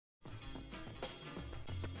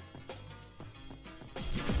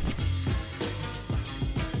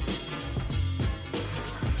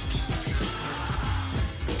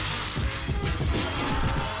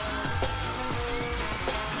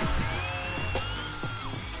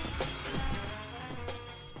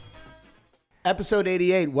Episode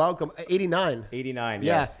 88. Welcome. 89. 89,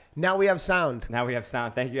 yes. Yeah. Now we have sound. Now we have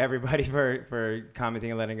sound. Thank you, everybody, for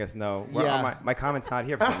commenting and letting us know. Yeah. My comment's not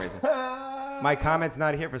here for some reason. My comment's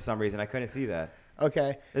not here for some reason. I couldn't see that.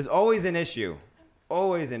 Okay. There's always an issue.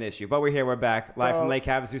 Always an issue. But we're here. We're back. Live from Lake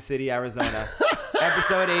Havasu City, Arizona.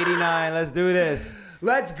 Episode 89. Let's do this.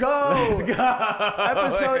 Let's go. Let's go.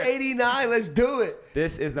 Episode 89. Let's do it.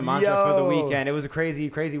 This is the mantra for the weekend. It was a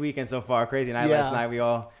crazy weekend so far. Crazy night last night. We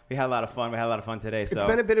had a lot of fun. We had a lot of fun today. So. It's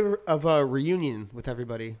been a bit of a reunion with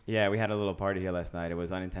everybody. Yeah, we had a little party here last night. It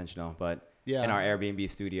was unintentional, but in our Airbnb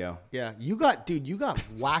studio. Yeah, you got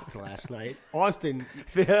whacked last night. Austin,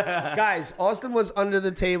 guys, Austin was under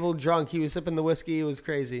the table drunk. He was sipping the whiskey. It was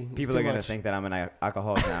crazy. People are going to think that I'm an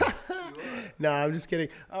alcoholic now. No, I'm just kidding.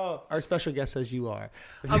 Oh, our special guest says you are.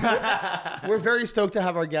 We're very stoked to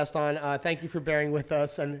have our guest on. Thank you for bearing with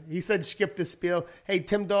us. And he said skip this spiel. Hey,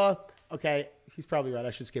 Tim Daw. Okay, he's probably right. I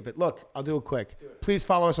should skip it. Look, I'll do it quick. Please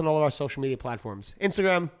follow us on all of our social media platforms.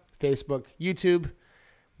 Instagram, Facebook, YouTube.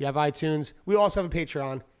 We have iTunes. We also have a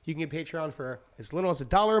Patreon. You can get Patreon for as little as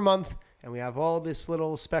 $1 a month. And we have all this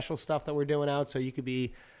little special stuff that we're doing out. So you could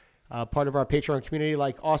be part of our Patreon community.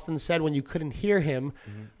 Like Austin said, when you couldn't hear him,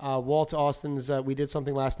 Walt Austin's, we did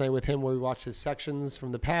something last night with him where we watched his sections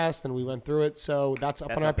from the past and we went through it. So that's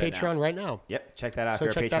up on our Patreon right now. Yep. Check that out. So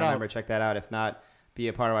if you're a Patreon member, check that out. If not, be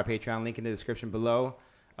a part of our Patreon. Link in the description below.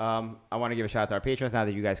 I want to give a shout out to our patrons now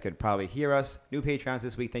that you guys could probably hear us. New patrons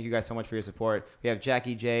this week. Thank you guys so much for your support. We have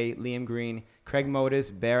Jackie J, Liam Green, Craig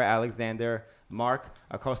Modis, Bear Alexander, Mark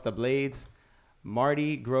Acosta Blades,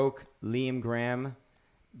 Marty Groke, Liam Graham,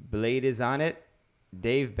 Blade is on it,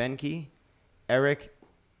 Dave Benke, Eric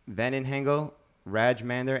Vanenhengel, Raj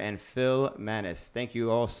Mander, and Phil Manis. Thank you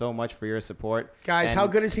all so much for your support. Guys, how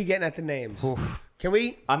good is he getting at the names? Can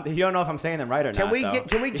we? You don't know if I'm saying them right or not. Can we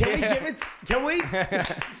give it? Can we?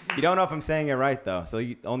 You don't know if I'm saying it right though, so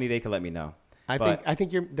only they can let me know. I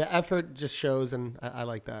think the effort just shows, and I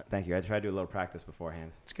like that. Thank you. I try to do a little practice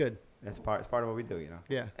beforehand. It's good. It's part of what we do, you know.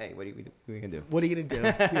 Yeah. Hey, what are we gonna do? What are you gonna do?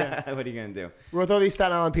 Yeah. What are you gonna do? With all these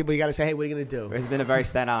Staten Island people, you got to say, hey, what are you gonna do? It's been a very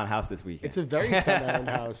Staten Island house this weekend. It's a very Staten Island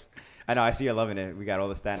house. I know. I see you're loving it. We got all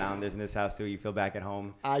the Staten Islanders in this house too. You feel back at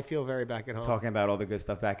home. I feel very back at home. Talking about all the good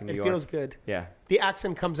stuff back in New York. It feels good. Yeah. The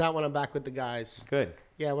accent comes out when I'm back with the guys. Good.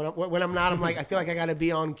 Yeah. When I'm not, I'm like, I feel like I got to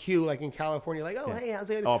be on cue, like in California. Like, hey, how's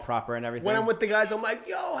it? All proper and everything. When I'm with the guys, I'm like,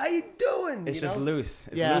 yo, how you doing? It's just loose.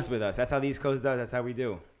 It's loose with us. That's how the East Coast does. That's how we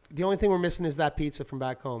do. The only thing we're missing is that pizza from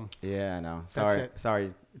back home. Yeah, I know. Sorry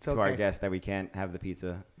it's to our guests that we can't have the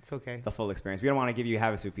pizza. It's okay. The full experience. We don't want to give you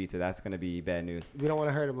Havasu pizza. That's going to be bad news. We don't want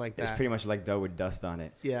to hurt him like that. It's pretty much like dough with dust on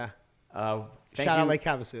it. Yeah. Shout out Lake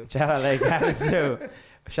Havasu. Shout out Lake Havasu.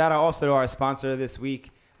 Shout out also to our sponsor this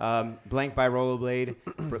week, Blank by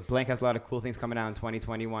Rollerblade. Blank has a lot of cool things coming out in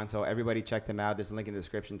 2021, so everybody check them out. There's a link in the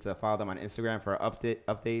description to follow them on Instagram for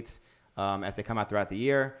updates as they come out throughout the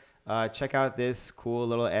year. Check out this cool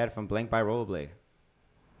little ad from Blank by Rollerblade.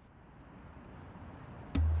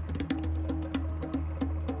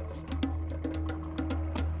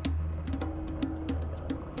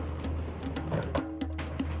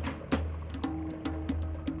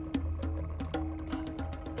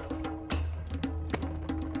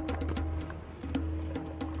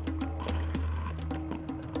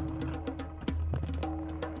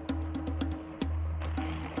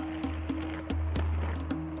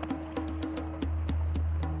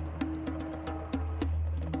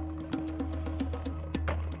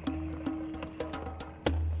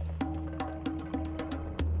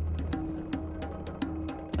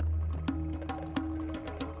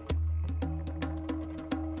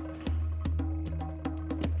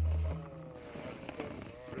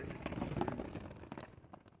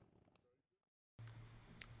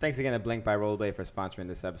 Thanks again to Blink by Rollerblade for sponsoring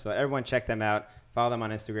this episode. Everyone check them out. Follow them on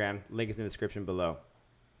Instagram. Link is in the description below.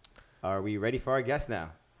 Are we ready for our guest now?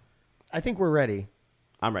 I think we're ready.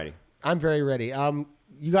 I'm ready. I'm very ready.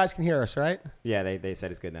 You guys can hear us, right? Yeah, they said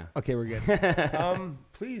it's good now. Okay, we're good.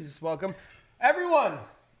 Please welcome everyone.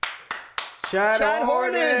 Chad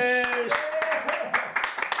Hornish.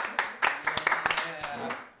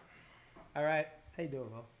 Yeah. All right. How you doing,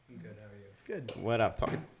 Mo? I'm good. How are you? It's good. What up?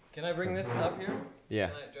 Can I bring this up here? Yeah.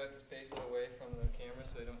 Do I have to face it away from the camera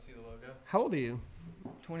so they don't see the logo? How old are you?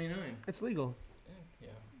 29. It's legal. Yeah.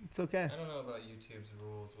 It's okay. I don't know about YouTube's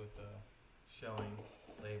rules with showing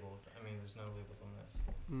labels. I mean, there's no labels on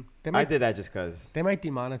this. I did that just because. They might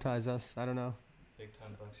demonetize us. I don't know. Big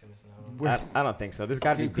time bucks you're missing out on. I don't think so. There's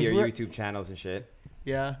got to be beer we're- YouTube channels and shit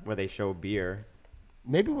Yeah. where they show beer.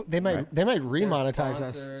 Maybe they might Right. they might They're remonetize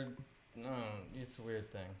us. sponsored. No, it's a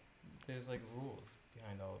weird thing. There's like rules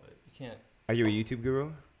behind all of it. You can't. Are you a YouTube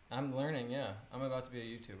guru? I'm learning. Yeah, I'm about to be a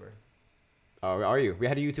YouTuber. Oh, are you? We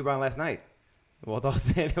had a YouTuber on last night. Well,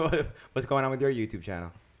 Dawson, what's going on with your YouTube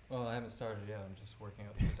channel? Well, I haven't started yet. I'm just working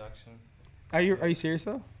out the production. Are you serious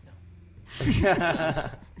though? Trying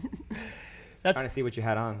That's to see what you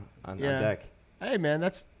had on Yeah. deck. hey man,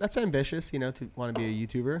 that's ambitious, you know, to want to be a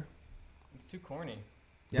YouTuber. It's too corny.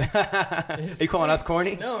 Are you calling us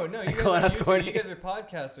corny? No, you guys Calling are us YouTube. corny? You guys are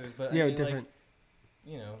podcasters, but Yeah, I we're mean, different.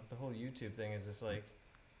 like, you know, the whole YouTube thing is just like,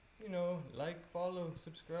 you know, like, follow,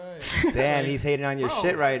 subscribe. Damn, Like, he's hating on your bro,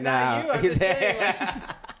 shit right it's now. not you. I'm He's- just saying, like,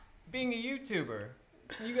 being a YouTuber.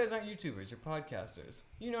 You guys aren't YouTubers. You're podcasters.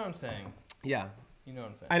 You know what I'm saying. Yeah, You know what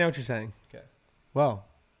I'm saying. I know what you're saying. Okay. Well,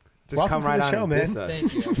 Just welcome come to right the on show, and man. diss us.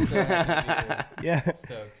 Thank you. I'm so happy to be yeah, here.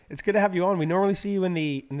 Stoked. it's good to have you on. We normally see you in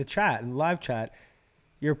the chat, in the live chat.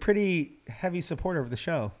 You're a pretty heavy supporter of the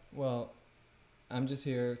show. Well, I'm just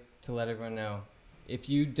here to let everyone know, if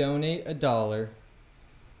you donate $1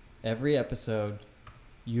 every episode,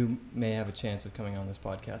 you may have a chance of coming on this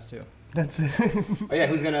podcast too. That's it. Oh yeah,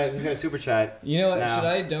 who's gonna super chat? You know what? Now. Should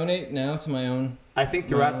I donate now to my own? I think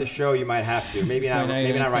throughout the show you might have to. Maybe Just not. my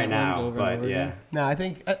Maybe not 99 right cent now. ones over and But over yeah, again? No, I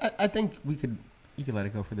think you could let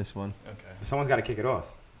it go for this one. Okay. someone's got to kick it off.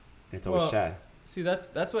 And it's always Well, Chad. See,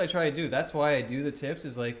 that's what I try to do. That's why I do the tips.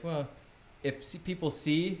 Is like, well, if people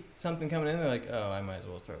see something coming in, they're like, oh, I might as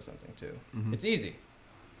well throw something too. Mhm. It's easy.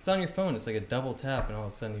 It's on your phone. It's like a double tap, and all of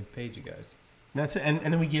a sudden you've paid you guys. That's it. And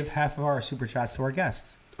then we give half of our super chats to our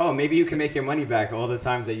guests. Oh, maybe you can make your money back all the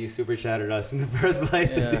times that you super chatted us in the first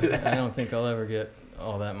place. To do Yeah, that. I don't think I'll ever get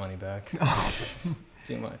all that money back.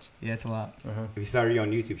 Too much. Yeah, it's a lot. Uh-huh. If you started your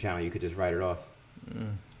own YouTube channel, you could just write it off.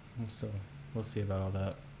 We'll see about all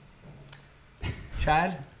that.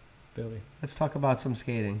 Chad, Billy. let's talk about some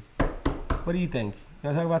skating. What do you think? You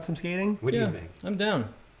want to talk about some skating? What do Yeah. you think? I'm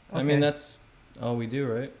down. I Okay. mean, that's all we do,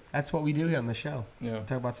 right? That's what we do here on the show. Yeah.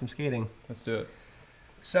 Talk about some skating. Let's do it.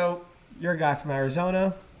 So, you're a guy from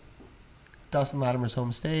Arizona. Dustin Latimer's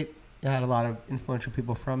home state. You had a lot of influential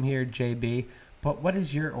people from here, JB. But what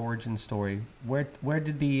is your origin story? Where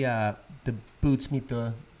did the boots meet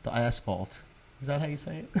the asphalt? Is that how you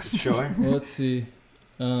say it? Sure. Well, let's see.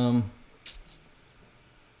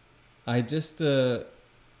 I just,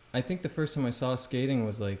 I think the first time I saw skating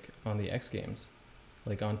was like on the X Games,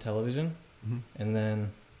 like on television. Mm-hmm. And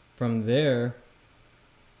then from there,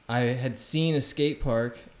 I had seen a skate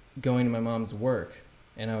park going to my mom's work.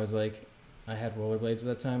 And I was like, I had rollerblades at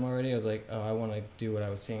that time already. I was like, oh, I want to do what I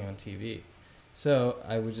was seeing on TV. So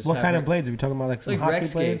I would just What have kind her- of blades? Are we talking about like some like hockey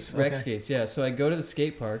rec blades? skates, rec skates, yeah. So I go to the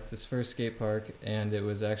skate park, this first skate park, and it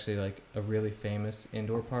was actually like a really famous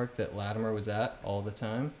indoor park that Latimer was at all the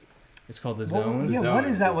time. It's called the Well, Zone. yeah, Zone, what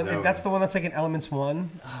is that the one? Zone. That's the one that's like in Elements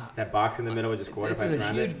 1. That box in the middle with just quarter It's pipes a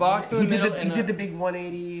around huge it. box in the He did middle, he and did the big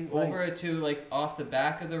 180. over it to like off the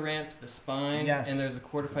back of the ramp to the spine. Yes. And there's a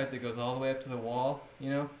quarter pipe that goes all the way up to the wall. You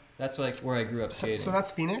know, that's like where I grew up skating. So that's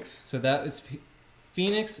Phoenix? So that is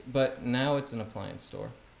Phoenix, but now it's an appliance store.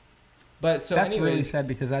 But so That's anyways, really sad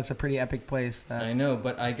because that's a pretty epic place. I know,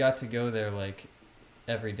 but I got to go there like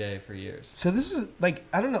every day for years. So this is like,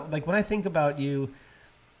 I don't know, like when I think about you,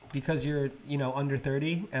 because you're, you know, under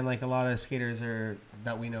 30 and like a lot of skaters are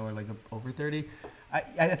that we know are like over 30.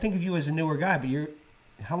 I think of you as a newer guy, but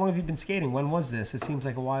how long have you been skating? When was this? It seems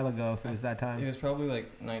like a while ago if it was that It time. was probably like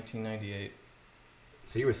 1998.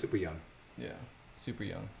 So you were super young. Yeah, super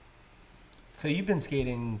young. So you've been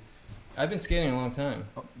skating I've been skating a long time,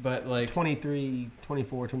 but like 23,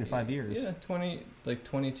 24, 25 years. Yeah,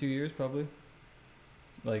 22 years probably.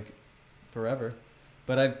 Like forever.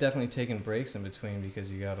 But I've definitely taken breaks in between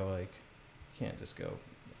because you gotta like, you can't just go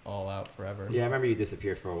all out forever. Yeah, I remember you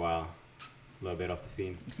disappeared for a while, a little bit off the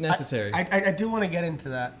scene. It's necessary. I do want to get into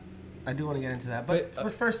that.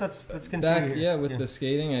 But first, let's continue Back, here. yeah, with the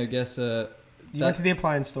skating, I guess. You went to the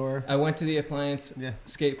appliance store. I went to the appliance Yeah.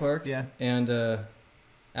 skate park. Yeah. And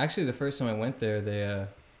actually, the first time I went there, they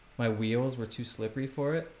my wheels were too slippery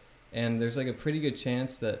for it. And there's like a pretty good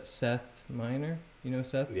chance that Seth Miner, you know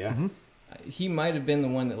Seth? Yeah. Mm-hmm. He might have been the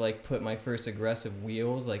one that like put my first aggressive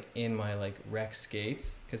wheels like in my like rec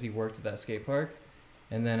skates because he worked at that skate park.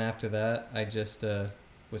 And then after that, I just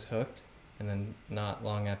was hooked. And then not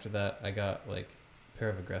long after that, I got like a pair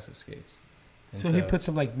of aggressive skates. And So he put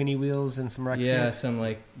some like mini wheels and some Rex yeah, skates? some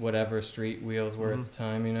like whatever street wheels were Mhm. at the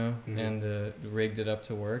time, you know, Mhm. and rigged it up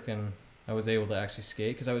to work, and I was able to actually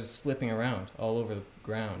skate because I was slipping around all over the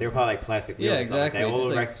ground. They were probably like plastic wheels. Yeah, or something like exactly, that. All just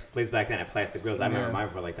the like- Rex blades back then had plastic wheels. I remember Yeah.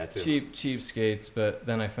 mine were like that too. cheap skates, but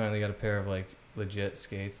then I finally got a pair of like legit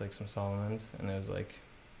skates, like some Solomons, and it was like,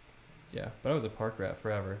 yeah. But I was a park rat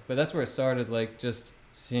forever. But that's where it started, like just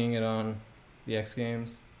seeing it on the X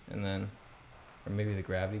Games, and then or maybe the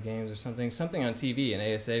Gravity Games or something on TV, an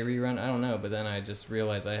ASA rerun. I don't know, but then I just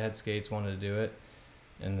realized I had skates, wanted to do it,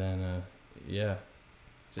 and then it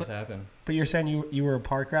just happened. But you're saying you were a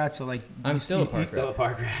park rat, so like I'm still a park rat. Still a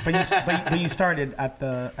park rat. but you started at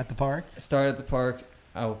the park. Start at the park.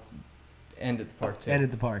 I'll end at the park too. End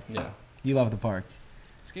at the park. Yeah. You love the park.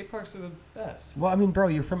 Skate parks are the best. Well, I mean, bro,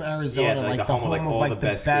 you're from Arizona, like like the the home of, home like, of all like the the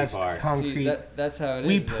best best, skate parks. concrete. See, that's how it is.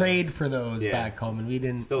 We though. prayed for those Yeah. back home, and we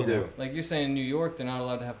didn't. Still you know. do. Like you're saying in New York, they're not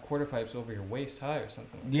allowed to have quarter pipes over your waist high or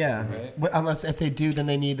something. Yeah, Right? But unless if they do, then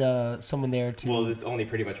they need someone there to. Well, there's only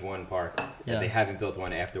pretty much one park. Yeah. And they haven't built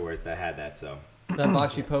one afterwards that had that, so. That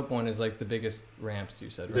Bocce Pope one is like the biggest ramps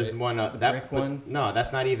you said, right? There's one, the that brick but one, No,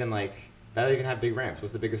 that's not even like, that doesn't even have big ramps.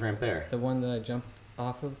 What's the biggest ramp there? the one that I jump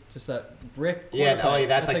off of, just that brick. Yeah, quarter pipe.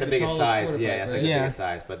 that's like the biggest tallest size. quarter Yeah, pipe, that's right? like the Yeah. biggest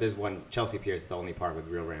size. But there's one, Chelsea Pier is the only park with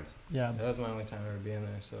real ramps. Yeah. That was my only time ever being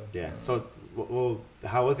there. So Yeah. I don't know. So, well,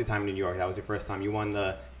 how was your time in New York? That was your first time. You won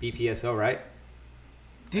the BPSO, right?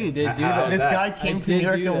 Dude, did do that. this that? guy came I to New did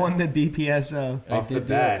York do and that. won the BPSO. I Off the did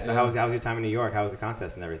do bat. it, So yeah. how was your time in New York? How was the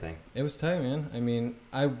contest and everything? It was tight, man. I mean,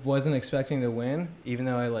 I wasn't expecting to win, even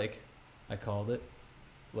though I called it.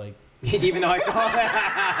 Like, Even though I called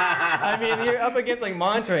I mean, you're up against like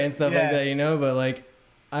Montre and stuff Yeah. like that, you know. But like,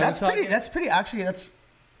 That's pretty. Actually, that's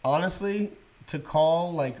honestly to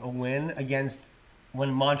call like a win against when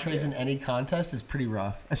Montre's in any contest is pretty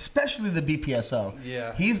rough, especially the BPSO.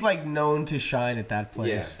 Yeah. He's like known to shine at that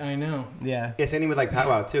place. I know. Yeah. Yeah, same thing with like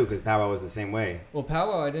Powwow too, because Powwow was the same way. Well,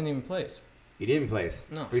 powwow, I didn't even place. You didn't place.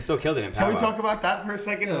 No. We still killed it in Can Powwow. we talk about that for a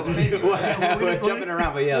second? Yeah, Let's it's just- crazy. We're jumping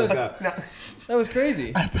around, but yeah, let's go. No. That was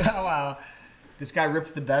crazy. Wow. This guy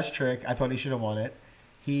ripped the best trick. I thought he should have won it.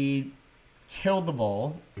 He killed the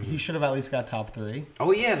bowl. He should have at least got top 3.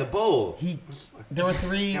 Oh yeah, the bowl. There were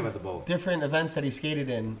 3 How about the bowl? different events that he skated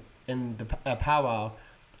in the powwow,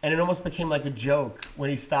 and it almost became like a joke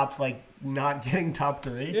when he stopped like not getting top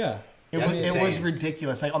 3. Yeah. It That's was insane.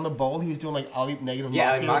 ridiculous. Like on the bowl, he was doing like ollie negative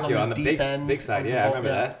Yeah, like Machios Macchio on the deep big end big side. of the Yeah, I bowl. remember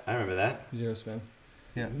that. I remember that. Zero spin.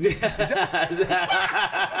 Yeah.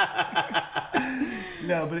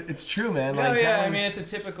 No, but it's true, man. No, Like, yeah. that I mean, was-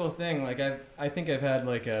 it's a typical thing. Like I think I've had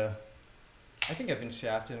like I think I've been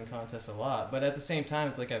shafted in contests a lot, but at the same time,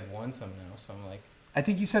 it's like I've won some now. So I'm like, I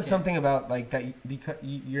think you said something about like that because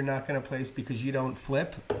you're not going to place because you don't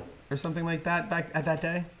flip or something like that back at that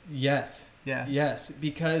day. yes, Yeah. yes,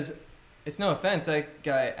 because it's no offense, that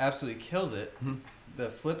guy absolutely kills it, the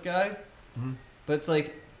flip guy, but it's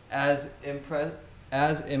like as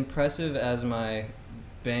impressive as my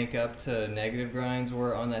bank up to negative grinds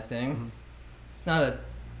were on that thing. It's not a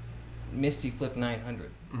Misty Flip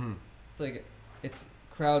 900. It's like it's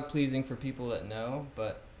crowd pleasing for people that know,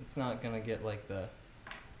 but it's not gonna get like the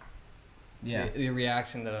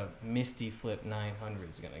reaction that a Misty Flip 900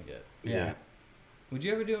 is gonna get. Yeah. Would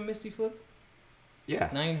you ever do a Misty Flip Yeah.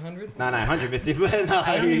 900? Not 900 Misty Flip. No,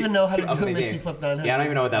 I don't even know how to up do a the Misty game. Flip 900. Yeah, I don't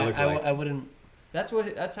even know what that looks like. I wouldn't.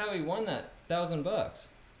 That's how he won that $1,000.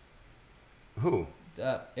 Who?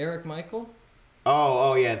 Eric Michael.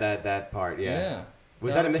 Oh yeah, that part. Yeah.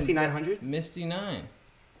 Was that a Misty 900? Misty 9,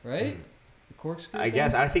 right? The corkscrew. I thing?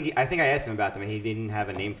 guess I think I asked him about them and he didn't have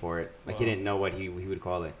a name for it. Like he Wow. didn't know what he would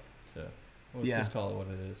call it. So let's Yeah. just call it what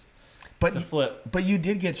it is. But It's a flip. But you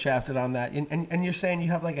did get shafted on that, and you're saying you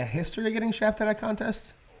have like a history of getting shafted at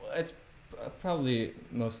contests. It's probably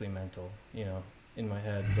mostly mental, in my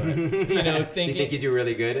head. But thinking. You think you do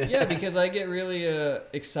really good? Yeah, because I get really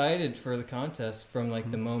excited for the contest from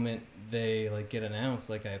like the moment they like get announced.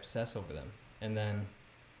 Like I obsess over them, and then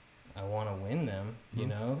I want to win them,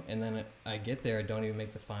 And then I get there, I don't even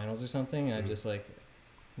make the finals or something, and I just like,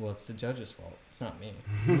 well, it's the judge's fault. It's not me.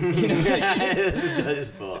 It's the judge's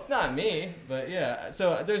fault. It's not me, but yeah.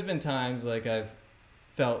 So there's been times like I've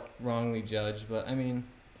felt wrongly judged, but I mean.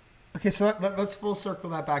 Okay, so let's full circle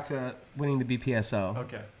that back to winning the BPSO.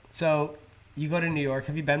 Okay. So you go to New York.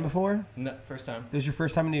 Have you been before? No, first time. This was your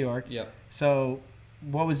first time in New York. Yep. So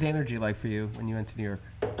what was the energy like for you when you went to New York?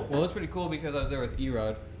 Well, it was pretty cool because I was there with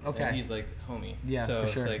Erod. Okay. And he's like homie. Yeah, so for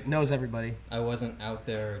sure. It's like Knows everybody. I wasn't out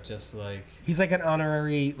there just like. He's like an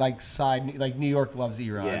honorary side, like New York loves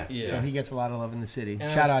Erod. Yeah. Yeah. So he gets a lot of love in the city. And I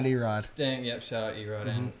Shout was out Erod. Staying, yep. Shout out Erod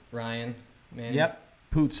and Ryan. Man. Yep.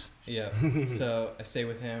 Poots. Yeah. So I stay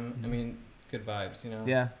with him. I mean, good vibes,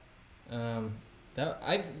 Yeah. That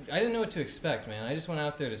I didn't know what to expect, man. I just went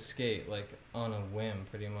out there to skate like on a whim,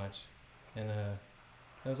 pretty much, and that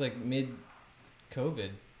was like mid-COVID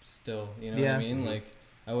still. You know what Yeah. I mean? Like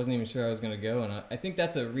I wasn't even sure I was gonna go, and I think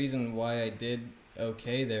that's a reason why I did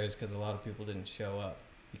okay there is because a lot of people didn't show up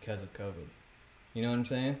because of COVID. You know what I'm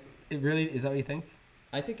saying? It really is that what you think?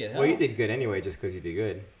 I think it helped. Well, you did good anyway, just because you did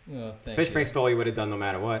good. Oh, thank Fish you. Frank stall you would have done no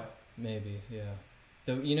matter what. Maybe, yeah.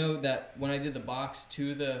 Though you know that when I did the box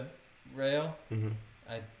to the rail, Mm-hmm.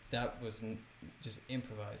 that was just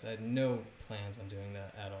improvised. I had no plans on doing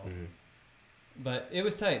that at all. Mm-hmm. But it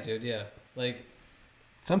was tight, dude. Yeah, like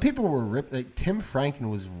Some people were Like Tim Franken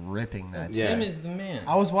was ripping that. Yeah. Tim is the man.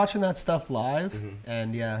 I was watching that stuff live, Mhm.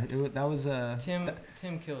 and yeah, that was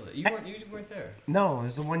Tim killed it. You weren't there. no,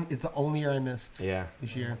 it's the one. It's the only year I missed Yeah.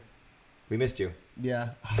 this year. We missed you.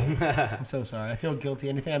 Yeah, I'm so sorry. I feel guilty.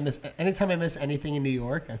 Anytime I miss anything in New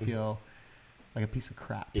York, I feel like a piece of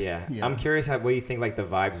crap. Yeah. Yeah. I'm curious what you think like the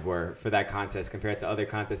vibes were for that contest compared to other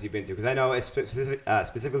contests you've been to. Because I know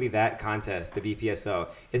specifically that contest, the BPSO,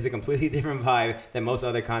 is a completely different vibe than most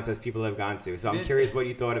other contests people have gone to. So I'm curious what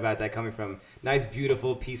you thought about that coming from nice,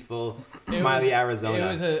 beautiful, peaceful, smiley Arizona. It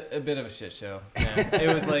was a bit of a shit show. Man.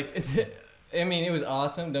 It was like, I mean, it was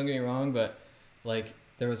awesome. Don't get me wrong, but like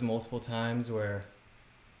there was multiple times where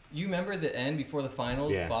you remember the end before the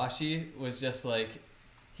finals. Yeah. Bashi was just like.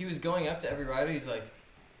 He was going up to every rider. He's like,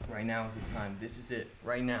 right now is the time. This is it.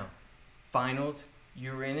 Right now. Finals.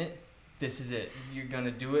 You're in it. This is it. You're going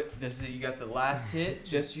to do it. This is it. You got the last hit.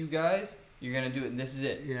 Just you guys. You're going to do it. This is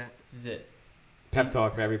it. Yeah. This is it. Pep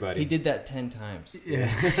talk for everybody. He did that 10 times.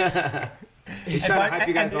 Yeah. He's trying to hype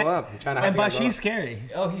you guys all up. He's trying to hype And you guys all Bashi's up. scary.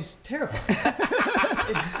 Oh, he's terrifying.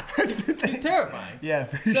 He's terrifying. Yeah.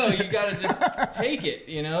 So you gotta just take it,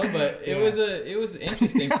 you know. But it was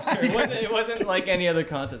interesting for sure. It wasn't like any other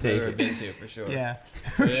contest I've ever been to for sure. Yeah.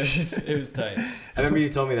 But it was tight. I remember you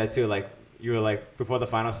told me that too. Like you were like before the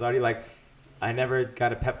final started, you're like I never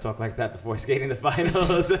got a pep talk like that before skating the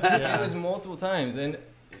finals. Yeah, it was multiple times, and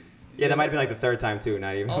yeah, that might be like the third time too.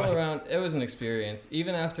 Not even all around. It was an experience.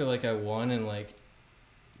 Even after like I won and like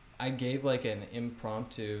I gave like an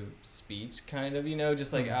impromptu speech, kind of, you know,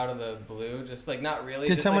 just like out of the blue, just like not really.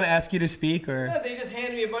 Did just someone like, ask you to speak, or? Yeah, they just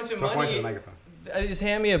handed me a bunch of Talk more money. into the microphone. They just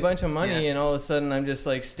hand me a bunch of money, Yeah. and all of a sudden I'm just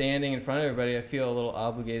like standing in front of everybody. I feel a little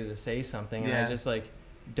obligated to say something, and I Yeah. just like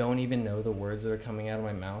don't even know the words that are coming out of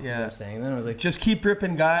my mouth as Yeah. I'm saying them. I was like, Just keep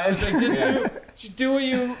ripping, I was guys. like, just do what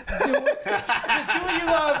you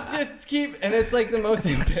love. Just keep. And it's like the most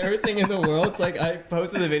embarrassing in the world. It's like I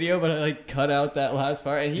posted the video, but I like cut out that last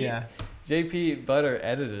part. And Yeah. JP Butter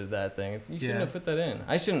edited that thing. You shouldn't Yeah. have put that in.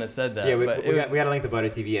 I shouldn't have said that. Yeah, we but got to link the Butter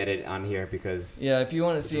TV edit on here because yeah, if you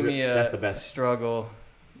want to see me that's the best. struggle,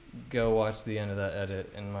 go watch the end of that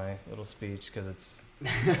edit in my little speech because it's.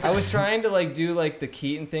 I was trying to like do like the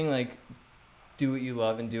Keaton thing, like do what you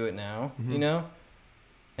love and do it now, you know,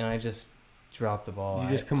 and I just dropped the ball. You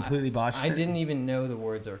just completely botched I it? didn't even know the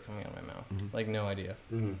words that were coming out of my mouth, like no idea.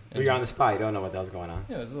 mm-hmm. And You're on the just- spot. You don't know what the hell's going on.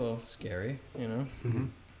 Yeah, it was a little scary, you know.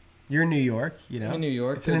 You're in New York, you know. I'm in New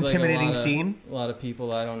York, It's an there's, like, intimidating scene. A lot of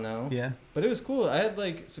people I don't know. Yeah. But it was cool. I had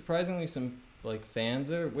like surprisingly some like fans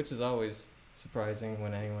there, which is always surprising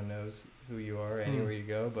when anyone knows who you are anywhere you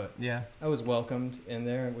go. But Yeah. I was welcomed in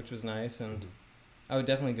there, which was nice, and I would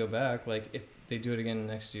definitely go back. Like if they do it again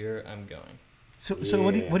next year, I'm going. So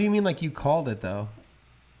what Yeah. do you mean like you called it though?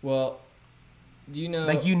 Well, do you know?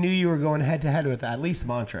 Like you knew you were going head to head with at least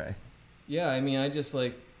Montre. Yeah, I mean, I just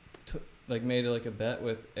like made like a bet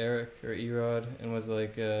with Eric or Erod and was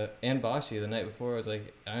like, and Bashi the night before. I was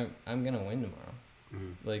like, I'm gonna win tomorrow.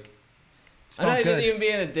 Mm-hmm. Like. It's I'm not not just good. even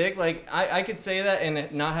being a dick. Like I could say that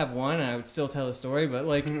and not have won, and I would still tell the story. But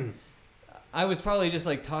like, I was probably just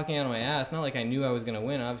like talking out of my ass. Not like I knew I was gonna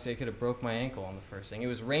win. Obviously, I could have broke my ankle on the first thing. It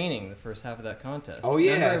was raining the first half of that contest. Oh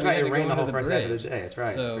yeah, Remember, that's we right. had It to rained go the whole under first half of bridge. the day. That's right.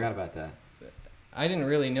 So- Forgot about that. I didn't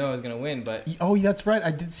really know I was gonna win, but Oh, that's right.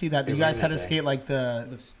 I did see that. It You guys rained had to that day. skate like the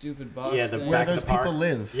the stupid box. Yeah, the thing. where Braxton those Park. people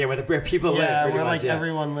live. Yeah, where people live. Yeah, pretty where much, like yeah.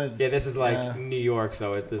 everyone lives. Yeah, this is like Yeah. New York,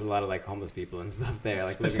 so there's a lot of like homeless people and stuff there. Like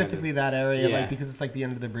living under- specifically that area, Yeah. like because it's like the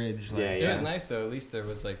end of the bridge. Like, Yeah, It was nice though. At least there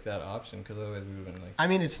was like that option, because otherwise we would have been like. I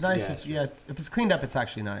mean, it's nice. Yeah, if, sure. yeah, if it's cleaned up, it's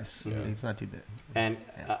actually nice. Yeah. It's not too big. And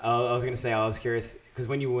I was gonna say, I was curious because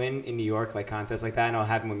when you win in New York, like contests like that, I know it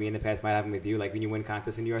happened with me in the past, might happen with you. Like when you win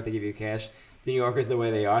contests in New York, they give you the cash. The New Yorkers, the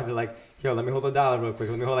way they are, they're like, "Yo, let me hold $1 real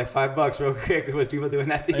quick. Let me hold like $5 real quick." Was people doing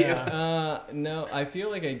that to Yeah. No, I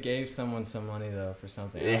feel like I gave someone some money though for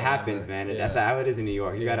something. you? I It don't happens, remember. man. Yeah. That's how it is in New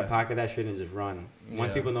York. You gotta Yeah. pocket that shit and just run. Once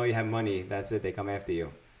Yeah. people know you have money, that's it. They come after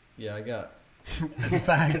you. Yeah, I got. As a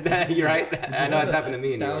fact. You're right. I know it's happened to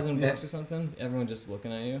me in New York. $1,000 or something. Everyone just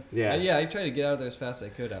looking at you. Yeah. Yeah, I tried to get out of there as fast as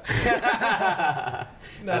I could after. That.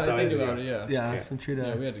 No, That's I always think New about it. York. Yeah. Yeah, some true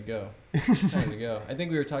Yeah, to. we had to go. Time to go. I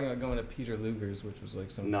think we were talking about going to Peter Luger's, which was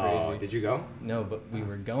like some No, crazy. did you go? No, but we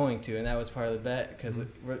were going to, and that was part of the bet because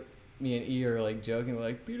me and E are like joking, we're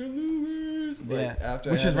like Peter Luger's. Like, after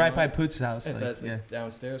I Which had is him right on. by Poots' house. It's like, at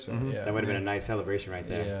downstairs from Mhm. yeah. That would have been a nice celebration right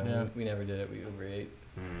there. Yeah, Yeah. we never did it. We Uber ate.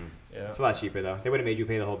 Mm. Yeah. It's a lot cheaper though. They would have made you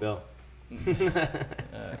pay the whole bill.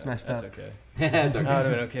 That's messed That's up. okay. That's I okay. would have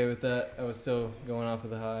been okay with that. I was still going off of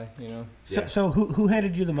the high, you know. So, Yeah. so who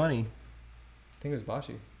handed you the money? I think it was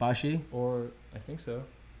Bashi, Bashi? or I think so.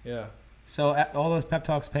 Yeah. So all those pep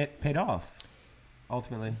talks paid off,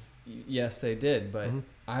 ultimately. Yes, they did, but Mhm.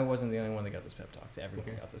 I wasn't the only one that got those pep talks. Everyone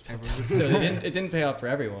Okay. got those pep talks, so it didn't pay off for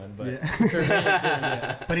everyone, but Yeah. for me, it did,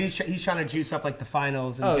 yeah. But he's trying to juice up like the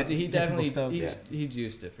finals. And Oh, get, he get people definitely stoked. he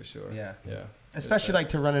juiced it for sure. Yeah. Yeah. Especially like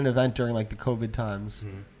to run an event during like the COVID times.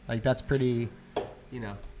 Mhm. Like that's pretty,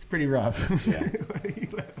 it's pretty rough. Yeah.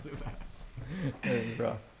 It was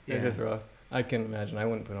rough. Yeah. It is rough. I can imagine. I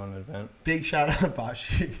wouldn't put on an event. Big shout out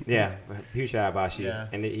Bashi. Yeah, huge shout out Bashi. Yeah.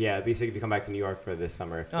 And yeah, it'd be sick if you come back to New York for this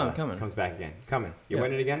summer. If Oh, I'm coming. Comes back again. Coming. You're Yeah.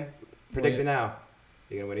 winning again? Predict yeah. it now.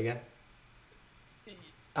 You gonna win again?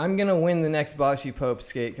 I'm gonna win the next Bashi Pope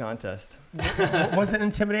skate contest. Was it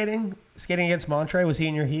intimidating skating against Montre? Was he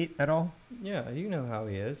in your heat at all? Yeah, you know how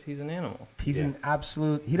he is. He's an animal. He's Yeah. an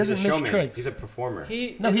absolute. He He's a doesn't miss showman. tricks. He's a performer.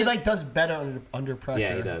 He does better under pressure.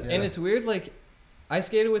 Yeah, he does. And it's weird. Like, I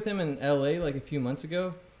skated with him in LA like a few months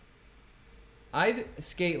ago. I'd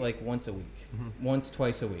skate like once a week, once,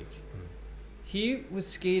 twice a week. He was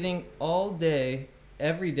skating all day,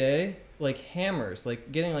 every day, like hammers,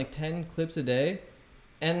 like getting like 10 clips a day.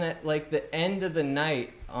 And at like the end of the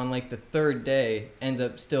night, on like the third day, ends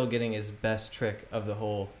up still getting his best trick of the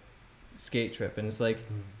whole skate trip. And it's like,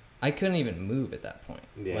 I couldn't even move at that point.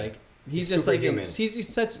 Yeah. Like, he's He's just like, superhuman. he's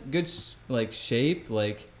such good like shape.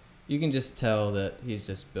 Like, you can just tell that he's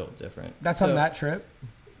just built different. That's So- on that trip.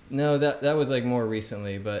 No, that was like more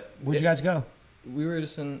recently, but Where'd you guys go? we were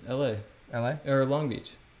just in LA LA. or Long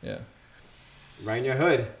Beach. Yeah. Right in your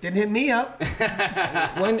hood. Didn't hit me up.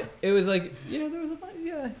 When it was like, yeah, there was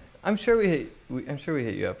I'm sure we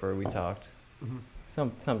hit you up or we talked.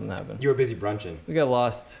 Something happened. You were busy brunching. We got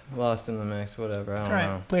lost in the mix. Whatever. I That's don't right.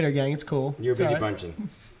 know. Blader gang, it's cool. You were It's busy all right. brunching.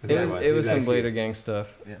 That's what It was Use some that Blader excuse. Gang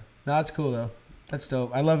stuff. Yeah. No, that's cool though. That's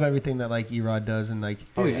dope. I love everything that like Erod does and like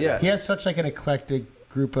Oh, Dude, yeah. he has such like an eclectic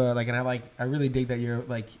group of like, and I really dig that you're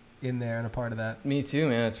like in there and a part of that. Me too,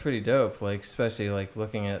 man. It's pretty dope. Like, especially like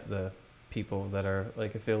looking at the people that are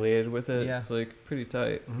like affiliated with it. Yeah. It's like pretty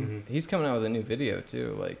tight. Mhm. He's coming out with a new video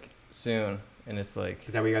too, like soon, and it's like,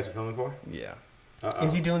 Is that what you guys were filming for? yeah, Uh-oh.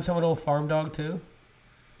 Is he doing some with old Farm Dog too?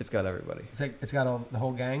 it's got everybody. It's like it's got all the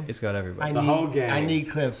whole gang. It's got everybody. The whole gang. I need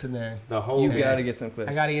clips in there. The whole You gang. got to get some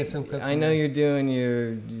clips. I gotta get some clips. I in know there. you're doing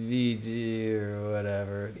your VG or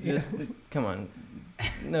whatever. Just come on,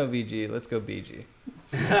 no VG. Let's go BG.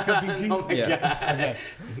 Let's go BG. Oh my Yeah. god. Okay.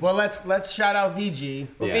 Well, let's shout out VG,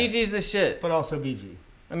 Well, Yeah. VG's the shit. but also BG.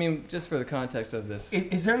 I mean, just for the context of this,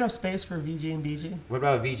 Is there enough space for VG and BG? What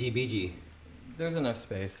about VGBG? there's enough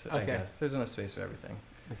space. I Okay. guess there's enough space for everything.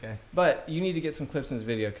 Okay. But you need to get some clips in this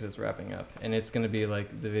video because it's wrapping up, and it's going to be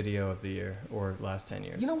like the video of the year or last 10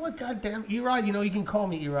 years. You know what? Goddamn, Erod. You know you can call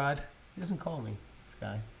me Erod. He doesn't call me. This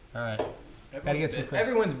guy. All right. Gotta get some clips.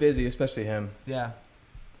 Everyone's busy, especially him. Yeah.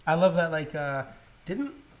 I love that. Like,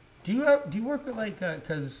 do you work with like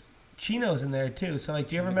because Chino's in there too? So like,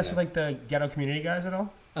 do you ever Chino, mess yeah. with like the ghetto community guys at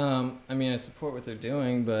all? I mean, I support what they're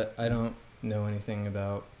doing, but I don't know anything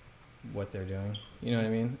about what they're doing. You know what I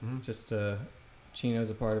mean? Mhm. Just Chino's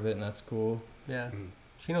a part of it, and that's cool. Yeah. Mm.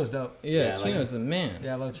 Chino's dope. Yeah, Yeah, I like Chino's the man.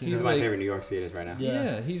 Yeah, I love Chino. He's He's my like- favorite New York skaters right now.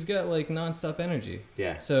 Yeah, he's got like nonstop energy.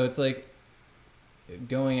 Yeah. So it's like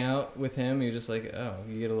going out with him, you're just like, oh,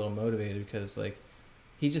 you get a little motivated because like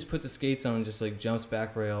he just puts the skates on and just like jumps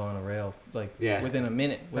back rail on a rail like Yeah. within a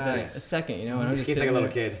minute, within Nice. a second, you know. And I'm He just skates like a sitting little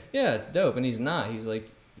there. kid. Yeah, it's dope, and he's not. He's like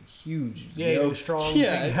huge. Yeah, he's a yoked- strong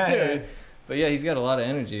Yeah, big guy. dude. But yeah, he's got a lot of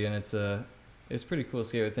energy, and it's pretty cool to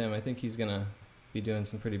skate with him. I think he's gonna be doing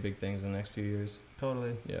some pretty big things in the next few years.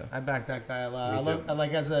 Totally. Yeah. I back that guy a lot. Me I love, too.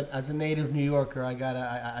 like as a native New Yorker, I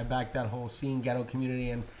back that whole scene, ghetto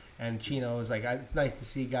community, and Chino is like it's nice to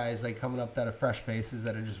see guys like coming up that are fresh faces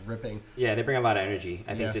that are just ripping. Yeah, they bring a lot of energy.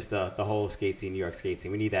 I think Yeah. just the whole skate scene, New York skate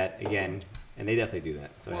scene. We need that again, and they definitely do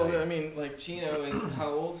that. So hell Well, yeah. I mean, like Chino is how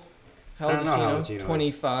old? How I old don't is know how Chino? old Chino is.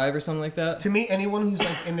 25 or something like that. To me, anyone who's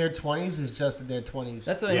like in their 20s is just in their 20s.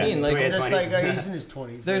 That's what Yeah, I mean. it's Like, way at just 20s. like he's in his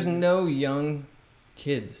 20s. there's Like, no young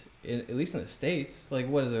kids, at least in the States. Like,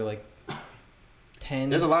 what is there, like 10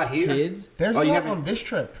 There's a lot here. kids? There's Oh, a you lot haven't- on this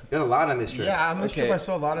trip. There's a lot on this trip. Yeah, on this Okay. trip I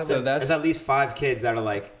saw a lot of. So like, that's There's at least 5 kids that are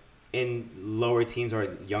like in lower teens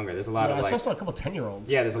or younger. There's a lot yeah, of I like saw a couple 10-year-olds.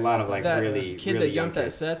 yeah. There's a lot of like that really kid really that jumped young that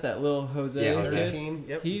kids. set, that little Jose Yeah, Jose. kid. 13.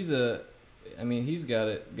 Yep. He's I mean, he's got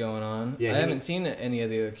it going on. Yeah, I haven't seen any of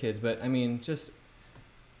the other kids, but I mean,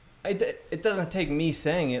 it doesn't take me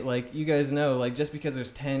saying it. Like, you guys know, like, just because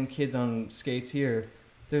there's 10 kids on skates here,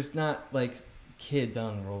 there's not, like, kids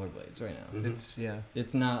on rollerblades right now. Mhm.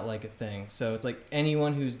 It's not, like, a thing. So it's like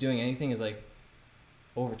anyone who's doing anything is, like,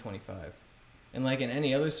 over 25. And, like, in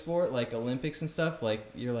any other sport, like Olympics and stuff, like,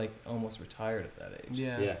 you're, like, almost retired at that age.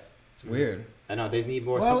 Yeah. It's weird. I know they need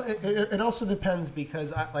more. Well, it also depends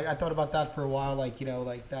because I thought about that for a while, like, you know,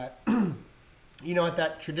 like that, you know, at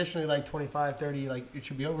that traditionally like 25, 30, like it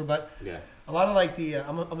should be over. But yeah. a lot of like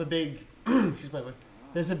I'm a big, excuse my voice.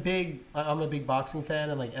 I'm a big boxing fan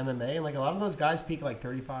and like MMA, and like a lot of those guys peak at like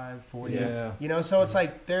 35, 40. Yeah. You know, so it's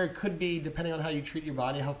like there could be, depending on how you treat your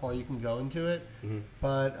body, how far you can go into it. Mm-hmm.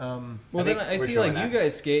 But Well, then I we're see showing like that. you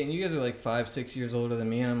guys skate, and you guys are like 5-6 years older than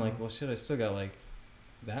me, and I'm like, well, shit, I still got like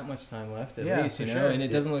that much time left at Yeah, least, you for know. sure. And it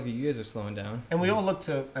doesn't look like you guys are slowing down. and we all look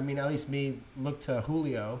to, I mean, at least me look to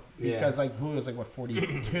Julio because like Julio's like what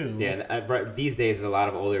 42. Yeah, and, right, these days there's a lot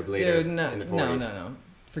of older bladers Dude, in the 40s. no.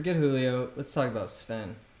 Forget Julio. Let's talk about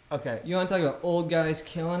Sven. Okay. You want to talk about old guys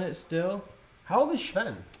killing it still? How old is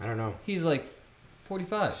Sven? I don't know. He's like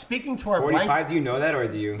 45. Speaking to our 45? blank, Do you know that, or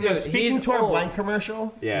do you? yeah, Dude, speaking he's to our old. blank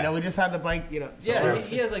commercial, Yeah. you know, we just had the blank, you know. so- Yeah,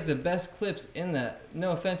 he has like the best clips in that.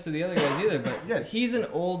 No offense to the other guys either, but Yeah. he's an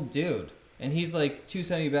old dude. And he's like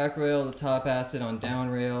 270 back rail, the top acid on down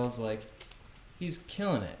rails. Like, he's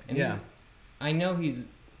killing it. And Yeah. I know he's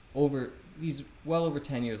well over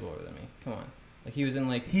 10 years older than me. Come on. Like, he was in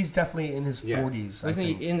like, He's definitely in his Yeah. 40s. wasn't I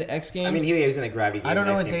think. he in the X Games? I mean, he was in the Gravity Games. I don't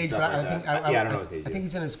know X his Games, age, stuff but like I think that. I don't know his age. I think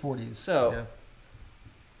he's in his 40s. So, yeah.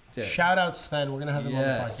 dude, Shout out Sven. We're gonna have him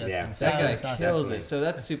Yes. on the podcast. Yeah. And that Sven guy is awesome. kills Definitely. it. So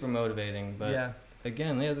that's super motivating. But Yeah.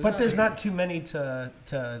 again, yeah, But there's not too many to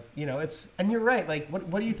you know, it's, and you're right. Like,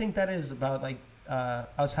 what do you think that is about, like,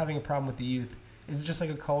 us having a problem with the youth? Is it just like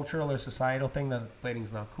a cultural or societal thing that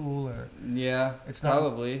blading's not cool, or Yeah, It's not-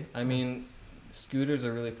 probably. I mean, scooters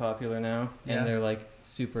are really popular now, Yeah. and they're like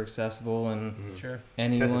super accessible, and Mhm. sure?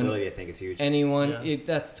 anyone, Accessibility, I think, is huge. Yeah.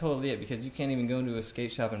 that's totally it, because you can't even go into a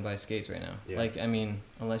skate shop and buy skates right now. Yeah. Like, I mean,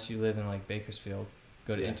 unless you live in like Bakersfield,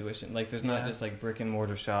 go to Yeah. Intuition. Like, there's not Yeah. just like brick and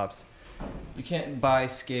mortar shops. You can't buy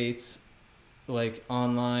skates like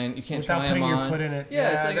online. You can't Without try putting them your on. foot in it.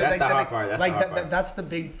 Yeah, it's like- That's the hard part. That's like the hard part. that's the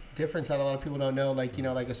big difference that a lot of people don't know. Like, you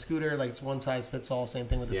know, like a scooter, like it's one size fits all. Same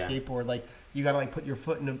thing with a Yeah. skateboard. Like, you gotta like put your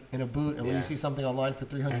foot in a boot, and when Yeah. you see something online for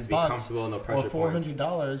It has to $300 be comfortable, no or pressure points.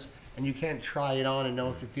 $400, and you can't try it on and know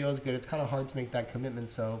if it feels good, it's kind of hard to make that commitment.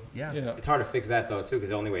 So yeah, Yeah. It's hard to fix that, though, too, because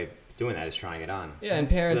the only way of doing that is trying it on. Yeah, and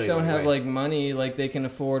parents Really don't one have way. like money, like they can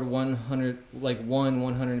afford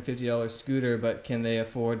 $150 scooter, but can they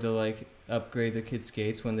afford to like upgrade their kids'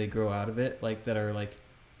 skates when they grow out of it? Like, that are like,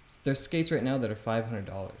 there's skates right now that are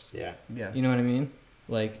 $500. Yeah. yeah. You know what I mean?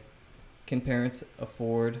 Like, can parents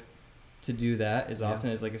afford to do that as Yeah. often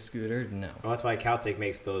as like a scooter? No. Well, that's why Caltech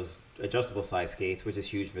makes those adjustable size skates, which is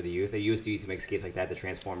huge for the youth. They used to make skates like that, the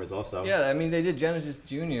Transformers also. Yeah, I mean, they did Genesis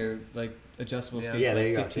Junior like adjustable Yeah. skates Yeah, there like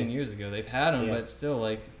you go, 15 see. years ago. They've had them, Yeah. but still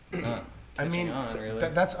like not I catching mean, on really.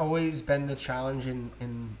 that's always been the challenge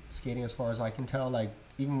in skating, as far as I can tell. Like,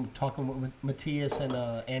 even talking with Matthias and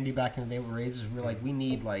Andy back in the day with Razors, we were like, we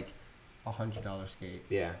need like $100 skate,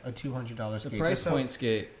 Yeah. a $200 the skate, price just so- point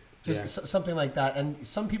skate. just Yeah. something like that. And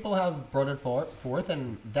some people have brought it forth,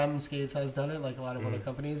 and Them Skates has done it, like a lot of other Mhm.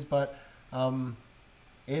 companies. But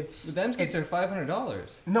it's But them skates are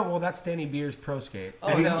 $500. no, well, that's Danny Beer's Pro Skate. Oh,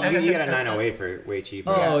 And- no. and- You and- get a and- 908 for way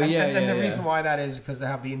cheaper. Oh, and, yeah, and yeah, the yeah. reason why that is because they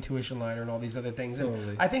have the Intuition liner and all these other things. And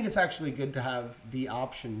Totally. I think it's actually good to have the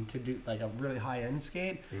option to do like a really high end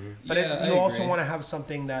skate, Mhm. but Yeah, you I also agree. want to have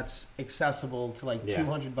something that's accessible to like Yeah.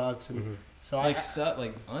 $200, and Mhm. so Like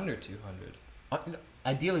like under 200.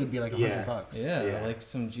 ideally it would be like Yeah. $100. Yeah, Yeah. like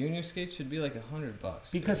some junior skates should be like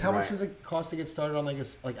 $100. Because how much Right. does it cost to get started on like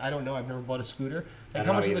like I don't know, I've never bought a scooter. I Like don't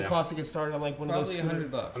how much know does it either. cost to get started on like one of those Probably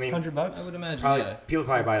scooters? $100. I mean, $100. I would imagine. Probably Yeah. people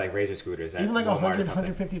probably buy like Razor scooters. At Even like Walmart or 100,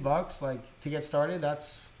 something. $150, like to get started.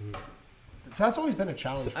 That's Mhm. so that's always been a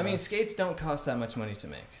challenge. I for mean, us. skates don't cost that much money to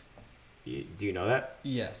make. Do you know that?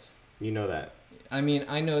 Yes. You know that. I mean,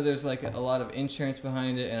 I know there's like a lot of insurance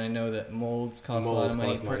behind it, and I know that molds cost a lot Molds of money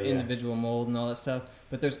cost per money, yeah. individual mold and all that stuff.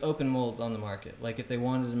 But there's open molds on the market. Like, if they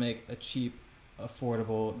wanted to make a cheap,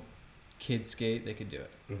 affordable kid skate, they could do it.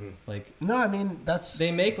 Mm-hmm. Like, No, I mean that's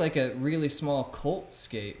they make like a really small Colt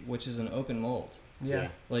skate, which is an open mold. yeah.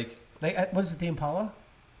 Like, Like what is it, the Impala,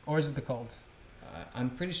 or is it the Colt? I'm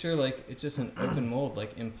pretty sure like it's just an open mold.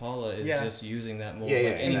 Like Impala is Yeah. just using that mold Yeah, yeah,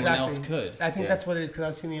 like anyone exactly. else could. I think Yeah. that's what it is because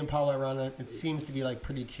I've seen the Impala around it. It seems to be like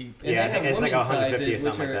pretty cheap. And Yeah, I they think have it's like women's 150 or sizes,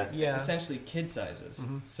 which something are like that. Yeah. essentially kid sizes.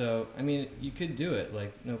 Mhm. So I mean, you could do it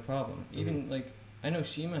like no problem. Even Mm-hmm. like I know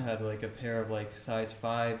Shima had like a pair of like size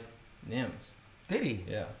 5 Nims. Did he?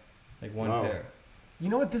 Yeah, like one Wow. pair. You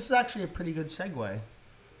know what? This is actually a pretty good segue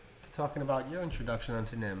to talking about your introduction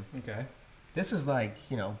onto NIM. Okay. This is like,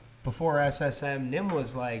 before SSM, NIM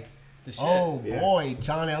was like, The shit. oh Yeah. boy,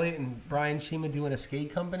 John Elliott and Brian Shima doing a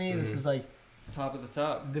skate company. This Mhm. is like Top of the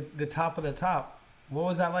top. the top of the top. What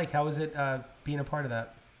was that like? How was it being a part of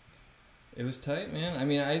that? It was tight, man. I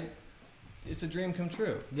mean, it's a dream come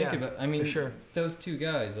true. Yeah, Think about. I mean, for sure. those two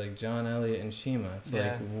guys, like John Elliott and Shima. It's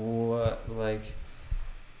Yeah. like what, like,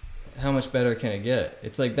 how much better can it get?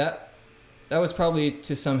 It's like that. That was probably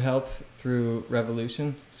to some help through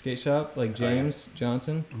Revolution Skate Shop, like Oh, yeah. James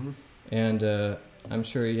Johnson, Mhm. and I'm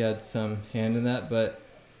sure he had some hand in that. But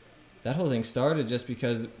that whole thing started just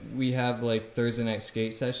because we have like Thursday night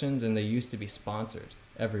skate sessions, and they used to be sponsored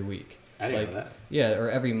every week. I didn't Like, know that. Yeah,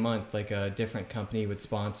 or every month, like a different company would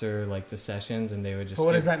sponsor like the sessions, and they would just. But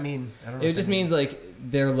what give- does that mean? I don't know. It what just that means like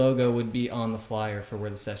their logo would be on the flyer for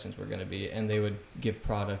where the sessions were going to be, and they would give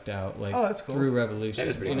product out like Oh, that's cool. through Revolution.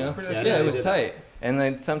 That is pretty you cool. know? That's I pretty- didn't Yeah, know it was they did that. tight. And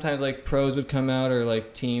then sometimes like pros would come out or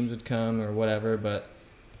like teams would come or whatever. But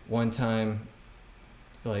one time,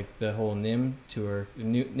 like the whole NIM tour, the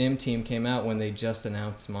new NIM team came out when they just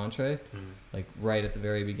announced Monterey, Mhm. like right at the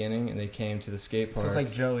very beginning, and they came to the skate So park. it's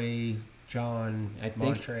like Joey, John, I think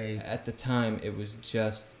Montre. at the time it was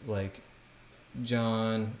just like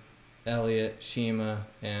John, Elliott, Shima,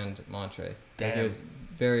 and Montre. Like Damn. it was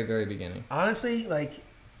very, very beginning. Honestly, like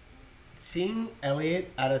seeing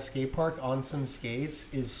Elliot at a skate park on some skates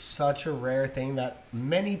is such a rare thing that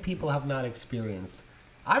many people have not experienced.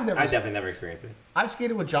 I've never. I definitely never experienced it. I've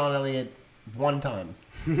skated with John Elliott one time.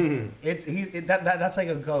 That's like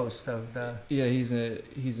a ghost of the. Yeah, he's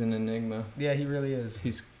an enigma. Yeah, he really is.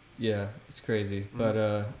 It's crazy.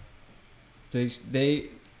 But they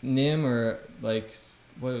Nim or like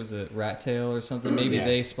what was it, Rat Tail or something? Maybe Yeah.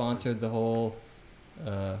 they sponsored the whole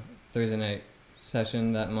Thursday night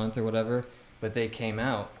session that month or whatever. But they came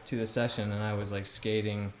out to the session and I was like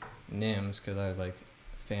skating Nims because I was like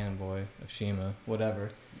fanboy of Shima,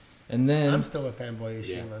 whatever. And then I'm still a fanboy of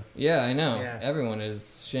Yeah. Shima. yeah, I know Yeah. everyone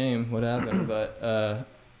is. Shame what happened, but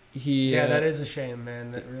he Yeah, that is a shame,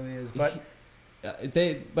 man. That really is. But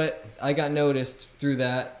But I got noticed through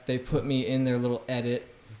that. They put me in their little edit,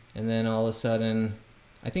 and then all of a sudden,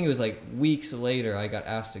 I think it was like weeks later, I got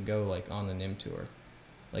asked to go like on the NIM tour,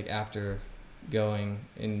 like after going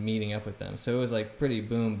and meeting up with them. So it was like pretty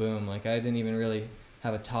boom boom. Like I didn't even really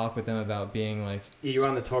have a talk with them about being like. You were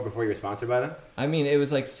on the tour before you were sponsored by them? I mean, it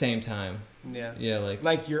was like same time. yeah, Yeah, like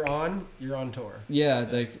like you're on tour. yeah,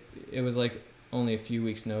 like it was like only a few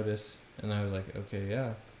weeks notice, and I was like, okay,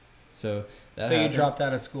 yeah. So that So you happened. dropped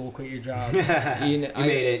out of school, quit your job. You know,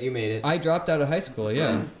 You made it. I dropped out of high school.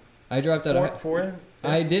 Yeah, I dropped out of. for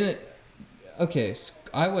I didn't. Okay,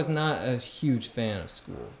 I was not a huge fan of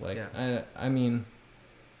school. Like, Yeah. I mean,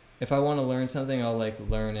 if I want to learn something, I'll like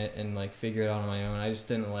learn it and like figure it out on my own. I just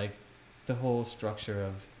didn't like the whole structure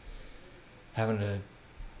of having to.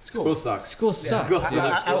 School sucks. School sucks, School dude.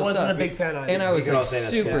 sucks. I School wasn't sucks. a big fan either. And I We was could all like say that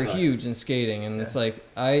super school sucks. huge in skating, and it's Yeah. like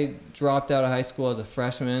I dropped out of high school as a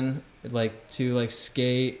freshman, like to like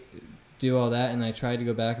skate, do all that, and I tried to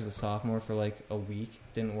go back as a sophomore for like a week,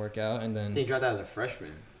 didn't work out, and then You dropped out as a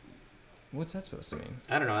freshman. what's that supposed to mean?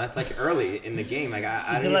 I don't know. That's like early in the game. Like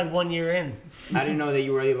I you did didn't, like 1 year in. I didn't know that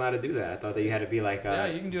you were really allowed to do that. I thought that you had to be like Yeah,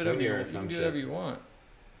 you can do whatever junior you, or you some can do shit. whatever you want.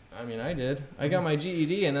 I mean, I did. I got my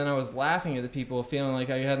GED, and then I was laughing at the people, feeling like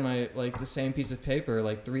I had my like the same piece of paper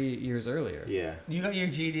like 3 years earlier. Yeah. You got your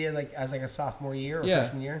GED as like a sophomore year or Yeah.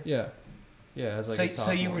 freshman year. Yeah, yeah. As like a so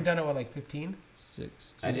sophomore. you were done at what, like 15,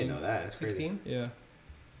 16. I didn't know that. That's crazy. 16? Yeah.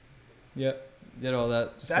 Yep. Did all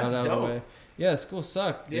that. Just That's got out of dope. the way. Yeah, school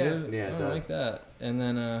sucked, Yeah. dude. Yeah, it I don't does. like that. And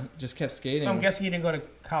then just kept skating. So I'm guessing you didn't go to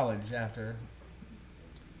college after.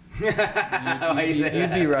 Why you say You'd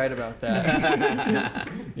that? be right about that.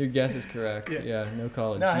 Your guess is correct. Yeah. Yeah, no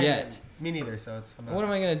college No, hey, yet. Me neither. So it's. I'm not- What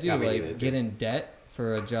am I gonna do? Yeah, me Like neither, get too. in debt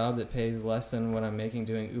for a job that pays less than what I'm making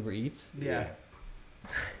doing Uber Eats? Yeah.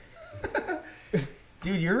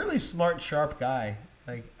 Dude, you're a really smart, sharp guy.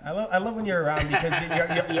 Like I love when you're around because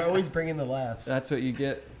you're always bringing the laughs. That's what you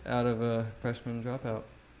get out of a freshman dropout.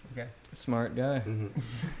 Okay. Smart guy. Mhm.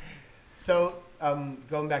 So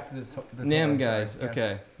going back to the NIM tour, guys. sorry. Yeah.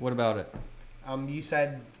 Okay. What about it? You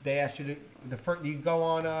said they asked you to the first. You go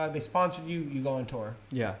on. They sponsored you. You go on tour.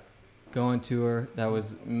 Yeah. Go on tour. That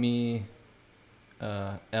was me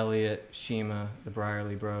Elliot, Shima, the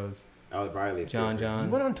Brierly Bros, Oh, the Briley's. John. You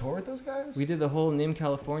went on tour with those guys? We did the whole NIM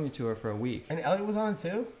California tour for a week. And Elliot was on it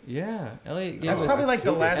too? Yeah, Elliot gave That's us. probably like the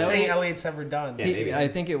super last sick. thing Elliot's ever done. Yeah, maybe. I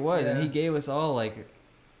think it was, and Yeah. he gave us all like,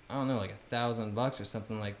 I don't know, like $1,000 or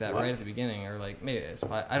something like that What? right at the beginning, or like maybe it's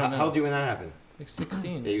 5. I don't know. How old were you when that happened? Like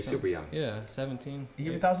 16. Yeah, you're something. super young. Yeah, 17.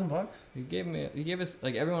 You give $1,000? He gave us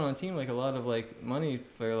like everyone on the team like a lot of like money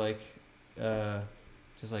for like,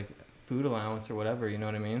 just like food allowance or whatever. You know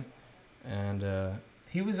what I mean? And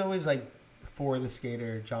He was always like for the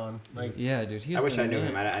skater, John. Like, yeah, dude. He's I wish the I knew man.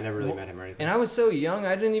 him. I never really Well, met him or anything. And I was so young,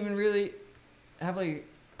 I didn't even really have like,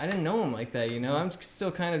 I didn't know him like that, you know? I'm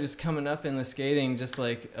still kind of just coming up in the skating, just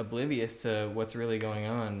like oblivious to what's really going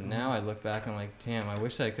on. Now I look back and I'm like, damn, I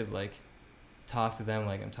wish I could like talk to them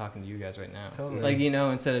like I'm talking to you guys right now. Totally. Like, you know,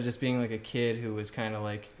 instead of just being like a kid who was kind of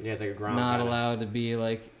like Yeah, it's like a ground. not kinda. allowed to be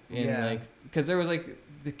like in Yeah. like, because there was like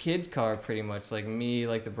the kid car pretty much, like me,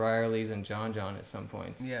 like the Brierleys and John at some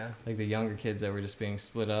points. yeah. Like the younger kids that were just being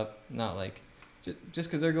split up, not like just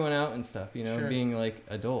because they're going out and stuff, you know, Sure. being like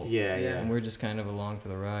adults. Yeah, Yeah. yeah. And we're just kind of along for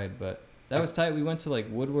the ride. But that was tight. We went to like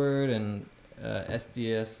Woodward and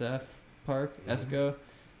SDSF Park, ESCO,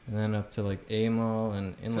 and then up to like A Mall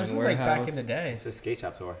and So Inland this is Warehouse. like back in the day. It's a skate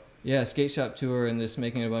shop tour. Yeah, skate shop tour and just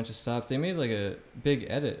making a bunch of stops. They made like a big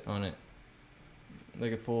edit on it,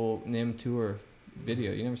 like a full NIM tour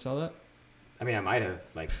video. You never saw that? I mean, I might have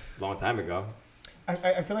like a long time ago. I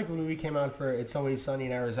feel like when we came out for It's Always Sunny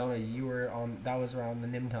in Arizona, you were on. That was around the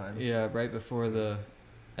NIM time. Yeah, right before the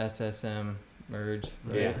SSM merge,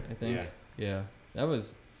 right? Yeah, I think. yeah. Yeah, that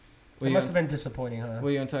was. It must have been disappointing, huh? Well,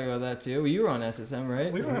 you want to talk about that too? Well, you were on SSM,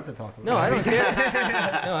 right? We don't have to talk about No, it. I don't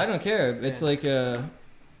care. No, I don't care. It's like,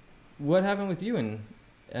 what happened with you in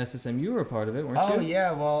SSM? You were a part of it, weren't Oh you?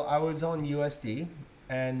 yeah, well I was on USD,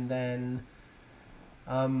 and then,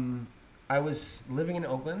 I was living in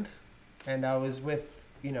Oakland, and I was with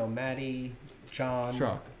Maddie, John,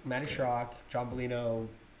 Schrock. Maddie Schrock, John Bellino,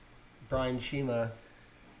 Brian Shima,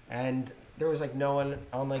 and there was like no one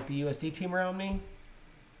on like the USD team around me.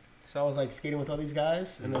 So I was like skating with all these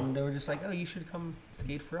guys, and then they were just like, "Oh, you should come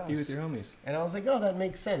skate for us." Be with your homies. And I was like, "Oh, that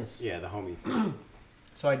makes sense." Yeah, the homies.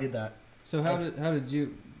 So I did that. So how did it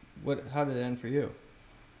end for you?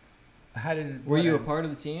 How did? Were what you a end? part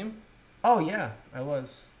of the team? Oh yeah, I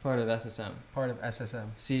was Part of SSM. part of SSM.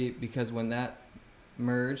 See, because when that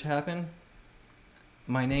merge happened,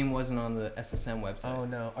 my name wasn't on the SSM website. Oh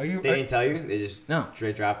no, are you? They didn't tell you? They just No.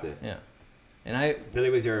 straight dropped it. Yeah. And I,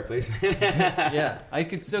 Billy was your replacement. yeah, I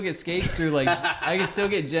could still get skates through like I could still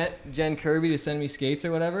get Jen Kirby to send me skates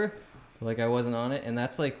or whatever, but like I wasn't on it, and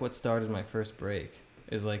that's like what started my first break.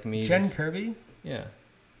 Is like me. Jen just- Kirby? Yeah.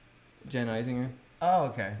 Jen Eisinger. Oh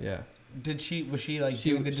okay. Yeah. Was she like She-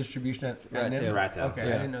 doing the distribution at Rat NIM? Tail. Rat Tail. Okay,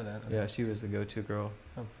 Yeah. I didn't know that. Okay. Yeah, she was the go-to girl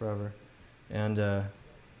Oh. forever, and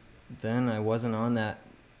then I wasn't on that.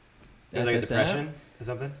 It was like a SSM. depression or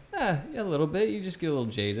something. Yeah, a little bit. You just get a little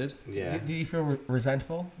jaded. Yeah. Did you feel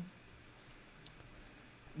resentful?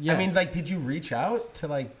 Yes. I mean, like, did you reach out to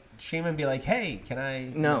like Shima and be like, "Hey, can I?"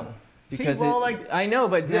 no, See, because well, it, like- I know,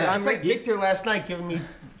 but Yeah, I'm It's like Victor last night giving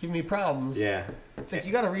me problems. Yeah. It's like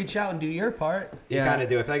you got to reach out and do your part. You Yeah. kind of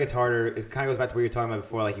do. I feel like it's harder. It kind of goes back to what you were talking about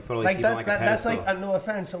before. Like you put all these Like people that, on like a that's pedestal. like no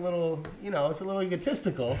offense, a little it's a little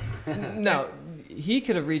egotistical. no, he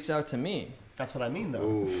could have reached out to me. That's what I mean, though.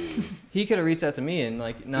 Ooh. He could have reached out to me and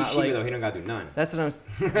like not He's like. Shima, though. He don't got to do none. That's what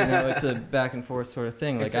I'm. It's a back and forth sort of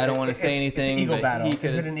thing. Like I don't want to say anything. It's an ego but battle. he Is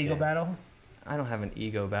could've- it an ego yeah. battle? I don't have an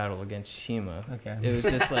ego battle against Shima. Okay. It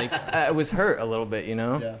was just like I was hurt a little bit, you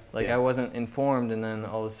know. Yeah. Like Yeah. I wasn't informed, and then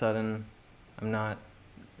all of a sudden, I'm not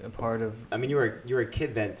a part of. I mean, you were a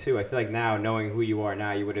kid then too. I feel like now, knowing who you are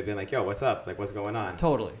now, you would have been like, "Yo, what's up? Like, what's going on?"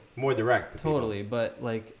 Totally. More direct. to people. Totally, but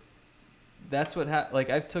like that's what like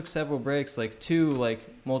I've took several breaks, like 2 like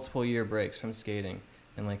multiple year breaks from skating,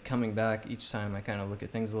 and like coming back each time I kind of look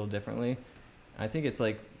at things a little differently. I think it's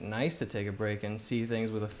like nice to take a break and see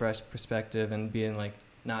things with a fresh perspective and being like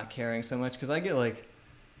not caring so much, because I get like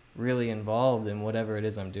really involved in whatever it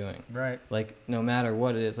is I'm doing. Right. Like no matter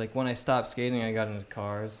what it is, like when I stopped skating I got into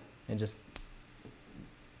cars and just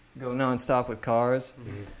go nonstop with cars.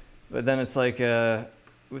 Mhm. But then it's like,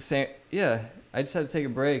 was saying, yeah, I just had to take a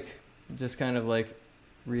break, just kind of like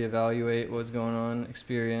reevaluate what was going on,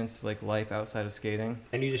 experience like life outside of skating.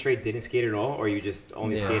 And you just straight didn't skate at all, or you just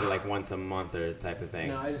only Yeah. skated like once a month or type of thing.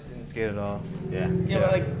 No, I just didn't skate at all. Yeah. Yeah,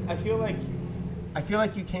 but like I feel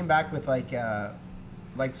like you came back with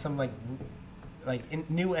like some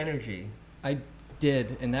new energy. I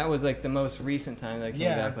did, and that was like the most recent time that I came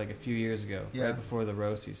Yeah. back, like a few years ago, Yeah. right before the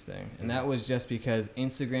Rosies thing, and that was just because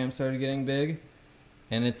Instagram started getting big,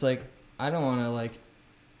 and it's like I don't want to like.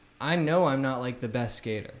 I know I'm not like the best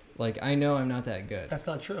skater. Like I know I'm not that good. That's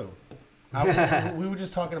not true. We were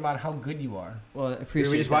just talking about how good you are. Well, I We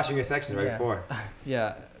appreciate. were just that. watching your section right Yeah. before.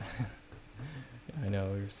 Yeah. I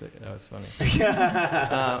know we were sick. That was funny.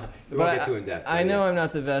 We won't get too in depth. I know I'm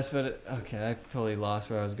not the best, but okay, I totally lost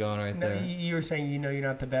where I was going right No, there. you were saying you're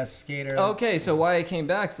not the best skater. Okay, so why I came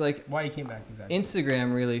back is like Why you came back exactly?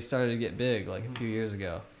 Instagram really started to get big like a few years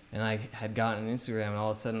ago, and I had gotten an Instagram, and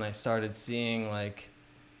all of a sudden I started seeing like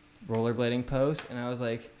rollerblading posts, and I was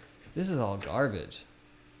like, this is all garbage.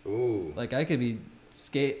 Ooh. Like I could be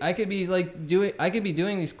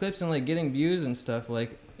doing these clips and like getting views and stuff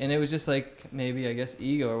like, and it was just like maybe I guess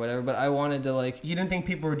ego or whatever, but I wanted to like. You didn't think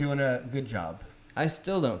people were doing a good job. I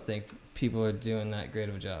still don't think people are doing that great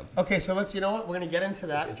of a job. Okay, so let's. You know what? We're gonna get into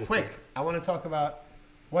That's that interesting. quick. I want to talk about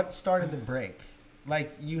what started the break.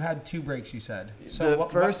 Like you had 2 breaks, you said. So The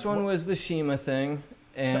what, first what- one was the Shima thing,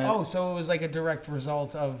 and so it was like a direct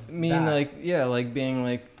result of me that. like being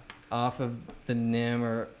like off of the NIM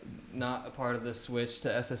or not a part of the switch to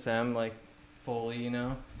SSM like fully, you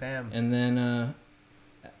know. Damn. And then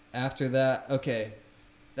after that, okay,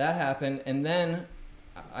 that happened, and then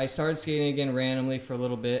I started skating again randomly for a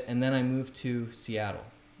little bit, and then I moved to Seattle,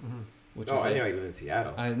 Mhm. which Oh, was I like, know you live in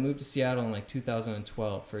Seattle. I moved to Seattle in like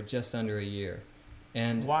 2012 for just under a year,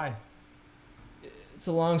 and Why? it's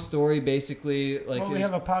a long story. Basically, like Well, it we was-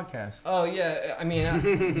 have a podcast. oh yeah, I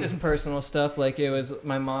mean just personal stuff. Like it was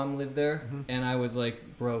my mom lived there, Mhm. and I was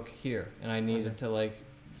like broke here, and I needed to like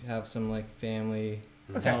have some like family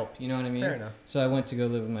Okay. help. You know what I mean? Fair enough. So I went to go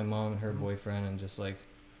live with my mom and her boyfriend and just like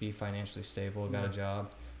be financially stable, got a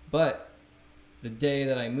job. But the day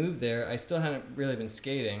that I moved there, I still hadn't really been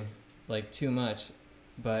skating like too much,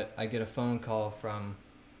 but I get a phone call from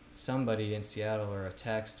somebody in Seattle or a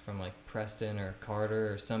text from like Preston or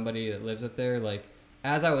Carter or somebody that lives up there, like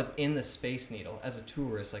as I was in the Space Needle as a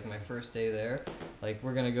tourist, like my first day there, like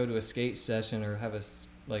we're gonna go to a skate session or have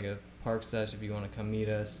like a park session if you want to come meet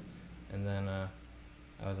us. And then I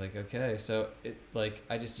was like, okay. So it like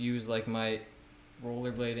I just used like my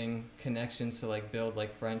rollerblading connections to like build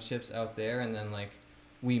like friendships out there, and then like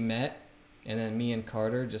we met, and then me and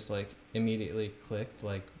Carter just like immediately clicked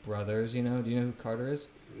like brothers. You know? Do you know who Carter is?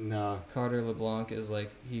 No. Carter LeBlanc is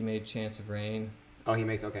like he made Chance of Rain. Oh, he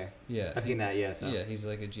makes okay. Yeah. I've seen that. Yeah. So. Yeah, he's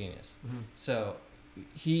like a genius. Mhm. So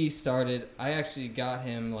he started. I actually got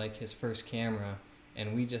him like his first camera,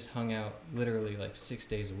 and we just hung out literally like 6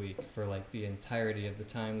 days a week for like the entirety of the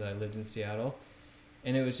time that I lived in Seattle.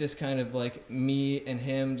 And it was just kind of like me and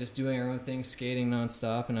him just doing our own thing, skating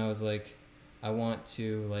nonstop. And I was like, I want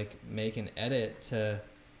to like make an edit to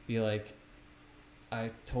be like, I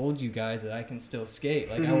told you guys that I can still skate.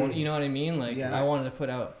 Like I want, you know what I mean? Like Yeah. I wanted to put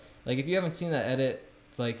out. Like if you haven't seen that edit,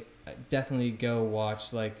 like definitely go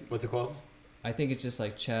watch. Like What's it called? I think it's just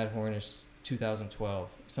like Chad Hornish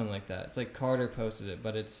 2012, something like that. It's like Carter posted it,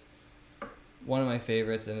 but it's one of my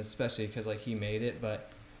favorites, and especially because like he made it.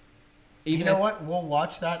 But You know what? We'll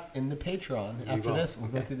watch that in the Patreon You after will. this. We'll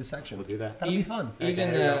go Okay. through the section. We'll do that. That'll be fun. Okay,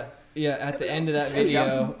 Even there we go. yeah, at the end of that There we go.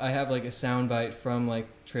 video, I have like a soundbite from like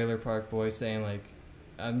Trailer Park Boy saying like,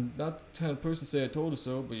 "I'm not the kind of person to say I told her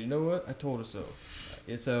so, but you know what? I told her so."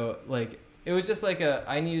 So like it was just like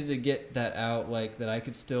I needed to get that out, like that I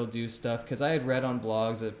could still do stuff, because I had read on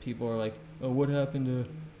blogs that people are like, "Oh, what happened to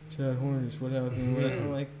Chad Hornish? What happened?"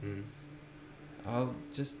 I'm like, Mhm. I'll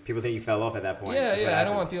just People think you fell off at that point. yeah, That's what yeah. I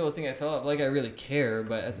don't want happens. people to think I fell off. Like I really care,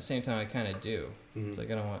 but at the same time, I kind of do. Mhm. It's like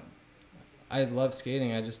I don't want. I love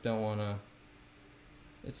skating. I just don't want to.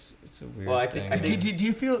 It's a weird Well, I thing. think- Do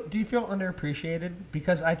you feel underappreciated?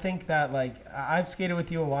 Because I think that like I've skated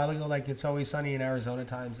with you a while ago. Like It's Always Sunny in Arizona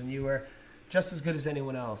times, and you were just as good as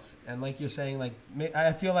anyone else. And like you're saying, like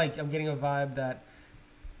I feel like I'm getting a vibe that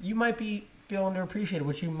you might feel underappreciated,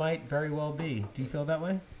 which you might very well be. Do you feel that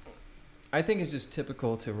way? I think it's just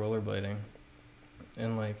typical to rollerblading,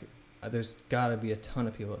 and like there's got to be a ton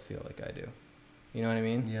of people that feel like I do. You know what I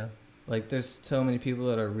mean? Yeah. Like there's so many people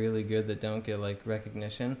that are really good that don't get like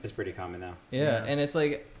recognition. It's pretty common now. Yeah, Yeah. and it's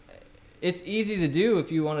like it's easy to do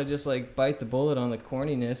if you want to just like bite the bullet on the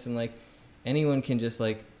corniness, and like anyone can just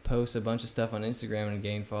like post a bunch of stuff on Instagram and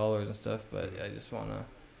gain followers and stuff, but I just want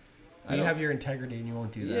to You have your integrity, and you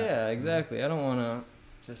won't do that. Yeah, exactly. I don't want to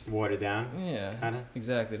just Watered down, yeah. kind of.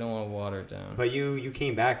 Exactly. I don't want to water it down. But you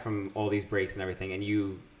came back from all these breaks and everything, and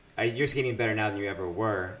you're skating better now than you ever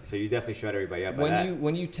were. So you definitely shut everybody up. By that.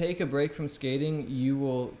 when you take a break from skating, you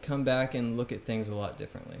will come back and look at things a lot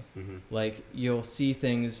differently. Mhm. Like you'll see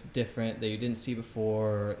things different that you didn't see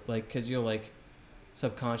before. Like because you'll like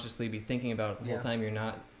subconsciously be thinking about it the Yeah. whole time you're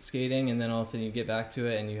not skating, and then all of a sudden you get back to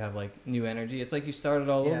it and you have like new energy. It's like you started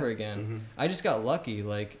all Yeah. over again. Mhm. I just got lucky.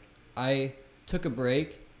 Like I took a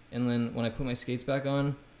break, and then when I put my skates back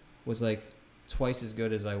on, was like twice as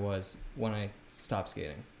good as I was when I stopped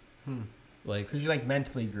skating. Like Because you like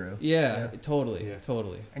mentally grew. yeah, Yeah. totally, Yeah.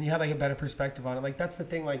 totally. And you had like a better perspective on it. Like that's the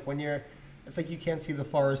thing. Like when you're, it's like you can't see the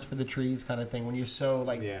forest for the trees kind of thing. When you're so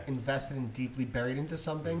like Yeah. invested and deeply buried into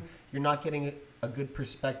something, you're not getting a good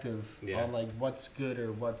perspective Yeah. on like what's good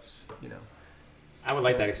or what's I would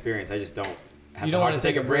like that experience. I just don't have You the don't heart wanna to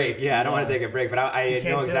take a break. Yeah, I don't want to Yeah. take a break, but I You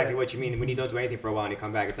can't know do exactly it. what you mean. When you don't do anything for a while and you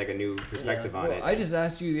come back, it's like a new perspective on Well, it. I just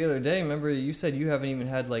asked you the other day. Remember, you said you haven't even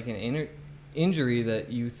had like an injury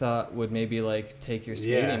that you thought would maybe like take your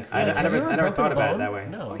skating. yeah, I career. Have you ever never broken thought a about it bone? that way.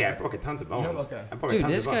 No. Okay, I've broken tons of bones. okay. I've broken Dude,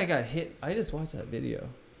 tons this of guy bones. got hit. I just watched that video.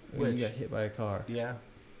 When Which? you got hit by a car. Yeah.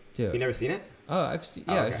 Dude. You never seen it? Oh, I've seen.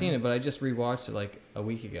 Oh, Yeah, okay. I've seen it, but I just rewatched it like a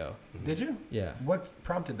week ago. Did you? Yeah, What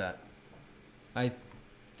prompted that? I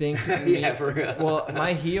think. Yeah, for real. Well,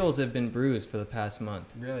 my heels have been bruised for the past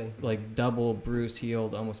month. Really? Like double bruised,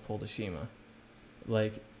 healed, almost pulled a Shima.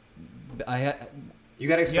 Like, I had. You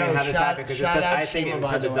gotta explain Yo, how this shout- happened because shout out I think Shima, it's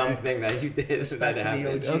by such a the dumb way. thing that you did Respect that to the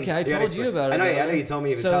happened. OG. Okay, I You gotta told you explain. about it. I know though. you told me.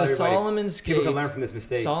 But So tell the everybody. Solomon skates. People can learn from this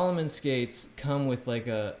mistake. Solomon skates come with like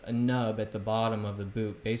a nub at the bottom of the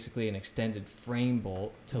boot, basically an extended frame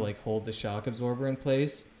bolt to like hold the shock absorber in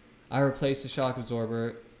place. I replaced the shock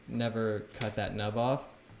absorber, never cut that nub off,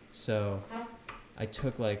 so I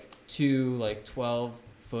took like two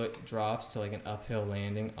 12-foot drops to like an uphill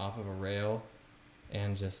landing off of a rail,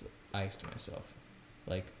 and just iced myself.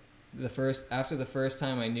 Like after the first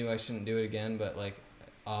time, I knew I shouldn't do it again, but like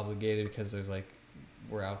obligated because there's like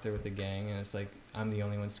we're out there with the gang, and it's like I'm the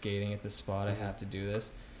only one skating at this spot. I have to do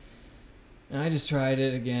this. And I just tried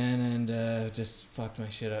it again and just fucked my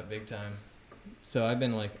shit up big time. So I've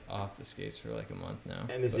been like off the skates for like a month now.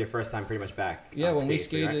 And this is But- your first time pretty much back. yeah, on when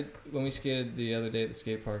skates, right? we skated the other day at the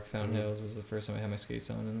skate park, Fountain Mhm. Hills was the first time I had my skates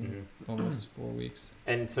on in almost 4 weeks.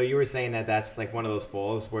 And so you were saying that that's like one of those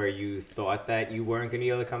falls where you thought that you weren't going to be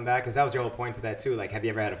able to come back? Because that was your whole point to that too. Like, have you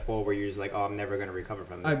ever had a fall where you're just like, oh, I'm never going to recover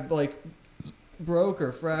from this? I like broke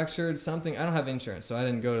or fractured something. I don't have insurance, so I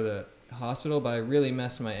didn't go to the hospital, but I really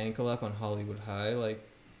messed my ankle up on Hollywood High like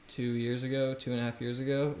 2.5 years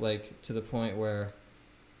ago, like to the point where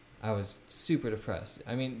I was super depressed.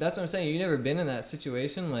 I mean, that's what I'm saying. You've never been in that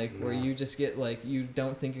situation, like where No. you just get like you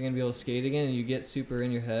don't think you're gonna be able to skate again, and you get super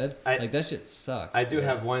in your head. Like that shit sucks. I do dude.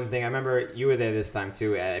 have one thing. I remember you were there this time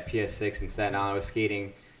too at PS6 in Staten Island. I was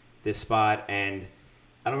skating this spot, and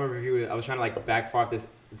I don't remember if you were, I was trying to like back far off this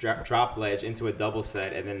drop ledge into a double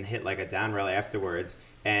set and then hit like a down rail afterwards.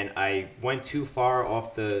 And I went too far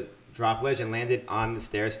off the drop ledge and landed on the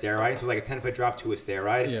stair riding. So it was like a 10-foot drop to a stair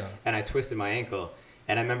ride. Yeah. And I twisted my ankle.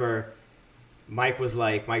 And I remember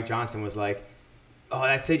Mike Johnson was like, oh,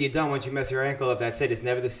 that's it, you're done. Once you mess your ankle up, that's it. It's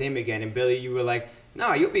never the same again. And Billy, you were like,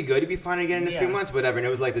 no, you'll be good. You'll be fine again in a few Yeah. months, whatever. And it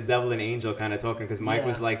was like the devil and angel kind of talking because Mike Yeah.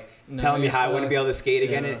 was like No, telling me you're how I wouldn't be able to fucked. skate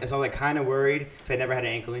again. Yeah. And so I was like kind of worried because I never had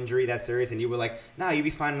an ankle injury that serious. And you were like, no, you'll be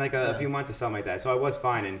fine in like a few months or something like that. So I was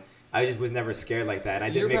fine. And I just was never scared like that. And I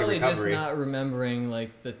did You're make a probably recovery. just not remembering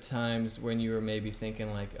like the times when you were maybe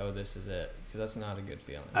thinking like, oh, this is it, because that's not a good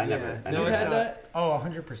feeling. I Yeah. never No, You've had had not. that? Oh,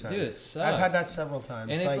 100%. Dude, it I've had sucks. that several times.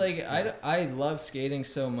 And it's like I love skating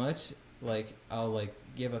so much, like I'll like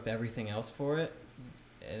give up everything else for it,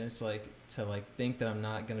 and it's like to like think that I'm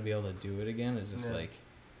not gonna be able to do it again is just Yeah. like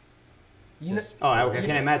You know- just Oh, I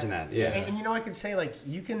can't imagine that. Yeah. And you know, I could say like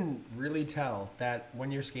you can really tell that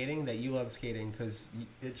when you're skating that you love skating because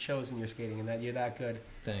it shows in your skating and that you're that good.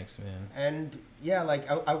 thanks, man. And yeah, like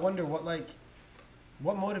I wonder what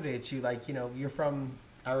motivates you. Like, you know, you're from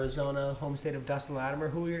Arizona, home state of Dustin Latimer.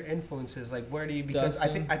 Who are your influences? Like, where do you? Because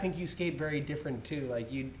Dustin. I think you skate very different too.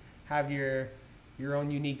 Like you have your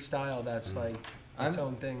own unique style. That's like its I'm-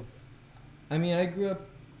 own thing. I mean, I grew up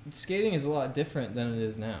skating is a lot different than it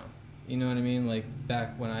is now. You know what I mean? Like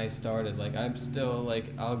back when I started, like I'm still like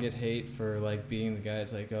I'll get hate for like being the guy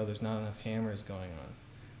that's like, oh, there's not enough hammers going on.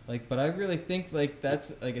 Like, but I really think like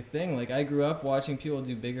that's like a thing. Like I grew up watching people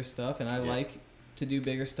do bigger stuff, and I like to do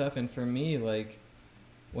bigger stuff. And for me, like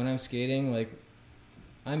when I'm skating, like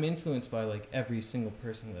I'm influenced by like every single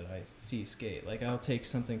person that I see skate. Like I'll take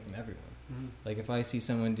something from everyone. Mm-hmm. Like if I see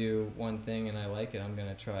someone do one thing and I like it, I'm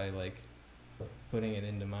gonna try like putting it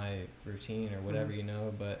into my routine or whatever, you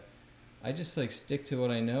know. But I just like stick to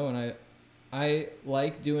what I know, and I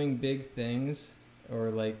like doing big things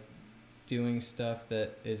or like doing stuff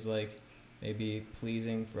that is like maybe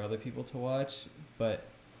pleasing for other people to watch, but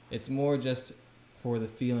it's more just for the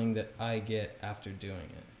feeling that I get after doing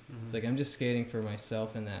it. It's like I'm just skating for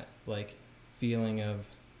myself, and that like feeling of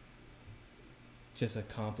just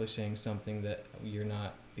accomplishing something that you're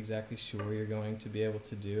not exactly sure you're going to be able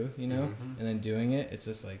to do, you know, and then doing it. It's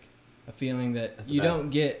just like a feeling that you don't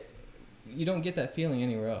get that feeling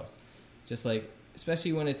anywhere else. Just like,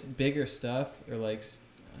 especially when it's bigger stuff or like,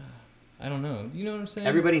 I don't know. You know what I'm saying?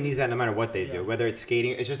 Everybody needs that no matter what they do. Whether it's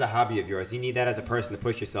skating, it's just a hobby of yours. You need that as a person to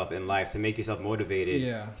push yourself in life, to make yourself motivated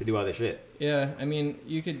to do other shit. Yeah, I mean,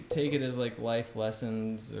 you could take it as like life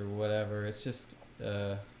lessons or whatever. It's just,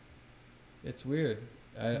 it's weird.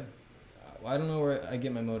 I don't know where I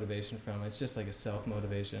get my motivation from. It's just like a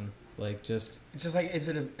self-motivation. Like just... It's just like,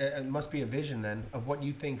 it must be a vision then of what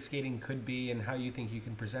you think skating could be and how you think you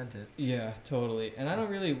can present it. Yeah, totally. And I don't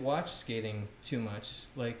really watch skating too much.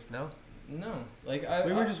 Like... No, like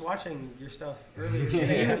we were just watching your stuff earlier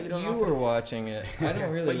today. You were watching it. I don't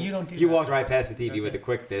really. But you don't do. You walked right past the TV with the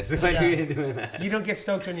quickness. Like you ain't doing that. You don't get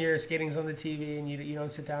stoked when your skating's on the TV, and you don't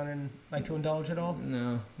sit down and like to indulge at all.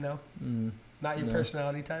 No. Not your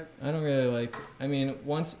personality type. I don't really like. I mean,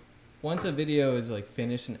 once a video is like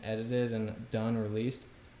finished and edited and done, released,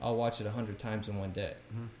 I'll watch it 100 times in one day.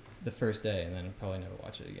 The first day, and then I'll probably never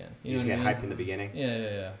watch it again. You just get hyped in the beginning.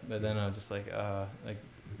 Yeah. But then I'm just like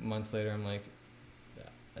months later, I'm like,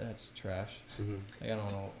 that's trash. Like, I don't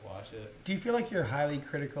want to watch it. Do you feel like you're highly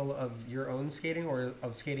critical of your own skating or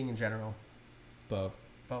of skating in general? Both.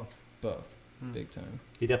 Big time.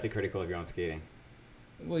 You're definitely critical of your own skating.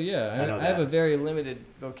 Well, yeah. I have a very limited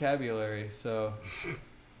vocabulary, so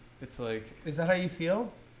it's like... Is that how you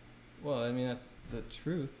feel? Well, I mean, that's the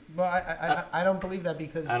truth. Well, I don't believe that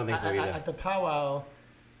because... I don't think so either. At the powwow...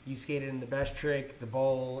 You skated in the best trick, the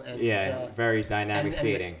bowl, and very dynamic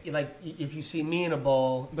skating. Like if you see me in a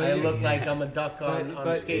bowl, I look like I'm a duck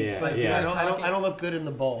on skates. Yeah, I don't look good in the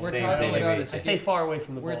bowl. We're talking about I stay far away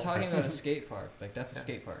from the bowl. We're talking about a skate park. Like that's a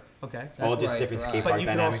skate park. Okay. All just different skate park But you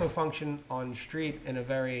dynamics. can also function on street in a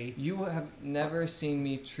very. You have never seen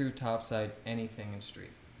me true topside anything in street.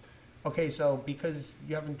 Okay, so because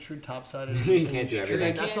you haven't true topsided, you can't do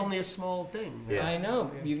everything. That's only a small thing. Yeah. I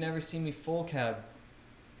know. You've never seen me full cab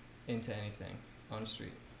into anything on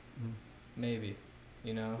street. Maybe,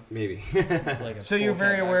 you know. Maybe. Like so you're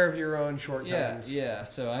very aware of your own shortcomings. Yeah.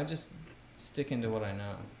 So I'm just sticking to what I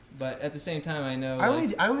know. But at the same time, I know.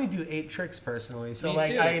 I only do 8 tricks personally. So me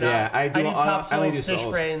like too. I do top I only do fish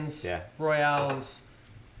souls. brains, royales.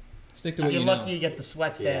 Stick to what if you're you know. lucky, you get the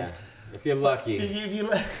sweat stands. Yeah. If you're lucky.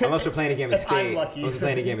 Unless we're playing a game of skate. I'm lucky. Unless we're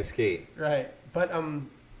playing a game of skate. Right, but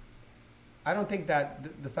I don't think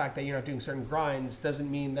that the fact that you're not doing certain grinds doesn't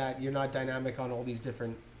mean that you're not dynamic on all these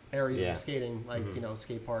different areas of skating, like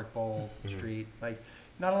skate park, bowl, street. Like,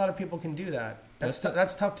 not a lot of people can do that.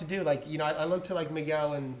 That's tough to do. Like, I look to like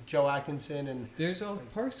Miguel and Joe Atkinson, and there's all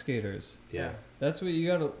park skaters. Yeah, that's what you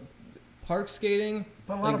gotta. Park skating.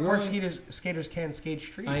 But a lot of park skaters can skate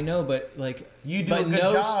street. I know, but like you do a good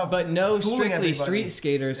job. But no strictly everybody. Street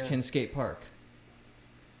skaters can skate park.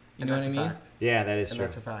 You know what I mean? Fact. Yeah, that is true.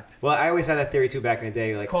 That's a fact. Well, I always had that theory too back in the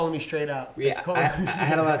day. Like, it's calling me straight out. Yeah, I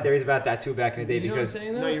had a lot of theories about that too back in the day you because know what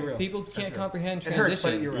I'm saying, no, you're real. People can't comprehend it transition. hurts,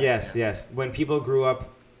 but you're right. Yes. When people grew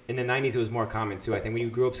up in the 90s, it was more common too. I think when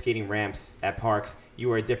you grew up skating ramps at parks, you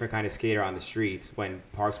were a different kind of skater on the streets when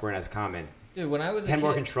parks weren't as common. Dude, when I was had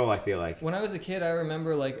more control, I feel like. When I was a kid, I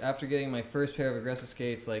remember like after getting my first pair of aggressive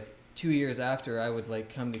skates, like 2 years after, I would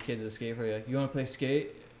like come to kids at the skate park, like, you want to play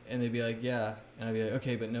skate? And they'd be like, yeah. And I'd be like,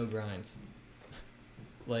 okay, but no grinds.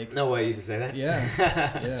 Like, no way you used to say that?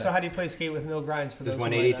 Yeah. So how do you play skate with no grinds for just those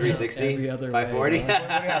 180, 360, every other 540?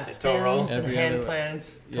 Way, toe rolls, and hand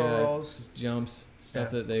plants, toe rolls. Just jumps,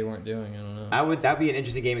 stuff that they weren't doing. I don't know. That'd be an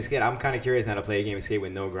interesting game of skate. I'm kind of curious now to play a game of skate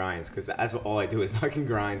with no grinds because that's all I do is fucking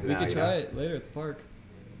grinds. We could try it later at the park.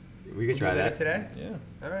 We could try that today. Yeah.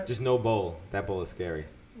 All right. Just no bowl. That bowl is scary.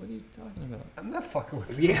 What are you talking about? I'm not fucking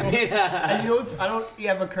with you. Yeah, and you know what's, I don't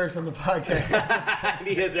ever curse on the podcast.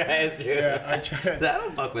 That's true. Yeah, I try. I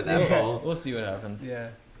don't fuck with that bowl. We'll see what happens. Yeah.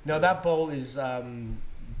 No, that bowl is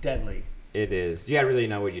deadly. It is. You gotta really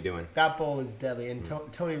know what you're doing. That bowl is deadly. And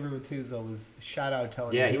Tony Ruotuzzo was, shout out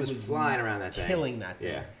Tony. Yeah, he was flying around that thing. Killing that thing.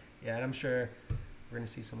 Yeah. Yeah, and I'm sure we're going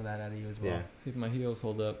to see some of that out of you as well. Yeah. See if my heels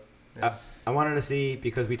hold up. Yeah. I wanted to see,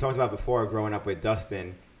 because we talked about before growing up with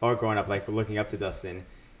Dustin, or growing up like looking up to Dustin.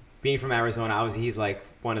 Being from Arizona, obviously he's like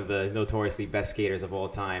one of the notoriously best skaters of all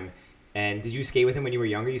time. And did you skate with him when you were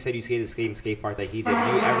younger? You said you skated the same skate park that he did.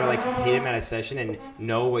 Did you ever like hit him at a session and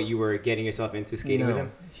know what you were getting yourself into skating with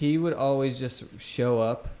him? He would always just show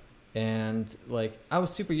up, and like I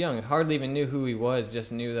was super young, hardly even knew who he was,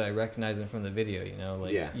 just knew that I recognized him from the video,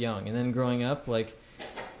 young. And then growing up, like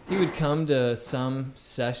he would come to some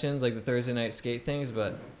sessions, like the Thursday night skate things,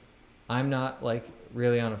 but I'm not like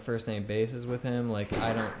really on a first name basis with him. Like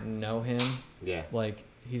I don't know him. Yeah. Like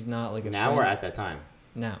he's not like a Now friend. or at that time?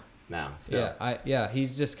 Now. Now. Still. Yeah,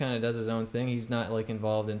 he's just kind of does his own thing. He's not like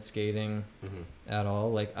involved in skating at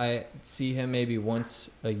all. Like I see him maybe once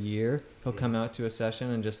a year. He'll come out to a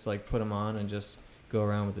session and just like put him on and just go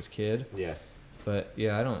around with his kid. Yeah. But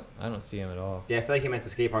yeah, I don't see him at all. Yeah, I feel like he went to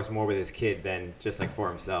skate parks more with his kid than just like for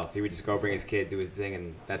himself. He would just go bring his kid, do his thing,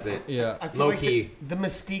 and that's it. Yeah. I feel Low like key. the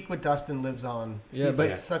mystique with Dustin lives on. Yeah, He's but-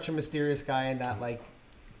 like such a mysterious guy, and that like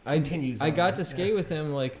continues. I on. got to skate with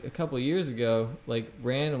him like a couple years ago, like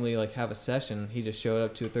randomly, like have a session. He just showed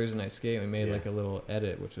up to a Thursday night skate. And we made like a little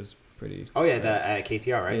edit, which was pretty. Oh yeah, at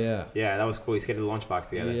KTR, right? Yeah. Yeah, that was cool. He skated the lunchbox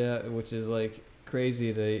together. Yeah, which is like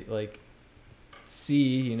crazy to like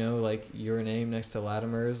see, you know, like your name next to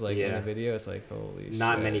Latimer's like in Yeah. a video. It's like holy shit.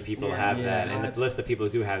 Not many people Yeah. have Yeah, that, and the that's- list of people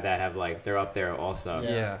who do have that have like they're up there also.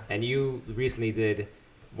 Yeah. And you recently did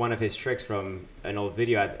one of his tricks from an old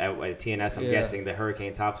video at TNS. I'm Yeah. guessing the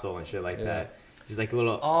hurricane topsoil and shit like Yeah. that. Just like a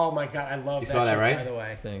little. Oh my god, I love You that. saw that, trick, right? By the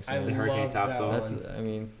way, Thanks, I man. The hurricane love that topsoil. That's one. I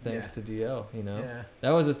mean, thanks Yeah. to DL, you know. Yeah.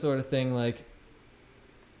 That was the sort of thing like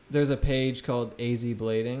there's a page called AZ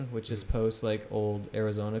Blading, which just posts like old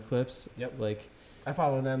Arizona clips. Yep. Like I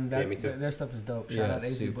follow them. That, Yeah, me too. Their stuff is dope. Shout yeah, out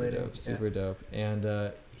AZ super Blading. dope, super dope.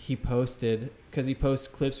 And he posted because he posts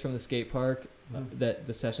clips from the skate park that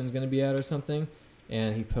the session's gonna be at or something,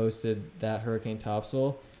 and he posted that hurricane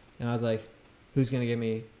topsoil, and I was like, who's gonna give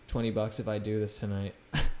me $20 if I do this tonight?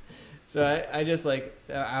 So I just like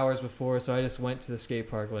hours before, so I just went to the skate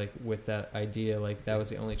park like with that idea, like that was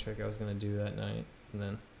the only trick I was gonna do that night, and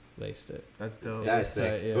then laced it. That's dope. That's was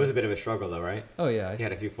sick. tight, yeah. It was a bit of a struggle though, right? Oh yeah, He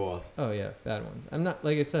had a few falls. oh yeah, bad ones. I'm not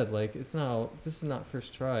like I said, like it's not all. This is not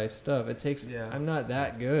first try stuff. It takes. Yeah. I'm not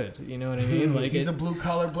that good. You know what I mean? Like He's it, a blue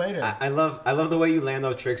collar blader. I love the way you land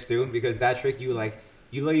those tricks too, because that trick you like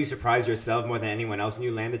you let you surprise yourself more than anyone else when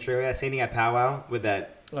you land the trick like that. Same thing at Powwow with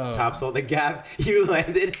that Oh. topsoil, the gap you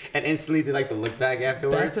landed and instantly did like the look back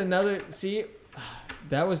afterwards. That's another. See,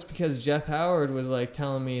 that was because Jeff Howard was like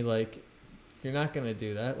telling me like, you're not gonna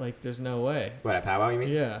do that. Like, there's no way. What, at Powwow you mean?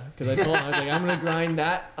 Yeah, because I told him I was like, I'm gonna grind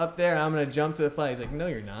that up there. And I'm gonna jump to the flag. He's like, no,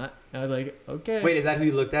 you're not. And I was like, okay. Wait, is that who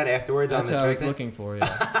you looked at afterwards That's on the what I trick? was then? looking for.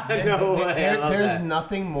 Yeah. No way. I love There's that.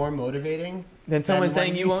 nothing more motivating Then someone than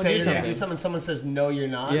saying when you won't say do you're gonna something. do something. Someone says no, you're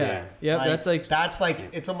not. Yeah. Yep. That's like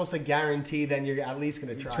it's almost a guarantee. Then you're at least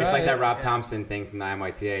gonna try. Try It's like that it. Rob Thompson thing from the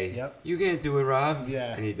IMYTA. Yep. You can't do it, Rob.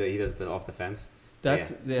 Yeah. And he does the off the fence.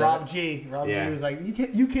 that's Yeah. yeah, Rob G. Rob Yeah. G was like, you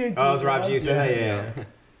can't. Do Oh, it was Rob G. who said that?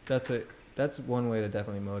 Yeah. That's one way to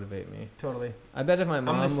definitely motivate me. Totally. I bet if my the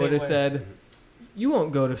mom same would have way. said, "You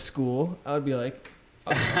won't go to school," I would be like,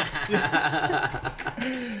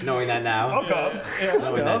 Knowing that now. I'll go.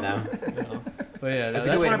 Knowing that now. no. But yeah, That's a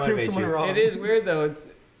that's good way to wanna prove motivate someone you. wrong. it is weird though. It's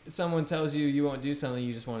someone tells you you won't do something,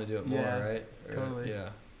 you just want to do it more, Yeah, right? totally. Yeah,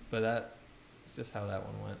 but that's just how that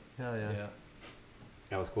one went. Hell Yeah. yeah.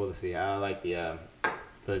 That was cool to see. I like the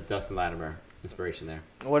Dustin Latimer inspiration there.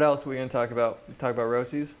 What else are we gonna talk about? Talk about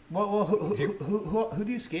Rossies? Well, who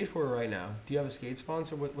do you skate for right now? Do you have a skate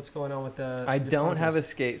sponsor? What's going on with the? I your don't have a sponsors?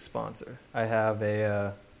 skate sponsor. I have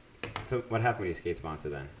a. So what happened with your skate sponsor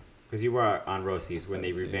then? Because you were on Rossies when they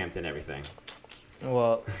Let's see. revamped and everything.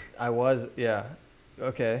 Well, I was, yeah.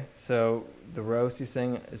 Okay, so the Rossies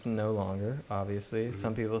thing is no longer, obviously. Mhm.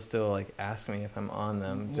 Some people still like ask me if I'm on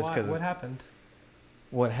them just because. What happened?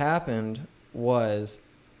 What happened was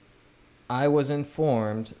I was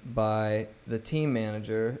informed by the team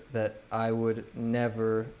manager that I would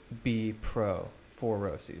never be pro for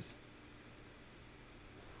Rossies.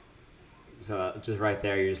 So just right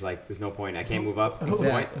there, you're just like, there's no point. I can't move up. Who, What's the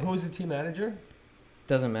point? Exactly. who was the team manager?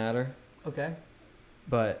 Doesn't matter, Okay.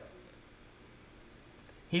 but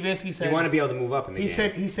He basically said. You want to be able to move up in the He game.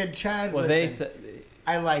 said. He said, Chad. well, listen, they said,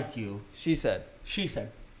 I like you. she said, She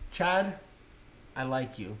said, Chad, I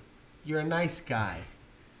like you. You're a nice guy.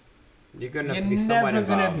 You're good enough You're to be somewhat never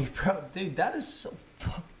gonna involved. be pro. Dude, that is so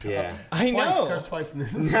fucked Yeah. up. I Twice, know. cursed twice in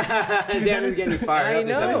this. Dan is getting fired I up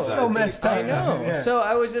this know. episode. So It's messed getting up. I fired know. Yeah. So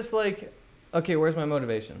I was just like, okay, where's my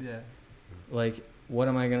motivation? Yeah. Like, what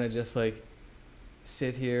am I gonna just like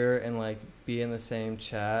sit here and like be in the same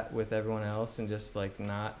chat with everyone else and just like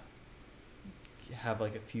not have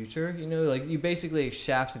like a future? You know, like you basically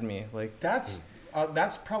shafted me. Like That's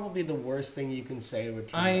probably the worst thing you can say to a team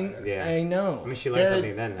I manager. Yeah. I know. I mean, she learned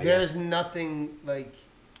something then, I There's guess. nothing like.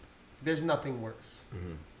 There's nothing worse.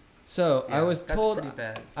 Mhm. So I Yeah, was that's told pretty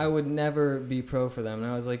bad. I would never be pro for them,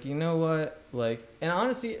 and I was like, you know what? Like, and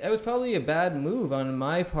honestly, it was probably a bad move on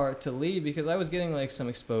my part to leave because I was getting like some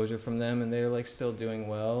exposure from them, and they were like still doing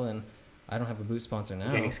well, and I don't have a boot sponsor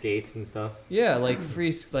now. Getting skates and stuff. Yeah, like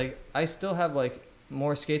free. Like I still have like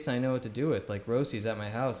more skates than I know what to do with. Like Rossi's at my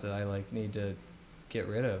house that I like need to get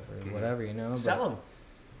rid of or whatever, you know. Sell them.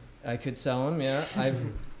 I could sell them. Yeah, I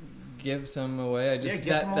give some away. I just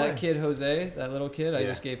give some away. that kid Jose, that little kid. I Yeah.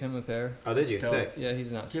 just gave him a pair. Oh, did you? Dope. Sick. Yeah,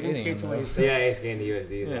 he's not Giving skating. skates them, away. though. Yeah, he's getting the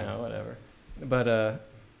USDs. Yeah, whatever. But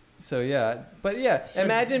so yeah, but yeah. So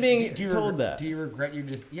imagine being do you told that. Do you regret your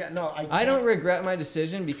decision? Yeah, no, I don't regret my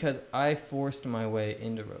decision because I forced my way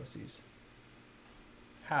into Rossi's.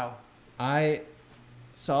 How? I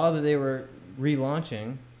saw that they were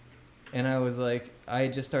relaunching, and I was like, I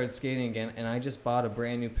just started skating again, and I just bought a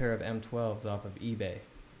brand new pair of M12s off of eBay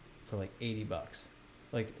for like $80,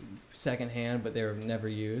 like secondhand, but they were never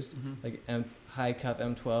used, like high cup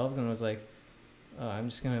M12s, and was like, oh, I'm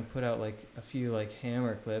just gonna put out like a few like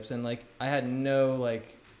hammer clips, and like I had no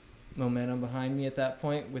like momentum behind me at that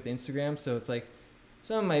point with Instagram, so it's like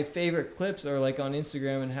some of my favorite clips are like on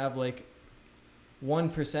Instagram and have like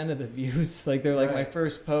 1% of the views. Like they're like my Right.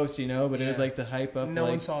 first post, you know, but it was Yeah. like to hype up. No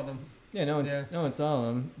like, one saw them. yeah, no one saw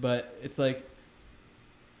them, but it's like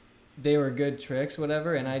they were good tricks,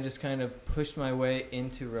 whatever. And I just kind of pushed my way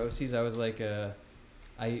into Rossi's. I was like,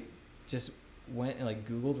 I just went and like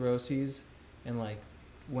Googled Rossi's and like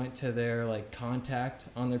went to their like contact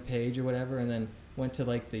on their page or whatever, and then went to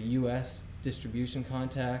like the U.S. distribution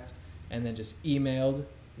contact, and then just emailed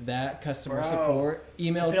that customer Bro. support. It's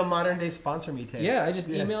Emailed like a modern day sponsor me tape. yeah, I just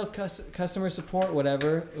emailed customer support,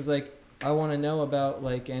 whatever. It was like, I want to know about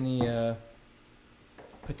like any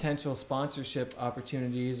potential sponsorship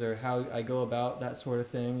opportunities or how I go about that sort of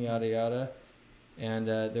thing, yada yada. And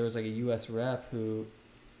there was like a U.S. rep who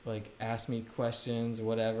like asked me questions or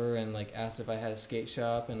whatever, and like asked if I had a skate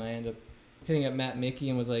shop, and I ended up hitting up Matt Mickey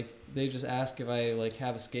and was like, they just asked if I like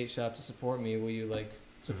have a skate shop to support me. Will you like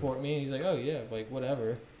support me? And he's like, oh yeah, like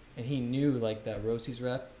whatever. And he knew like that Rossi's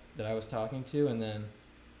rep that I was talking to, and then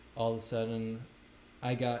all of a sudden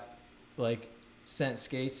I got like sent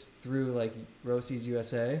skates through like Rossi's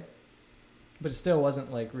USA, but it still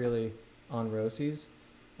wasn't like really on Rossi's.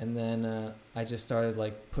 And then I just started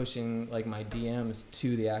like pushing like my DMs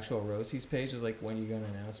to the actual Rossi's page. It was like, when you gonna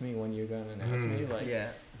announce me? When you gonna announce me? Like, Yeah.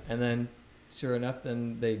 and then sure enough,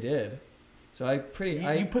 then they did. So I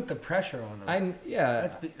You put the pressure on them.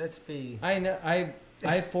 Let's be. I know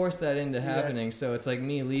I forced that into happening, so it's like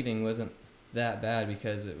me leaving wasn't that bad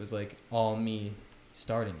because it was like all me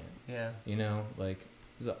starting it. Yeah. You know, like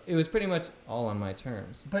it was pretty much all on my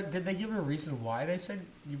terms. But did they give a reason why they said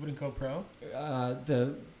you wouldn't go pro?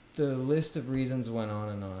 The list of reasons went on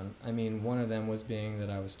and on. I mean, one of them was being that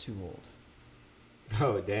I was too old,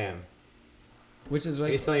 Oh, damn. which is like,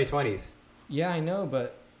 You're still in your 20s. yeah, I know,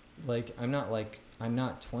 but like I'm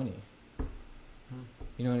not 20.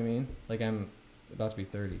 You know what I mean? Like I'm about to be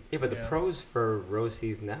 30. Yeah, but the Yeah. pros for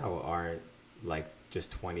Rossi's now aren't like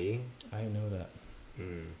just 20. I know that.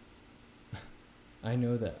 Mm. I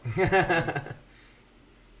know that.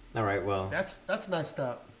 All right, well, That's messed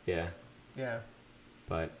up. yeah, Yeah.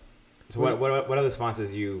 but so what other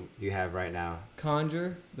sponsors do you have right now?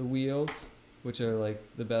 Conjure, the wheels, which are like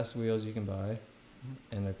the best wheels you can buy,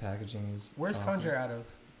 and their packaging is Where's awesome. Conjure out of?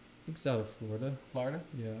 I think it's out of Florida. Florida?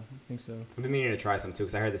 Yeah, I think so. I've been meaning to try some too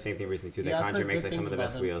because I heard the same thing recently too. That I've Conjure heard makes good like some of things the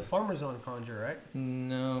best about them. wheels. Farmers own Conjure, right?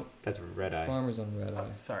 No, That's Red Eye. Farmers on Red Eye.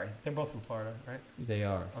 Oh, sorry. They're both from Florida, right? They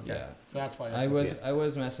are. Okay. Yeah. So that's why I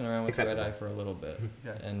was messing around with Acceptable. Red Eye for a little bit,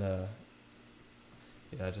 Okay. and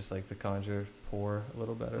yeah, just like the Conjure pour a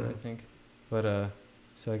little better, I Mhm. think. But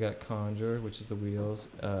so I got Conjure, which is the wheels.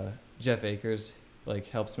 Jeff Akers like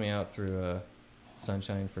helps me out through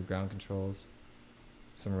Sunshine for ground controls,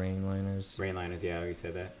 some rain liners. Rainliners, yeah, you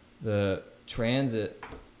said that. The Transit,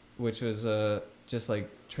 which was just like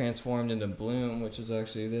transformed into Bloom, which is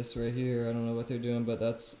actually this right here. I don't know what they're doing, but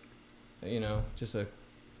that's, you know, just a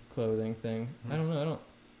clothing thing. I don't know.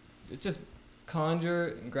 It's just Conjure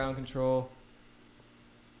and ground control.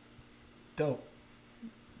 Dope.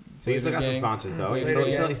 So you still got some Gang. sponsors though. Blazer You're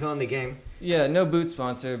Gang. still in the game. Yeah, no boot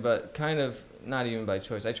sponsor, but kind of not even by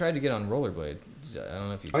choice. I tried to get on Rollerblade. I don't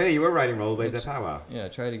know if you. Oh yeah, you were riding rollerblades Which- at Powwow. Yeah, I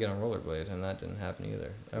tried to get on Rollerblade, and that didn't happen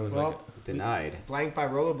either. I was Well, like, Denied. Blank by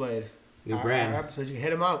Rollerblade. New Our brand. episodes, you can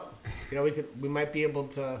hit them up. You know, we might be able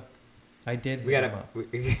to. I did. We hit gotta. him up.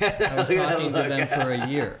 We, I was look at talking to that them look. for a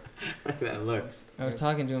year. Look at that look. I was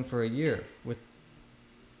talking to him for a year with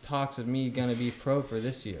talks of me gonna be pro for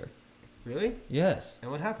this year. Really? Yes,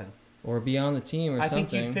 And what happened? or be on the team or I something.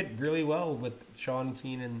 think you fit really well with Sean,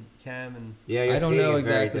 Keenan, Cam, and Yeah, your I don't skating know is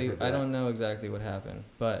very exactly. different for I that. don't know exactly what happened,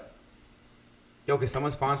 but Yo, can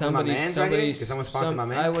someone sponsor my man's right here? Can someone sponsor my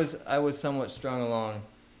man? I was somewhat strung along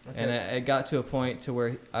Okay. And it got to a point to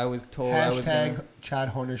where I was told I was Hashtag gonna.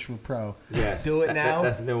 Chad Hornish Pro. Yes. Do it now.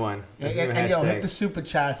 That's the new one. That's the new And yo, hit hashtag. the super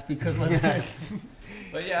chats because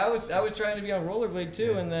But yeah, I was trying to be on Rollerblade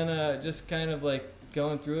too, and then just kind of like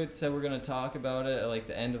going through it. Said we're gonna talk about it at like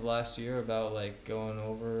the end of last year about like going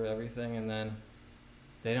over everything, and then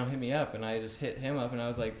they don't hit me up, and I just hit him up, and I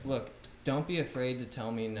was like, look, don't be afraid to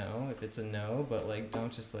tell me no if it's a no, but like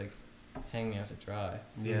don't just like hang me out to dry.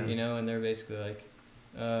 Yeah. You know, and they're basically like,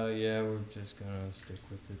 yeah, we're just gonna stick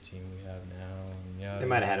with the team we have now. And yeah. They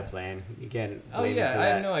might have had a plan. You can't. Oh blame them yeah, for I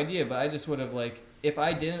that. have no idea, but I just would have like, if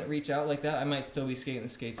I didn't reach out like that, I might still be skating the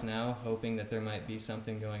skates now, hoping that there might be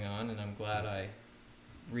something going on, and I'm glad I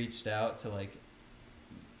reached out to like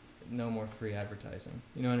no more free advertising.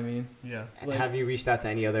 You know what I mean? Yeah. Like, Have you reached out to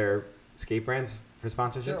any other skate brands for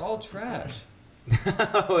sponsorships? they're all trash.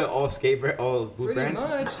 all boot Pretty brands.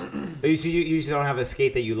 much. But you usually don't have a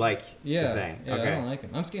skate that you like. you're Yeah. saying. Yeah, Okay. I don't like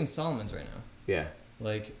them. I'm skating Solomons right now. Yeah.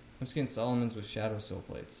 Like I'm skating Solomons with shadow sole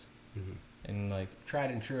plates, Mhm. and like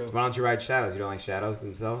Tried and true. Why don't you ride shadows? You don't like shadows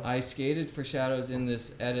themselves? I skated for Shadows in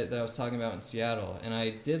this edit that I was talking about in Seattle, and I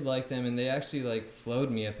did like them, and they actually like flowed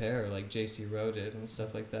me a pair, like JC Rowe did and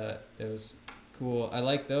stuff like that. It was cool. I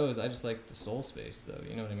like those. I just like the sole space though.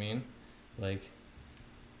 You know what I mean? Like,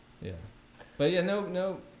 yeah. But yeah,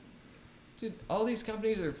 no, dude. All these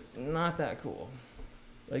companies are not that cool.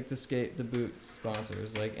 Like the boot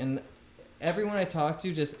sponsors, like, and everyone I talk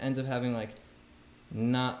to just ends up having like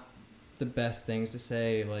not the best things to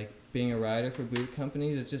say. Like being a rider for boot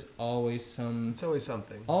companies, it's just always It's always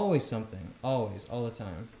something. all the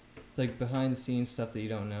time. It's like behind the scenes stuff that you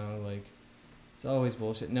don't know. Like it's always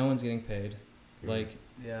bullshit. No one's getting paid. Like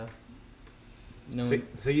Yeah. no.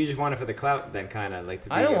 So you just want it for the clout, then, kind of like to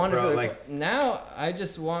be I don't a want pro, it for like. now. I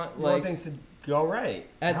just want You want like things to go right.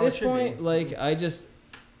 at how it this should point, be. like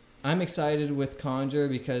I'm excited with Conjure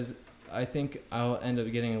because I think I'll end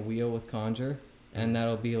up getting a wheel with Conjure, and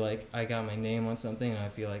that'll be like I got my name on something, and I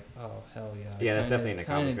feel like, oh hell yeah. Yeah, that's definitely an Kind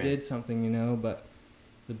accomplishment. of did something, you know. But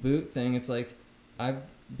the boot thing, it's like I've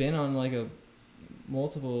been on like a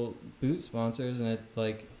multiple boot sponsors, and it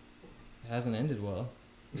like hasn't ended well.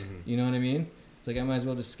 Mhm. You know what I mean? It's like I might as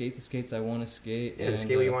well just skate the skates I want to skate. Yeah, and, just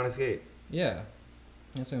skate where you want to skate. Yeah,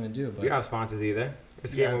 that's what I'm gonna do. But We don't have sponsors either. We're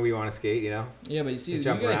skating Yeah. where we want to skate, you know. yeah, but you see, You you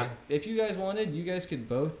jump guys, around. if you guys wanted, you guys could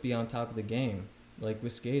both be on top of the game, like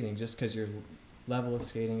with skating, just because your level of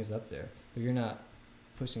skating is up there. But you're not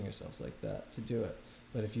pushing yourselves like that to do it.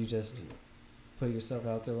 But if you just put yourself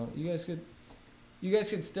out there, you guys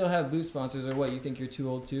could still have boot sponsors, or what? You think you're too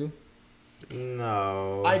old too?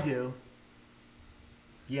 No. I do.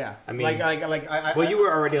 Yeah. I mean- I. Well, you were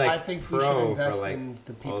already like I think we should pro for invest like. in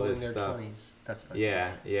the all people in this their stuff. 20s. That's what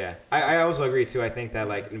Yeah. I also agree too. I think that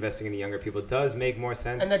like investing in the younger people does make more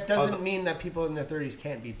sense. And that doesn't Although- mean that people in their 30s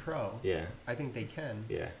can't be pro. Yeah. I think they can.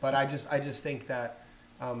 Yeah. But I just think that.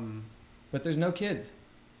 But there's no kids.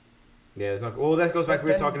 Yeah. There's no. Well, that goes back. But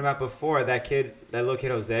We were then- talking about before that little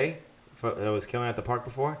kid Jose, that was killing at the park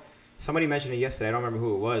before. Somebody mentioned it yesterday. I don't remember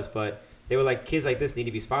who it was, but they were like, kids like this need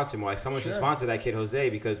to be sponsored more. Like someone should Sure. sponsor that kid Jose,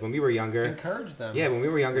 because when we were younger. Encourage them. Yeah, when we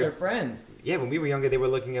were younger. They're friends. Yeah, when we were younger, we were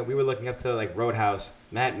looking up to like Roadhouse,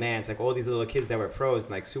 Matt Mance, like all these little kids that were pros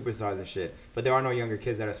and like superstars and shit. But there are no younger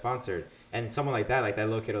kids that are sponsored. And someone like that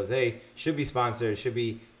little kid Jose, should be sponsored, should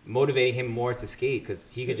be motivating him more to skate, because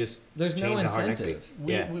he could just There's change no the heart next week.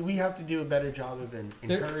 incentive. We have to do a better job of There-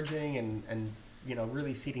 encouraging and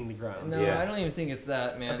really seeding the ground. No, Yes. I don't even think it's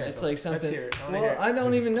that, man. Okay, it's so like let's something. hear it. I wanna Well, hear it. I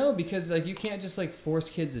don't even know, because like you can't just like force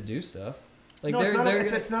kids to do stuff. Like No, they're, it's not,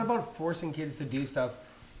 they're it's not about forcing kids to do stuff.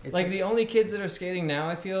 It's like the only kids that are skating now,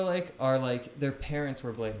 I feel like, are like their parents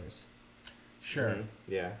were bladers. Sure. Mhm.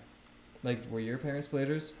 Yeah. Like, were your parents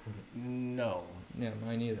bladers? No. Yeah,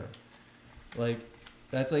 mine either. Like,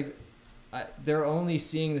 that's like, they're only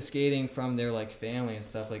seeing the skating from their like family and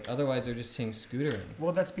stuff. Like, otherwise they're just seeing scootering.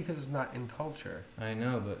 Well, that's because it's not in culture. I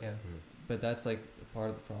know, but Yeah. but that's like part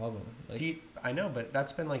of the problem. Like, I know, but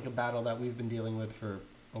that's been like a battle that we've been dealing with for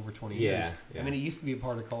over 20 Yeah, years. yeah. I mean, it used to be a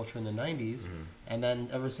part of culture in the 90s, Mhm. and then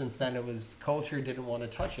ever since then, it was culture didn't want to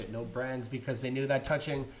touch it. No brands, because they knew that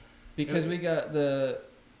touching. because we got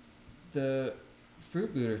the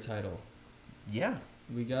fruit booter title. Yeah.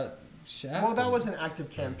 We got shafted. Well, that was an active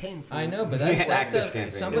campaign. For I know, but Yeah, that's active a,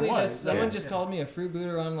 campaign. somebody It was, just someone yeah. just called me a fruit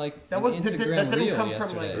booter on like That an was- Instagram that didn't reel come from,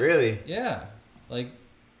 yesterday. like- Really? Yeah, like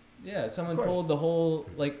someone Of course. pulled the whole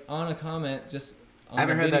like on a comment just. On I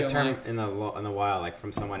haven't the heard that video, term like, in a while, like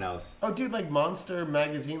from someone else. Oh, dude, like Monster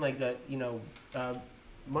Magazine, like that,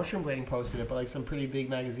 Mushroom Blading posted it, but like some pretty big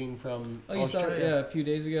magazine from Oh, you saw Australia. it, a few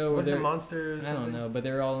days ago. What is where it, they're- Monster? I don't know, but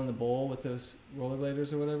they're all in the bowl with those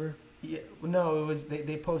rollerbladers or whatever. Yeah, no, it was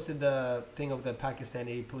they posted the thing of the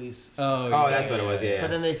Pakistani police. Oh, Oh, that's what it was. Yeah. But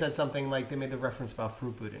then they said something like they made the reference about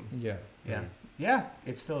fruit booting. Yeah. Yeah, Mhm. yeah,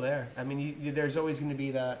 it's still there. I mean, there's always going to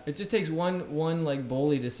be that. It just takes one like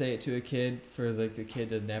bully to say it to a kid for like the kid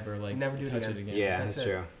to never Never do it touch again. it again. Yeah, That's that's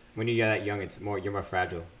it. true. When you're that young, you're more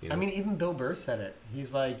fragile. You know? I mean, even Bill Burr said it.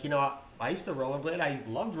 He's like, I used to rollerblade. I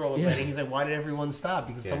loved rollerblading. Yeah. He's like, why did everyone stop?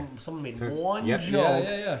 Because Yeah. someone made So- one yep. joke.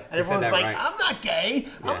 Yeah. And He said everyone's that like, right. I'm not gay.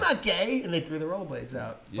 Yeah. I'm not gay. And they threw the rollerblades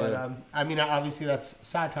out. But, Yeah. I mean, obviously that's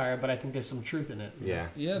satire, but I think there's some truth in it. yeah.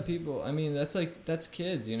 Yeah, people. I mean, that's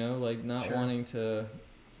kids, like not Sure. wanting to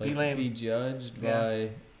Be like lame. be judged Yeah. by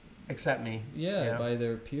Except me. yeah, by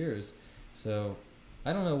their peers. So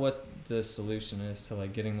I don't know what the solution is to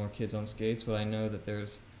like getting more kids on skates, but I know that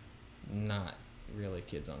there's not really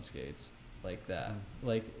kids on skates like that.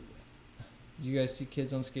 Like, do you guys see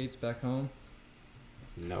kids on skates back home?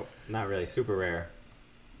 Nope, not really. Super rare.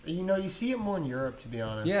 You see it more in Europe, to be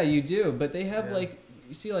honest. Yeah, you do, but they have Yeah. like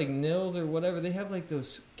you see like Nils or whatever. They have like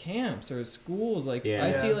those camps or schools. Like Yeah.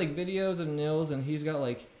 I see Yeah. like videos of Nils, and he's got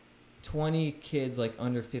like 20 kids like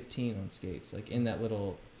under 15 on skates, like in that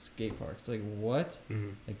little skate park. It's like what? Mm-hmm.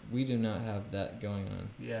 Like we do not have that going on.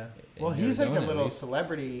 Yeah. In Well, he's like a Arizona, at little least.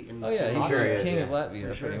 celebrity in Oh yeah, in he's Sure the is, Latvia. king yeah. of Latvia,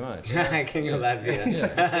 For sure. pretty much. King of Latvia. He's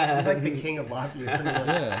like the king of Latvia, pretty much.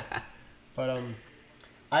 Yeah. But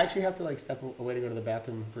I actually have to like step away to go to the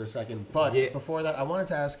bathroom for a second. But Yeah. before that, I wanted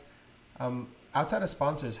to ask, outside of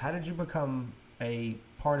sponsors, how did you become a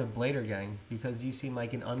part of Blader Gang? Because you seem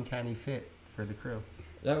like an uncanny fit for the crew.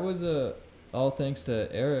 That was all thanks to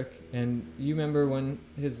Eric. And you remember when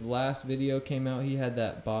his last video came out, he had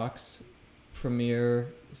that box premiere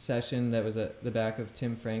session that was at the back of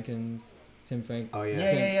Tim Frank. Oh yeah.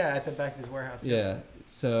 Yeah, at the back of his warehouse. Yeah.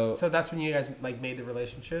 So So that's when you guys like made the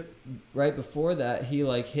relationship. right before that, he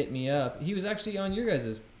like hit me up. He was actually on your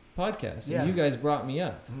guys' podcast, and Yeah. you guys brought me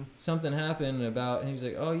up. Mhm. Something happened about, and he was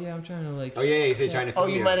like, "Oh yeah, I'm trying to like Oh yeah. You said Yeah. trying to. Oh,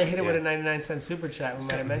 film you might have hit it yeah. with a 99-cent super chat. We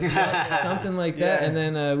might have mentioned something like that." Yeah. And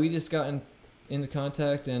then we just got into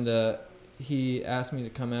contact, and he asked me to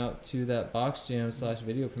come out to that box jam /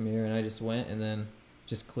 video premiere, and I just went, and then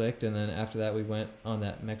just clicked, and then after that we went on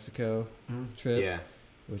that Mexico Mhm. trip, Yeah.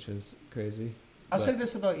 which was crazy. I'll But- say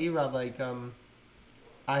this about Erod, like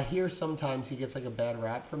I hear sometimes he gets like a bad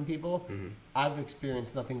rap from people. hmm I've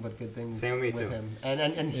experienced nothing but good things Same with me, too. him,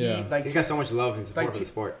 and he Yeah. like He's got so much love and support like for the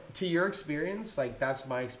sport. to your experience, like that's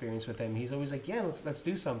my experience with him. He's always like, yeah, let's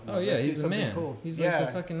do something. Oh yeah, Let's do he's the something man. Cool. He's yeah. like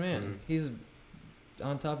the fucking man. Mhm. He's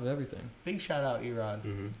on top of everything. Big shout out, Erod. hmm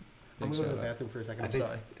I'm Big gonna go to shout the out. bathroom for a second. I I'm think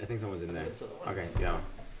sorry. I think someone's in there. It's the other one. Okay. Yeah.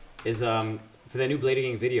 Is for the new Blader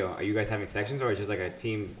Gang video, are you guys having sections or is it just like a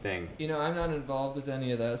team thing? I'm not involved with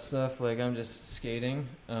any of that stuff. Like I'm just skating.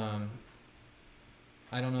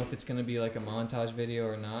 I don't know if it's gonna be like a montage video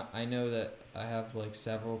or not. I know that I have like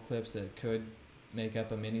several clips that could make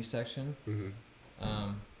up a mini section. Mm-hmm.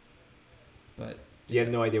 But You have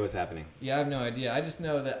no idea what's happening. yeah, I have no idea. I just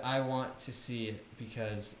know that I want to see it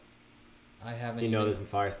because I haven't. You know, even- there's some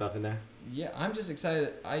fire stuff in there. Yeah, I'm just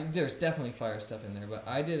excited. There's definitely fire stuff in there, but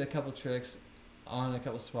I did a couple tricks on a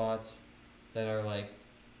couple spots that are like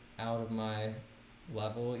out of my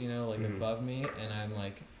level, like Mhm. above me, and I'm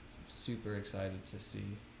like super excited to see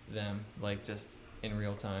them like just in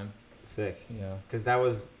real time. Sick. Yeah, Because what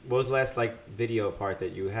was the last like video part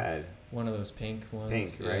that you had? one of those pink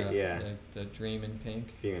ones. Pink, right? Yeah. The dream in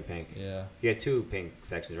pink. Dream in Pink. Yeah. You had 2 pink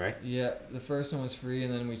sections, right? Yeah, the first one was free,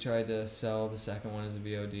 and then we tried to sell the second one as a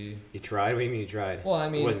VOD. You tried? What do you mean you tried? Well, I It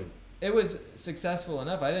mean, wasn't- it was successful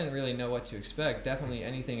enough. I didn't really know what to expect. Definitely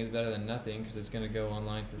anything is better than nothing because it's going to go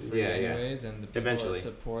online for free Yeah, yeah. anyways. And the people Eventually. that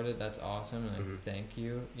support it, that's awesome. And Mhm. I thank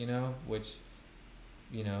you, which,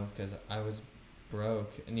 because I was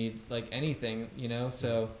broke. Needs like anything,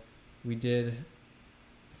 So we did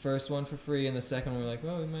the first one for free and the second one we're like,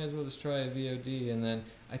 well, we might as well just try a VOD. And then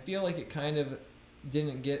I feel like it kind of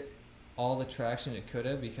didn't get all the traction it could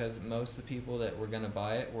have because most of the people that were going to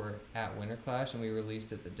buy it were at Winter Clash, and we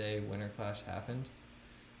released it the day Winter Clash happened.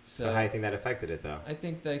 So how do you think that affected it though? I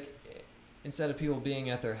think like instead of people being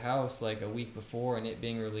at their house like a week before and it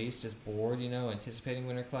being released just bored, anticipating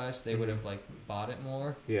Winter Clash, they would have like bought it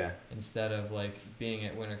more Yeah. instead of like being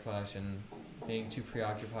at Winter Clash and being too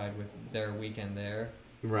preoccupied with their weekend there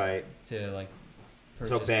Right. to like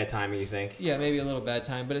So purchase. bad timing, you think? Yeah, maybe a little bad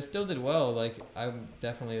time, but it still did well. Like I'm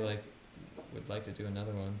definitely like would like to do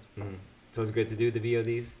another one. Mm-hmm. So it's good to do the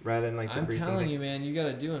VODs rather than like the I'm free telling thing? you, man, you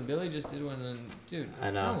gotta do one. Billy just did one, and dude, I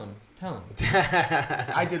know. tell him.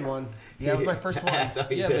 I did one. Yeah, it was my first one. So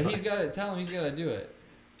you Yeah, did but he's got to tell him he's got to do it.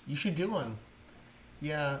 You should do one.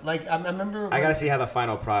 Yeah, like I remember. I gotta see how the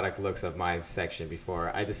final product looks of my section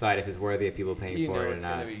before I decide if it's worthy of people paying You for know it or it's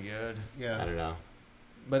not. gonna be good. I Yeah, don't know.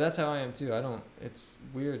 But that's how I am too. It's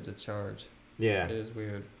weird to charge. Yeah. It is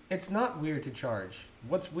weird. it's not weird to charge.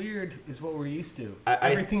 What's weird is what we're used to. I-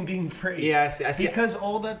 Everything being free. Yeah, I see. Because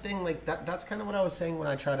all that thing, like that's kind of what I was saying when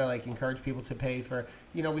I try to like encourage people to pay for,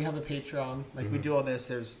 you know, we have a Patreon, like we do all this,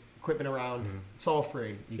 there's equipment around, it's all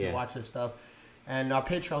free. You can Yeah. watch this stuff. And our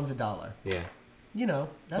Patreon's $1. Yeah. You know,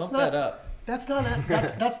 that's Bump not that up. that's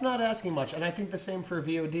not asking much. And I think the same for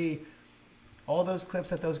VOD. All those clips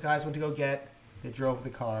that those guys went to go get, they drove the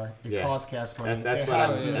car, it Yeah. cost gas money. That's they what had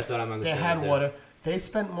I'm. food, That's what I'm they understanding. had too. water. They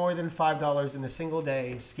spent more than $5 in a single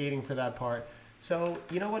day skating for that part. So,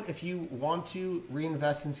 you know what? If you want to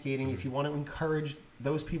reinvest in skating, if you want to encourage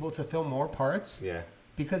those people to film more parts, Yeah.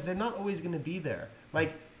 because they're not always going to be there.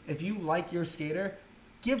 Like, if you like your skater,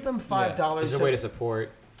 give them $5 There's a way to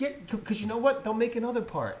support. because you know what? They'll make another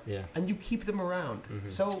part. Yeah. And you keep them around. Mm-hmm.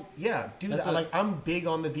 So, yeah, do That's that. what- Like, I'm big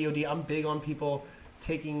on the VOD. I'm big on people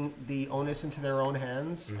taking the onus into their own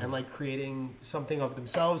hands Mm-hmm. and, like, creating something of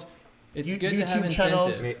themselves. It's You- good to have YouTube channels,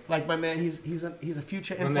 incentive. like my man, he's a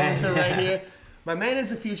future My man. influencer right here. My man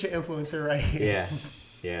is a future influencer right here. Yeah.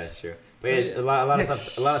 Yeah, that's true. But yeah, a lot of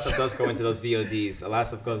stuff does go into those VODs. A lot of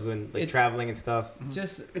stuff goes in like It's- traveling and stuff.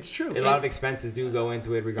 Just It's true. A lot of expenses do go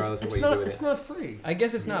into it, regardless it's of what you not do with it's it. not free. I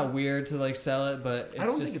guess it's not weird to like sell it, but it's I don't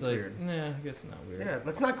think just it's like weird. nah, I guess it's not weird. Yeah,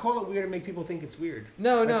 let's not call it weird and make people think it's weird.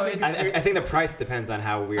 No, no, Let's think it's, I think the price depends on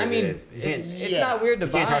how weird I mean, it is. You it's, can't- it's Yeah. not weird to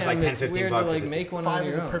You buy can't charge, like, them. 10, It's 15 weird to bucks if like it's make one 5 on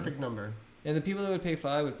is your a own. perfect number. And the people that would pay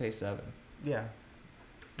 5 would pay 7. Yeah.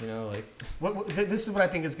 You know, like This is what I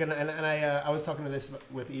think is gonna, and I was talking to this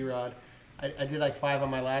with Erod. I did like 5 on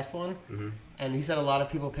my last one, and he said a lot of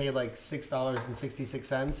people paid like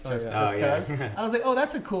 $6.66 just Oh, yeah. just Oh, yeah. cause. I was like, oh,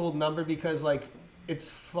 that's a cool number because like it's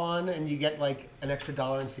fun and you get like an extra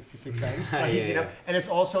 $1.66. Like, Yeah, you know, yeah. and it's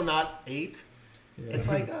also not 8. yeah. It's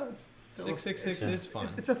like oh, it's still 666 is fun.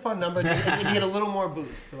 It's a fun number, and you get a little more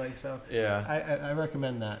boost. Like so, Yeah. I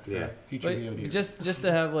recommend that for Yeah. future But VOD. just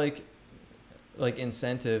to have like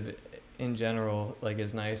incentive in general like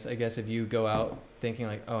is nice. I guess if you go out thinking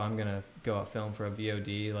like, oh, I'm gonna go out film for a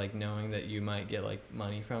VOD, like knowing that you might get like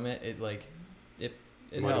money from it, it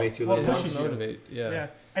Motivates helps. you a Well, It little helps pushes you. motivate. Yeah. Yeah,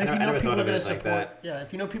 and I if you know never people thought are of going it to like support, that. yeah,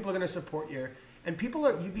 if you know people are going to support your, and people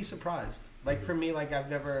are, you'd be surprised. Like for me, like I've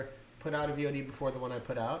never put out a VOD before the one I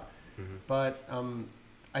put out, but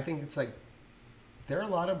I think it's like there are a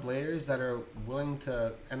lot of bladers that are willing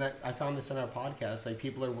to, and I found this in our podcast. Like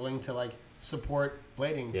people are willing to like support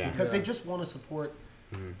blading Yeah. because they Yeah. just want to support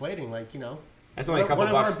blading. Like you know, That's only a couple one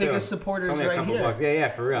of bucks our biggest too. supporters It's only a right couple here. bucks. Yeah,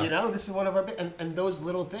 for real. You know, this is one of our and those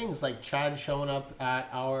little things like Chad showing up at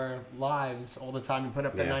our lives all the time and put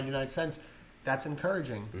up that Yeah. 99 cents. That's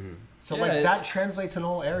encouraging. So Yeah, like it- that translates in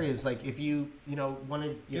all areas. Like if you want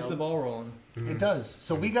to Gets the ball rolling. it does.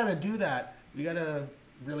 So we got to do that. We got to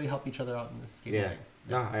really help each other out in this skating Yeah. thing.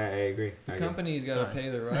 No, I agree. The I agree. company's got to Sorry. pay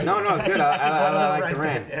their riders. No, no, it's good. I like the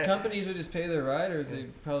rant. If companies would just pay their riders,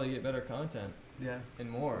 they'd probably get better content Yeah. and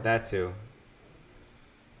more. That too.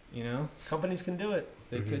 You know, Companies can do it.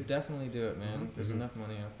 they could definitely do it, man. There's Mhm. enough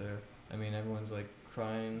money out there. I mean, everyone's like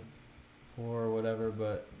crying for whatever,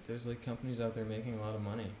 but there's like companies out there making a lot of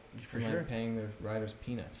money For from sure. like paying their riders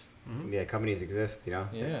peanuts. Yeah, companies exist. You know.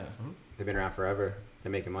 Yeah, They've been around forever.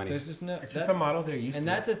 They're making money. there's just no. It's just that's- a model they're used and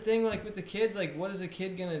to. that's a thing. Like with the kids, like what is a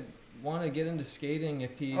kid gonna want to get into skating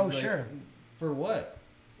if he's Oh, like, sure. for what?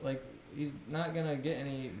 Like he's not gonna get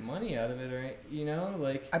any money out of it, or you know,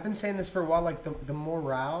 like I've been saying this for a while. Like the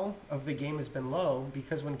morale of the game has been low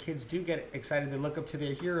because when kids do get excited, they look up to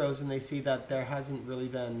their heroes and they see that there hasn't really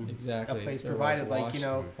been exactly a place they're, provided. Like washed, you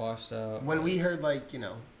know, washed out. when we heard like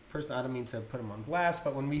personally, I don't mean to put him on blast,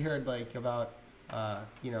 but when we heard like about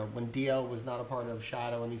when DL was not a part of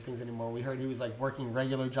Shadow and these things anymore, we heard he was like working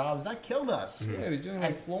regular jobs. That killed us. Yeah, he was doing like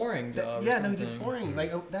As- flooring job. Yeah, or no, he did something. flooring.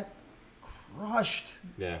 Like that crushed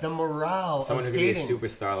Yeah. the morale Someone of who could be a skating.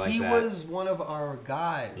 superstar like he that. was one of our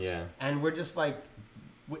guys. Yeah. and we're just like,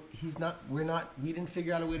 he's not. We're not. We didn't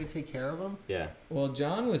figure out a way to take care of him. Yeah. Well,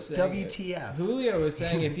 John was saying. WTF? Julio was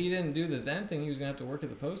saying if he didn't do the them thing, he was gonna have to work at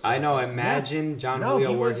the post office. I know. Imagine John No, Julio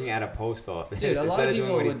he was- working at a post office Dude, a lot instead of of doing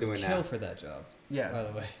people what he's would doing kill now. for that job. Yeah. By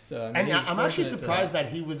the way, so I mean, And he's I'm actually fortunate to- surprised that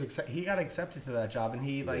he was he got accepted to that job, and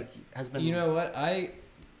he has been. You know what? I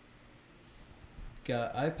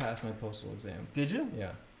passed my postal exam. Did you?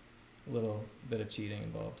 Yeah, a little bit of cheating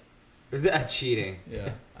involved. Is that cheating? Yeah,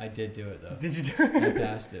 I did do it though. Did you do? I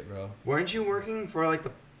passed it, bro. Weren't you working for like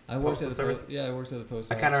the? I worked Postal at the service? post. Yeah, I worked at the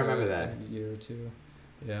post I office. kinda for, remember like, that. a year or two.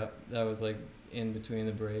 Yeah, that was like in between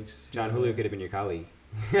the breaks. John Julio could have been your colleague.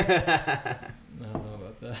 I don't know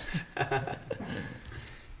about that.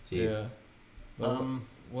 Jeez. Yeah. Well,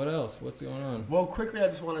 what else? What's going on? Well, quickly, I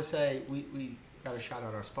just want to say we got to shout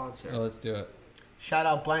out our sponsor. Oh, let's do it. Shout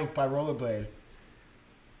out Blank by Rollerblade.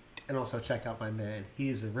 And also check out my man. He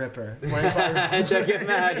is a ripper. Blank by Check him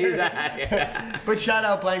out. He's out here. But shout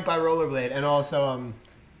out Blank by Rollerblade. And also,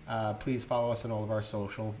 please follow us on all of our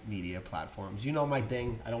social media platforms. You know my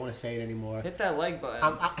thing. I don't want to say it anymore. Hit that like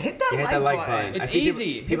button. Hit that, You hit that like button. It's I see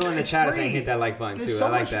easy. People in the It's chat are free. saying hit that like button There's too. so I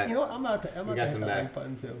like much, that. You know what? I'm about to got hit some that back. like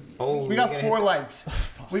button too. Oh, We got we're 4 gonna likes.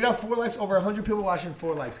 We got 4 likes. Over 100 people watching.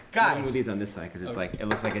 4 likes. Move Guys, these on this side because it's like it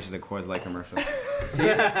looks like it's just a Coors Light commercial. See,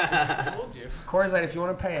 I told you. Coors Light, if you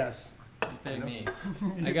want to pay us. You pay me.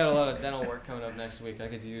 I got a lot of dental work coming up next week. I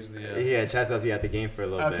could use the. Yeah, Chad's about to be at the game for a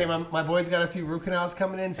little Okay, bit. my boy's got a few root canals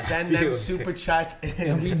coming in. Send them few. super chats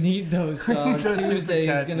Yeah, in. we need those, dog. Those super Tuesday is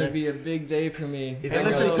chats, gonna man. be a big day for me. He's Hey, like,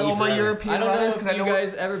 listen "I'll to love all you my forever." European I don't know riders if because I you know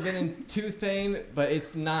guys ever been in tooth pain, but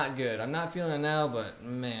it's not good. I'm not feeling it now, but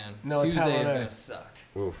man, No, it's hella Tuesday is there. gonna suck.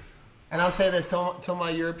 Oof. And I'll say this to my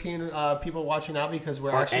European people watching out because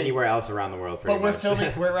we're Or actually anywhere else around the world, pretty but we're much.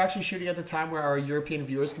 filming. We're actually shooting at the time where our European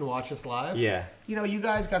viewers can watch us live. Yeah. You know, you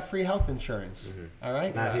guys got free health insurance. All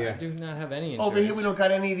right. Not I here. do not have any insurance. Over here, we don't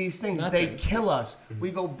got any of these things. They Nothing. kill us.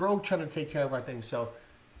 We go broke trying to take care of our things. So,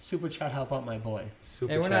 super chat, help out my boy.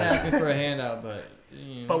 Super Hey, we're not Chad. asking for a handout, but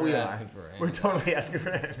But we're we are. asking for a handout. We're totally asking for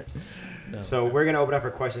it. No. So we're gonna open up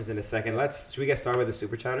for questions in a second. Should we get started with the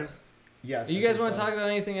super chatters? Yes. You guys want to talk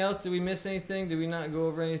about anything else? Did we miss anything? Did we not go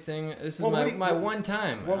over anything? This is Well, what do you- my what- one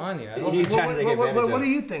time what- on you. I You don't, trying to take advantage What of do it.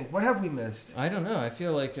 you think? What have we missed? I don't know. I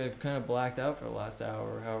feel like I've kind of blacked out for the last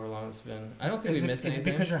hour or however long it's been. I don't think Is we it, missed is it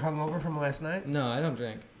anything. because you're hungover from last night? No, I don't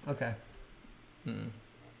drink. Okay. Mm.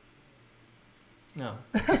 No.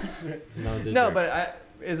 No, No, but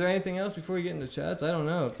is there anything else before we get into chats? I don't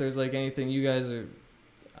know if there's like anything you guys are.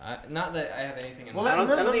 Not that I have anything in mind. I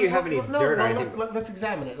don't think you have any dirt or anything. Let's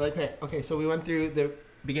examine it. Like, okay, so we went through the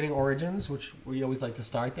beginning origins, which we always like to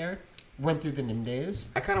start there. Went through the NIM days.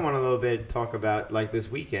 I kind of want a little bit talk about like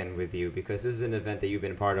this weekend with you because this is an event that you've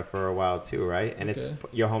been part of for a while too, right? And it's Okay.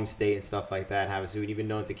 your home state and stuff like that. Obviously, you've been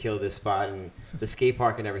known to kill this spot and the skate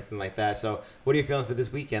park and everything like that. So, what are your feelings for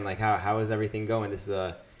this weekend? Like, how is everything going? This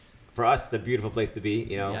is for us, the beautiful place to be.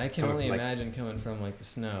 You know, Yeah, I can coming only from, like, imagine coming from like the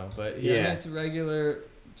snow, but yeah, I Yeah. mean, it's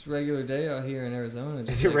a regular day out here in Arizona.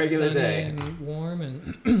 It's a regular sunny day. and warm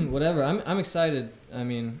and whatever. I'm excited. I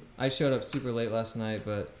mean, I showed up super late last night,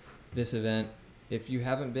 but this event, if you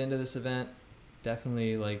haven't been to this event,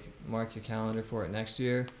 definitely like mark your calendar for it next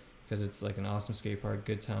year because it's like an awesome skate park,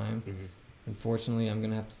 good time. Mhm. Unfortunately, I'm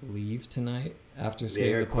gonna have to leave tonight after Yeah,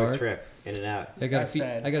 skating you're a the quick park. trip in and out. I gotta That's feed.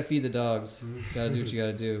 sad. I gotta feed the dogs. Gotta do what you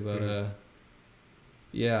gotta do. But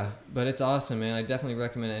yeah. But it's awesome, man. I definitely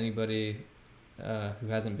recommend anybody who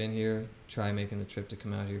hasn't been here try making the trip to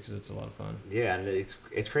come out here because it's a lot of fun. Yeah, and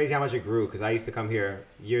it's crazy how much it grew because I used to come here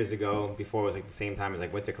years ago before it was like the same time as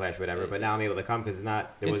like Winter Clash, whatever. But now I'm able to come because there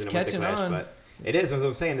It's wasn't a Winter catching Clash, on. but it is. That's what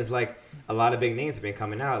I'm saying. There's like a lot of big names have been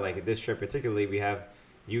coming out. Like this trip particularly, we have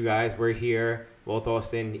you guys. We're here. Walt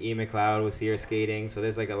Austin, E. McLeod was here skating. So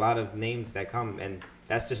there's like a lot of names that come, and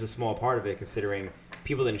that's just a small part of it considering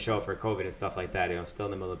people didn't show up for COVID and stuff like that. You know, still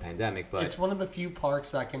in the middle of the pandemic, but It's one of the few parks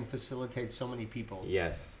that can facilitate so many people.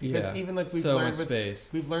 yes. Because Yeah. even like we've So learned much with space.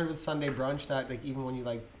 we've learned with Sunday brunch that like even when you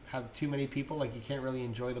like have too many people, like you can't really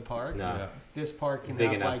enjoy the park. No. Yeah. This park can Big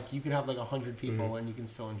have enough. like you can have like 100 people Mhm. and you can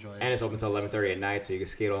still enjoy it. And it's open till 11:30 at night, so you can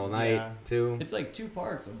skate all night Yeah. too. It's like two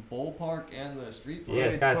parks: a bowl park and the street park. Yeah,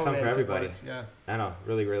 it's got something for two everybody. parks, yeah. I know,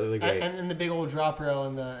 really, really, really great. And the big old drop rail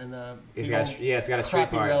and the It's big got old it's got a street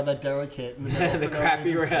crappy rail part. that Derek hit in the middle The for no crappy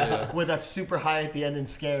reason. rail. Yeah. With that super high at the end and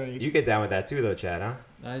scary. You get down with that too, though, Chad, huh?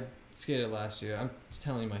 I skated last year. I'm just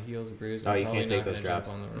telling you, my heels are bruised. Oh, I'm you probably can't take not those gonna jump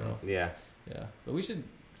drops. on the rail. Yeah. Yeah, but we should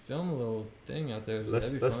film a little thing out there. Let's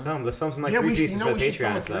That'd be fun. film. Let's film some like yeah, three we should, pieces you know, for we the should film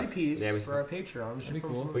Patreon a and stuff. three-piece Yeah, for our Patreon. We should be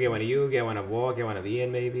film cool. some- we get one of you, get one of Wall, get one of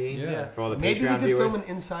Ian, maybe. Yeah. For all the Maybe we Patreon could viewers. film an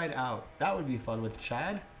Inside Out. That would be fun with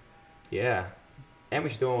Chad. Yeah. And we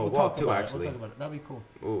should do one We'll with Wall talk too, about actually. it. We'll talk about it. That'd be cool.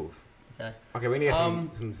 Ooh. Okay. Okay, we need to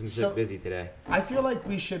get some so- shit busy today. I feel like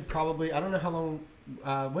we should probably. I don't know how long.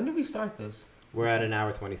 When did we start this? We're at an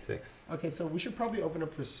hour 26. Okay, so we should probably open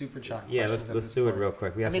up for super chat. Yeah, questions at let's this do it point. real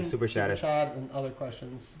quick. We have some super chatters. chat and other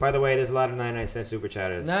questions. By the way, there's a lot of 99-cent super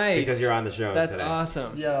chatters. Nice. Because you're on the show That's today.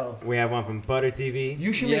 awesome. Yo, We have one from Butter TV.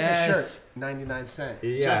 you should Yes. make a shirt. 99 cents.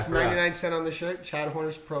 Yeah, Just for real. 99 cents on the shirt. Chad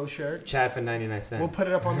Horner's Pro shirt. Chad for 99 cents. We'll put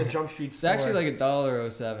it up on the Jump Street It's store. actually like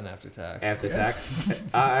 $1.07 after tax. After tax.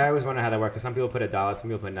 I always wonder how that works because some people put $1, some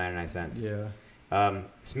people put 99 cents. Yeah.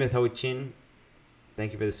 Smith Ho Chin,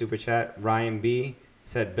 thank you for the super chat. Ryan B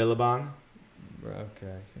said Billabong.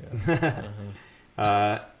 Okay.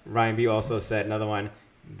 Yeah. Ryan B also said another one.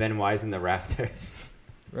 Ben Wise in the rafters.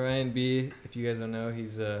 Ryan B, if you guys don't know,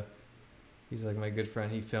 he's like my good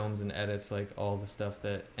friend. He films and edits like all the stuff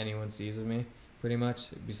that anyone sees of me, pretty much.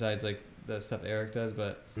 Besides like the stuff Eric does,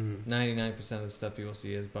 but 99% of the stuff people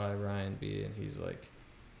see is by Ryan B, and he's like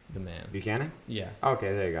the man. Buchanan? Yeah.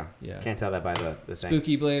 Okay, there you go. Yeah. Can't tell that by the thing.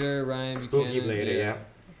 Spooky Blader, Ryan Spooky Buchanan. Blader, yeah.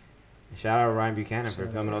 Shout out to Ryan Buchanan Shout for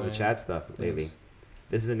out filming all the Ryan. Chad stuff lately. Thanks.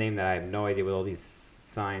 This is a name that I have no idea with all these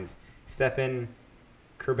signs. Stepan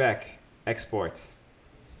Kerbeck Exports.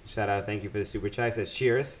 Shout out, thank you for the super chat. He says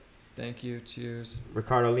cheers. Thank you. Cheers.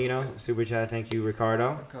 Ricardo Lino, super chat. Thank you,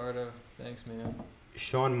 Ricardo. Ricardo, thanks, man.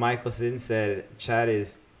 Sean Michelson said Chad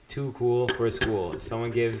is too cool for school.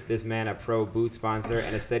 Someone give this man a pro boot sponsor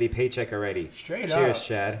and a steady paycheck already. Straight Cheers, up.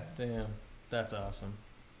 Chad. Damn, that's awesome.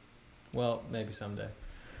 Well, maybe someday.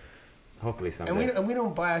 Hopefully someday. And we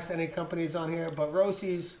don't bias any companies on here, but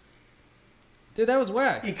Rosie's, Dude, that was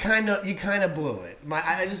whack. you kind of blew it.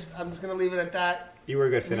 I'm just gonna leave it at that. You were a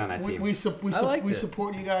good fit on that we, team. We I liked we it.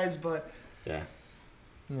 support you guys, but Yeah.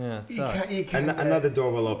 Yeah, it you sucks. Another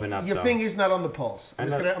door will open up, your though. finger's not on the pulse. I'm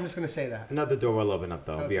Another- just gonna say that. Another door will open up,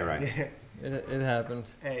 though. It'll be all right. Yeah. It happened.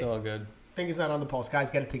 It's Hey. all good. Finger's not on the pulse, guys.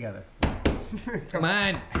 Get it together. Come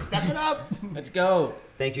on, Step it up. let's go.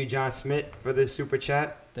 Thank you, John Smith, for the super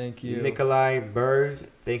chat. Thank you. Nikolai Berg,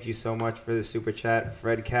 thank you so much for the super chat.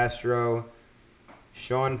 Fred Castro,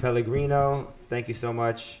 Sean Pellegrino, thank you so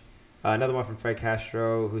much. Another one from Fred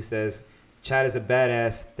Castro who says, Chad is a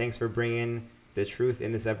badass. Thanks for bringing the truth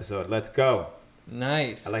in this episode. Let's go.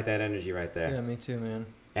 Nice. I like that energy right there. Yeah, me too, man.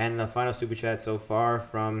 And the final super chat so far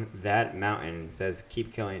from That Mountain says,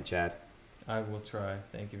 keep killing it, Chad. I will try.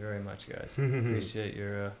 Thank you very much, guys. Appreciate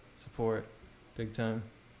your support. Big time.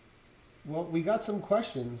 Well, we got some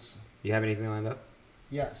questions. You have anything lined up?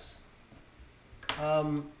 Yes.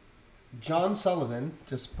 John Sullivan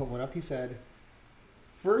just put one up. He said,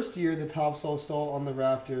 first year the topsoil stole on the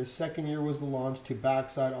rafter. Second year was the launch to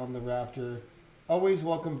backside on the rafter. Always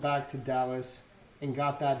welcome back to Dallas and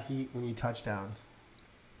got that heat when you touched down.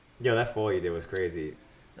 Yo, that fall you did was crazy.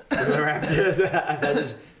 The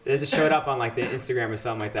Raptors, they just showed up on like the Instagram or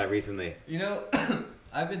something like that recently. You know,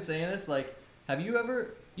 I've been saying this, like,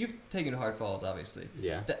 you've taken hard falls, obviously.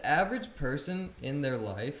 Yeah. The average person in their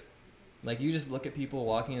life, like, you just look at people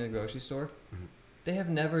walking in the grocery store, they have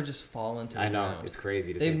never just fallen to the I know, ground. it's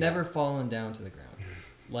crazy to They've think never fallen down to the ground.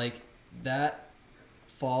 Like, that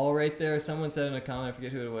fall right there, someone said in a comment, I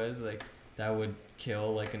forget who it was, like, that would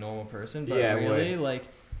kill, like, a normal person. But Yeah, it really, would. like,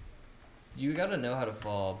 you got to know how to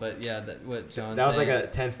fall. But, yeah, what John's that was saying. like a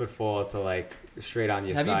 10-foot fall to like straight on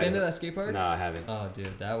your Have side. you been to that skate park? No, I haven't. Oh,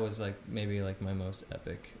 dude, that was, like, maybe, like, my most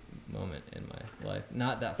epic moment in my life.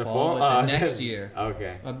 Not that The fall, fall? but the Oh, next year.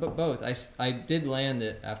 Okay. But both. I did land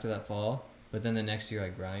it after that fall, but then the next year I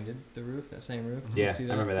grinded the roof, that same roof. Did you Yeah, see I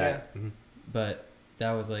that? remember that. Mhm. But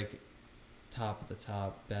that was like top of the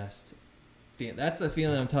top, best. That's the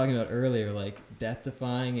feeling I'm talking about earlier, like death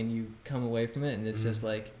defying, and you come away from it, and it's just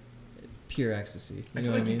like pure ecstasy. You I know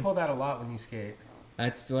feel what like I mean? you pull that a lot when you skate.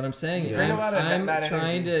 That's what I'm saying. Yeah. Bring a lot of I'm that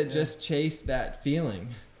trying energy. to just chase that feeling.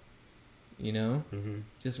 You know, Mhm.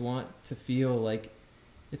 just want to feel like.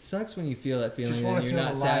 It sucks when you feel that feeling Just and wanna you're feel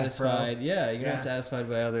not alive, bro. satisfied. Yeah, you're Yeah. not satisfied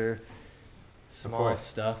by other small course.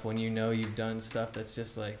 stuff when you know you've done stuff that's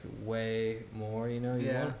just like way more. You know,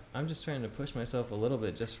 Yeah. I'm just trying to push myself a little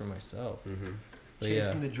bit just for myself. Mhm. But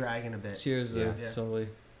Chasing yeah, the dragon a bit. cheers, Yeah. Yeah. Sully.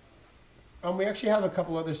 We actually have a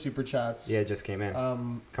couple other super chats. Yeah, it just came in.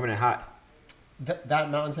 Coming in hot. That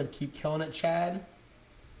Mountain said, keep killing it, Chad.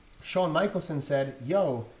 Sean Michelson said,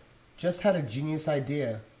 yo, just had a genius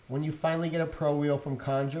idea. When you finally get a pro wheel from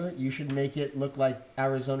Conjure, you should make it look like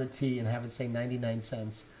Arizona tea and have it say 99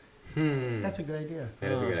 cents. That's a good idea.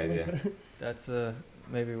 That is a good idea. That's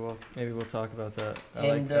maybe we'll talk about that. I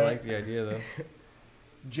And, like the idea though.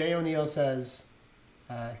 Jay O'Neill says,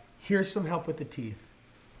 here's some help with the teeth.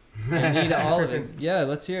 I need all of it. Yeah,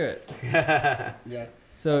 let's hear it. Yeah.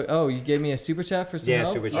 So, you gave me a super chat for some Yeah,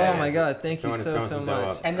 help? super chat, Oh my yeah. god, thank you Throwing so some dough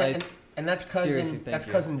much. up. And that's Seriously, cousin. thank That's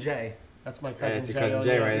you. cousin Jay. That's my cousin that's your Jay cousin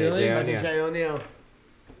O'Neill. Jay right there. Really? Jay Cousin O'Neill. Jay O'Neill.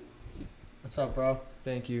 What's up, bro?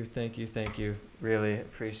 Thank you. Really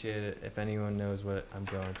appreciate it. If anyone knows what I'm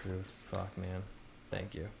going through, fuck, man.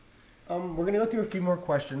 Thank you. We're gonna go through a few more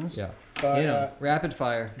questions. Yeah. But, Rapid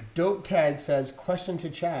fire. Dope Tag says, question to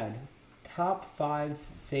Chad. Top 5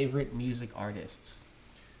 favorite music artists.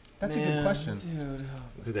 That's a good Man, question. Dude.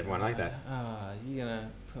 It's a different one. I like that. You gonna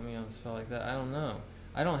put me on the spot like that? I don't know.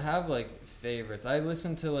 I don't have like favorites. I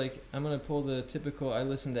listen to like I'm gonna pull the typical. I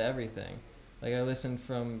listen to everything. Like I listen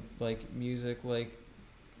from like music like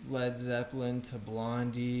Led Zeppelin to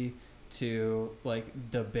Blondie to like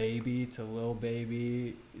the Baby to Lil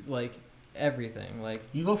Baby, like everything. Like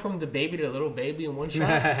You go from the Baby to Little Baby in one shot.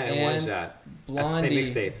 In one And shot. Blondie, That's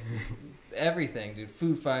the same mixtape. everything, dude.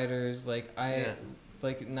 Foo Fighters, like Yeah.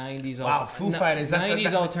 like 90s. Wow, Foo Fighters.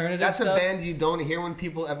 90s alternative That's stuff. a band you don't hear when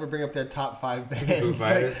people ever bring up their top 5 bands. Foo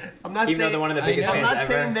Fighters. Like, I'm not Even though saying they're one of the I biggest know. I'm bands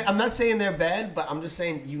not ever. saying I'm not saying they're bad, but I'm just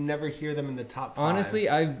saying you never hear them in the top 5. Honestly,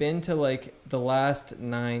 I've been to like the last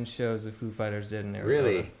 9 shows the Foo Fighters did in Arizona.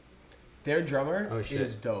 Really? their drummer Oh, shit.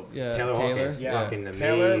 is dope. Yeah, Taylor Hawkins, Yeah. fucking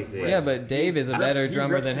Taylor amazing. Yeah, but Dave is a better he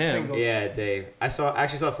drummer rips than the him. singles. Yeah, Dave. I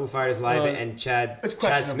actually saw Foo Fighters live, and Chad It's Chad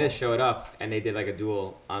questionable. Smith showed up, and they did like a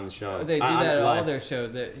duel on the show. They do On that at live. all their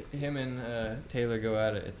shows. That him and Taylor go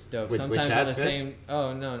at it. It's dope. With Sometimes Chad on the Smith? same.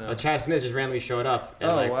 Oh no. Chad Smith just randomly showed up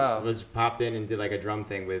and Oh, wow. just popped in and did like a drum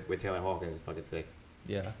thing with Taylor Hawkins. It's fucking sick.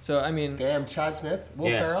 Yeah. So I mean, Damn, Chad Smith,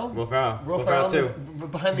 Will yeah. Ferrell, Will Ferrell. Will Ferrell too.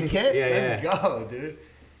 behind the kit. Yeah, Let's yeah. go, dude.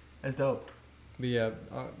 That's dope. but yeah,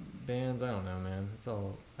 bands. I don't know, man. It's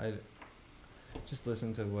all I just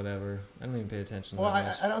listen to whatever. I don't even pay attention. Well, that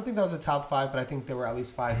much. I don't think that was a top 5, but I think there were at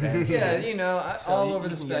least 5 bands. Yeah, you know, So all you- over you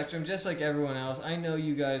the can get- spectrum, just like everyone else. I know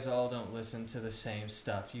you guys all don't listen to the same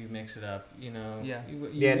stuff. You mix it up, you know. Yeah.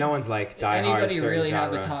 Yeah, no one's like die hard. Anybody certain really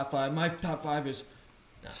have genre. a top 5? My top 5 is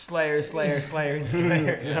Slayer, and Slayer.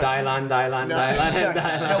 Dylon, Dylon, No, Dylon, and exactly.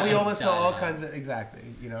 Dylon. No, we all listen to all Dylon. kinds of exactly.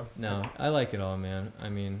 You know, no. I like it all, man. I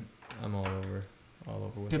mean, I'm all over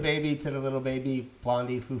with the it. Baby to the Little Baby,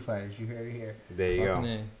 Blondie, Foo Fighters. You heard it here. There you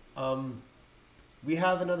Fucking go. A. We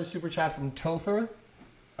have another super chat from Topher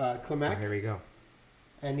Klimek, Here we go.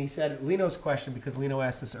 and he said Lino's question because Lino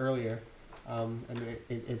asked this earlier, and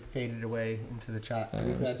it faded away into the chat. I And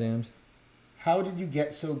he said, understand. how did you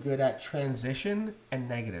get so good at transition and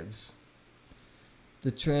negatives?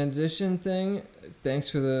 The transition thing. Thanks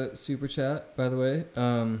for the super chat, by the way.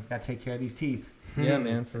 Gotta take care of these teeth. Yeah,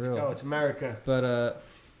 man, for Let's real. go. It's America. But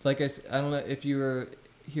like I don't know if you were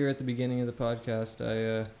here at the beginning of the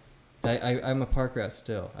podcast. I'm a park rat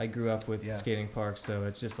still. I grew up with Yeah. skating parks, so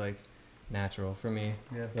it's just like natural for me.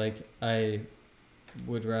 Yeah. Like I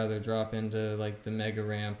would rather drop into like the mega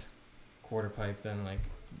ramp, quarter pipe than like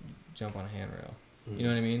jump on a handrail. You know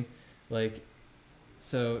what I mean? Like,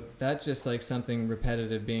 so that's just like something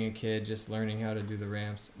repetitive. Being a kid, just learning how to do the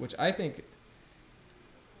ramps, which I think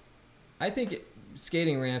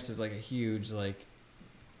skating ramps is like a huge like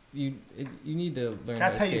you need to learn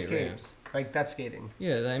That's how how to you skate skate. ramps. Like that's skating.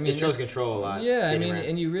 Yeah, I mean It shows that's- control a lot. yeah, I skating mean, ramps.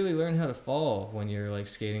 and you really learn how to fall when you're like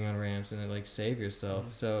skating on ramps and like save yourself.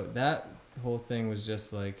 Mm-hmm. So that whole thing was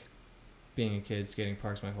just like being a kid skating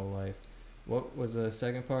parks my whole life. What was the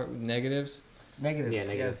second part? Negatives. Negatives. Yeah,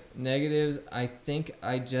 negatives. Negatives. I think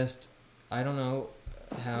I don't know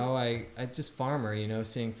how I just Farmer. You know,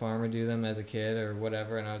 seeing Farmer do them as a kid or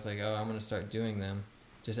whatever, and I was like, oh, I'm gonna start doing them.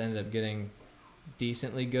 Just ended up getting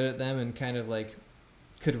decently good at them and kind of like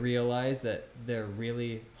could realize that they're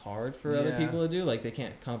really hard for other Yeah. people to do. Like they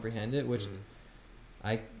can't comprehend it, which Mhm.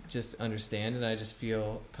 I just understand and I just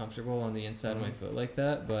feel comfortable on the inside of my foot like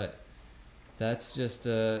that. But that's just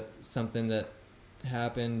something that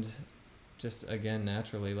happened just again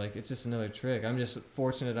naturally. Like it's just another trick. I'm just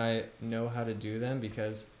fortunate I know how to do them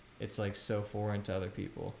because it's like so foreign to other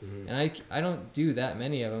people. Mhm. And I don't do that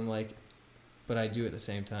many of them, like, but I do at the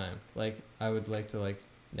same time. Like I would like to like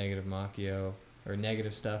negative Machio or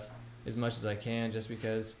negative stuff as much as I can, just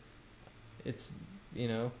because it's, you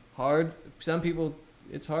know, hard.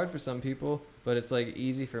 It's hard for some people, but it's like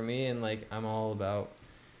easy for me, and like I'm all about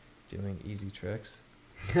doing easy tricks.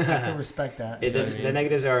 I can respect that. It- The, what I mean. the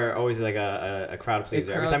negatives are always like a crowd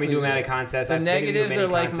pleaser. Every crowd time you do them at a pleaser. contest, The I've been to negatives many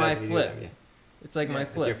are like my contests and you do flip. them, yeah. It's like my That's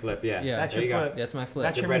That's your flip. flip, yeah. Yeah. That's There your you go. flip. That's my flip.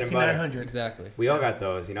 That's your bread and Misty butter. 900. Exactly. We all got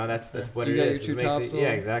those, you know. That's what You it got is. your It true makes topsoul. yeah,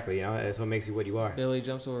 exactly. You know, that's what makes you what you are. Billy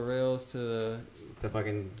jumps over rails to the To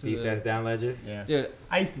fucking To beast the- ass down ledges. Yeah. dude.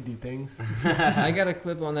 I used to do things. I got a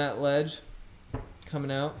clip on that ledge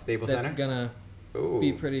coming out. Staples That's Center? gonna Ooh.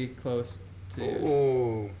 be pretty close to yours.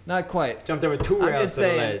 Ooh. Not quite. Jumped over 2 I'm rails just to the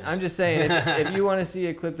saying. ledge. I'm just saying. If you want to see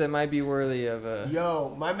a clip that might be worthy of a,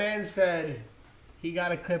 Yo, my man said he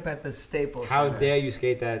got a clip at the Staples How Center. dare you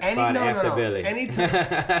skate that spot after Billy? Anytime,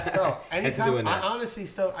 bro, anytime. doing I that. honestly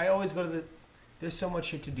still, I always go to the. There's so much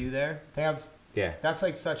shit to do there. They have. Yeah. That's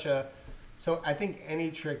like such a. So I think any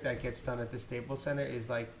trick that gets done at the Staples Center is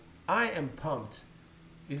like, I am pumped.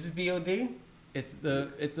 Is this VOD? it's the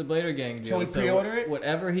Blader Gang deal. we So pre-order it?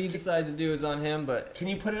 Whatever he decides to do is on him. But Can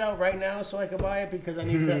you put it out right now so I can buy it because I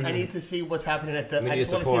need to. I need to see what's happening at the. We I need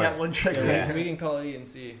just want to see support. that one trick. yeah, Yeah. we can call E and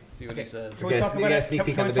see what Okay. he says. Can we Okay, talk you about got a it? sneak Can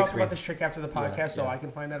peek we on the talk big about screen. this trick after the podcast so yeah. I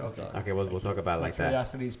can find that? We'll Okay. talk. Okay, we'll talk about it My like that.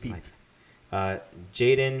 curiosities peaked.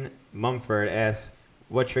 Jaden Mumford asks,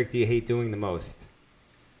 what trick do you hate doing the most?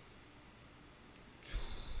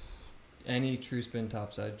 Any true spin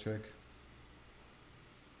topside trick.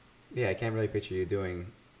 Yeah, I can't really picture you doing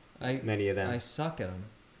many of them. I suck at them.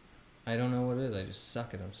 I don't know what it is. I just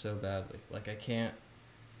suck at them so badly. Like I can't.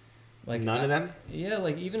 Like None of them? Yeah,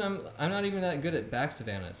 like even I'm not even that good at back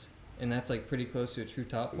savannas, and that's like pretty close to a true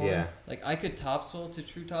top form. Yeah. Like I could topsoil to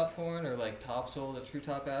true top corn or like topsoil to true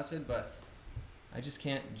top acid, but I just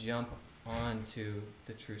can't jump onto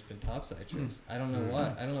the true spin topside tricks. I don't know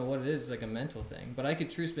what. I don't know what it is. It's like a mental thing. But I could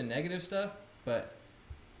true spin negative stuff, but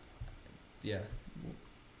yeah.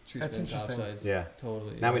 True That's spin interesting. topsides. Yeah.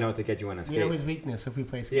 Totally. Now we know what to get you on a We skate. know his weakness if we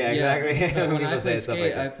play skate. Yeah, exactly. But when People I say play stuff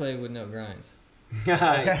skate, like I play with no grinds.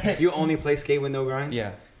 that. You only play skate with no grinds?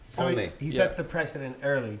 Yeah. So Only. he sets the precedent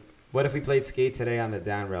early. What if we played skate today on the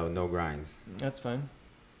down row, no grinds? That's fine.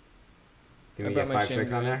 Do I we brought get my 5 shin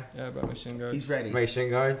tricks on guard. there? Yeah, I brought my shin guards. He's ready. Right, shin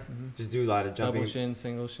guards? Mhm. Just do a lot of jumping. Double shin,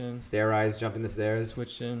 single shin, Stair rise, jumping the stairs.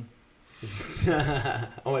 switch shin. I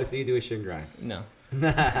want to see you do a shin grind. No.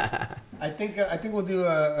 I think we'll do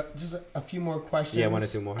just a few more questions. Yeah, 1 or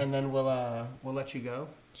 2 more. and then we'll let you go.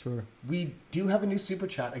 Sure. We do have a new super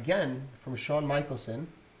chat again from Sean Michelson,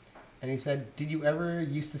 and he said, "Did you ever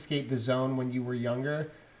used to skate the zone when you were younger?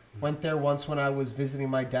 Went there once when I was visiting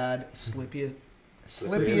my dad.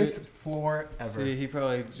 Slippiest floor ever. See, he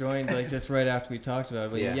probably joined like just right after we talked about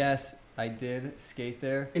it. But Yeah. yes, I did skate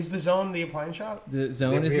there. Is the zone the appliance shop? The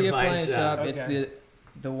zone The is the appliance appliance shop. shop. It's Okay.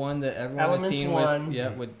 the one that everyone Elements has seen one.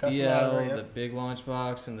 with Dustin DL, Lowry, yep. the big launch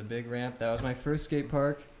box, and the big ramp. That was my first skate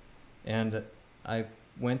park, and I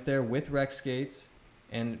went there with rec skates,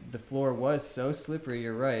 and the floor was so slippery.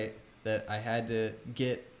 You're right that I had to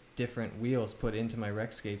get different wheels put into my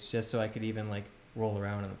rec skates just so I could even like roll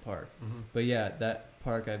around in the park. But yeah, that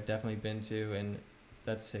park I've definitely been to, and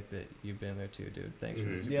that's sick that you've been there too, dude. Thanks for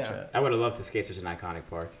the Mhm. super Yeah. chat. I would have loved to skate such an iconic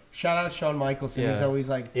park. Shout out Sean Michelson. He's Yeah. always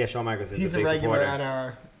like Yeah, Shawn Michaels is he's a a big regular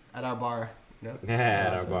supporter. at our bar. You know? Yeah,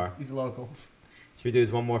 at Awesome. our bar. He's local. Should we do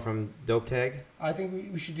this one more from Dope Tag? I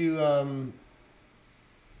think we should do.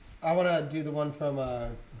 I want to do the one from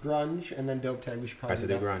Grunge and then Dope Tag. We should probably Alright, so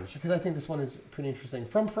do do that. grunge. Because I think this one is pretty interesting.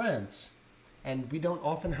 From France. And we don't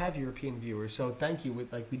often have European viewers, so thank you.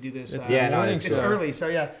 We do this. It's Yeah, the no, morning it's It's show. early, so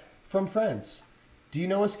yeah. From France. Do you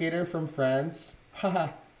know a skater from France? Haha.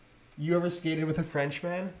 You ever skated with a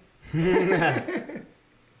Frenchman?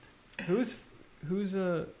 Who's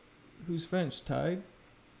French? Tide,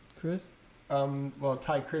 Chris? Well,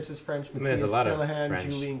 Ty Chris is French. I mean, there's Matthias a lot of Sillahan, French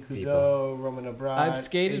Julien Coudeau, people. Roman O'Brien. I've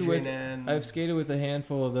skated with- Adrian N. I've skated with a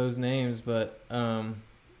handful of those names, but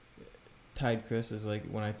Tide Chris is like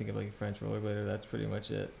when I think of like a French rollerblader. That's pretty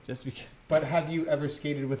much it. Just because. But have you ever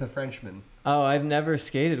skated with a Frenchman? Oh, I've never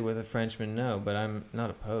skated with a Frenchman, no, but I'm not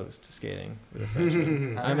opposed to skating with a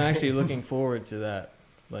Frenchman. I'm actually looking forward to that,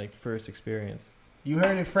 like, first experience. You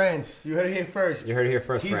heard it, France. You heard it here first. You heard it here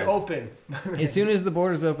first, He's friends. open. As soon as the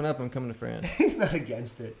borders open up, I'm coming to France. He's not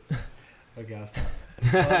against it. Okay, I'll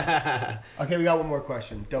stop. Okay, we got one more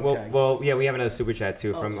question. Dope tag. Well, yeah, we have another super chat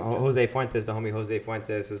too from super chat. Jose Fuentes, the homie Jose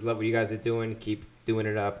Fuentes. Says, love what you guys are doing. Keep doing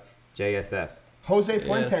it up. JSF. Jose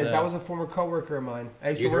Fuentes, Yes, that was a former coworker of mine. I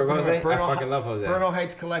used You to work with him Jose? at Bernal, I fucking love Jose. Bernal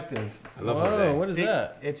Heights Collective. I love Whoa, Jose. what is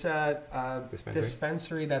that? It's a Dispensary?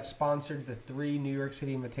 dispensary that sponsored the 3 New York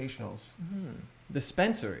City Invitationals.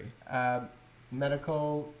 Dispensary.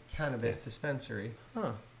 Medical cannabis Yes. dispensary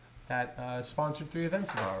Huh. that sponsored 3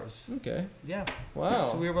 events of ours. Okay. Yeah. Wow.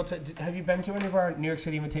 So we were able to. Have you been to any of our New York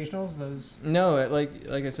City Invitationals? Those. No, like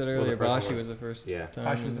I said Well, earlier, the first one Bashi was- was the first yeah. time.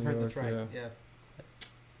 Gosh, was the in first. New That's right. York, Yeah.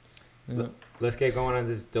 yeah. Let's get going on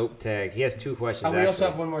this dope tag. He has 2 questions, We also have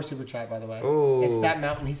actually. one more super chat, by the way. Oh. It's that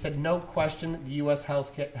mountain. He said, "No question, the U.S.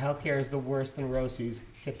 healthcare is the worst than Rosie's."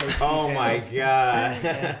 Get those Oh, teeth my in.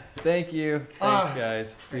 God. Thank you. Thanks, Ah.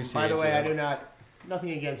 guys. And Appreciate by the way, you. I do not.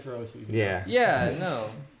 Nothing against Rosie's. Yeah. Yeah, no.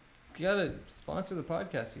 You gotta sponsor the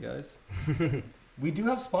podcast, you guys. We do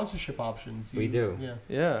have sponsorship options. We do. Yeah.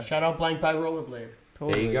 Yeah, Shout out Blank by Rollerblade.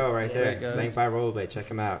 totally. There you go, right there. Great, guys. Link by Rollerblade. Check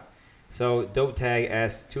him out. So, Dope Tag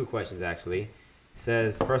asks 2 questions, actually.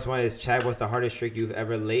 Says, first one is, Chad, what's the hardest trick you've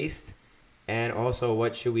ever laced? And also,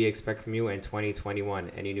 what should we expect from you in 2021?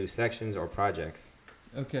 Any new sections or projects?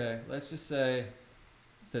 Okay, let's just say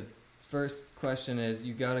the first question is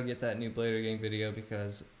you got to get that new Blader Gang video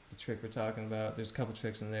because the trick we're talking about, there's a couple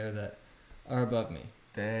tricks in there that are above me.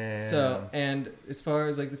 Damn. So, and as far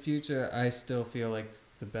as like the future, I still feel like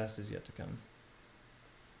the best is yet to come.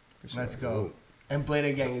 For sure. Let's go. And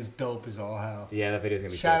Blader Gang is dope as all hell. Yeah, that video's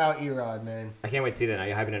going to be Shout sick. out Erod, man. I can't wait to see that now.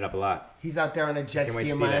 You're hyping it up a lot. He's out there on a jet Can't wait ski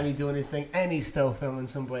to in see that. Miami doing his thing, and he's still filming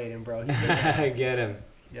some blading, bro. He's getting Get him.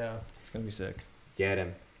 Yeah. It's gonna be sick. Get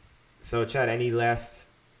him. So, Chad, any last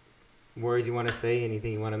words you want to say?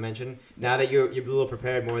 Anything you want to mention? Now that you're a little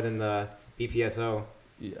prepared more than the BPSO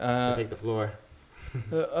to take the floor.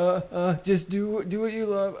 Just do what you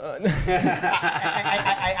love. I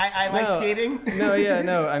like skating.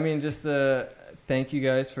 No. I mean, just thank you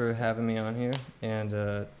guys for having me on here,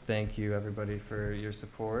 and thank you everybody for your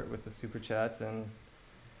support with the super chats and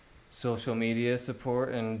social media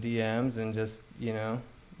support and DMs, and just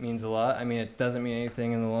means a lot. I mean, it doesn't mean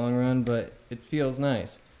anything in the long run, but it feels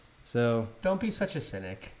nice. So Don't be such a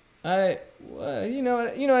cynic. you know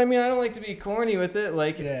what I mean. I don't like to be corny with it.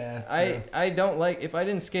 Like, Yeah. I don't like, if I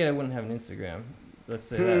didn't skate, I wouldn't have an Instagram. Let's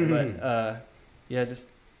say that. But yeah, just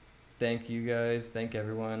thank you guys. Thank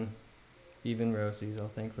everyone. Even Rosies. I'll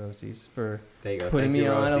thank Rosies for There you go. putting Thank me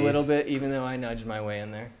you, on a Rosies. little bit, even though I nudged my way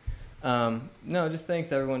in there. No, just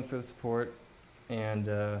thanks everyone for the support. And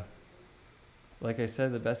like I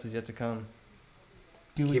said, the best is yet to come.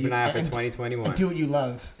 Keep an eye out for 2021. And do what you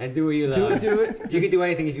love. And do what you love. Do it. You can do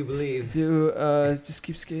anything if you believe. Just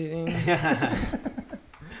keep skating.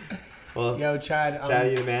 Well, Yo, Chad. Chad,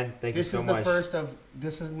 you're the man. Thank you so much. This is the first of.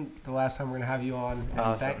 This isn't the last time we're gonna have you on. And,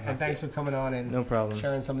 Awesome. and thanks for coming on and No problem.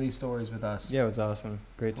 sharing some of these stories with us. Yeah, it was awesome.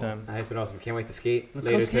 Great time. It's been awesome. Can't wait to skate Let's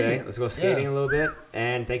go later skating. today. Let's go skating a little bit.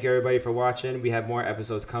 And thank you everybody for watching. We have more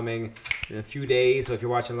episodes coming in a few days. So if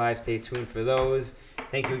you're watching live, stay tuned for those.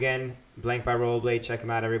 Thank you again. Blank by Rollerblade. Check him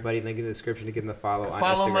out, everybody. Link in the description to give him a follow on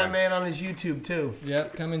Follow Instagram. my man on his YouTube too.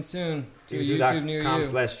 Yep, coming soon to a YouTube near you.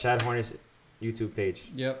 YouTube.com/Chad Horner's YouTube page.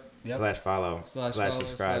 Yep. Yep. /follow /follow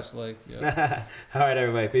 /subscribe. /like. Yep. All right,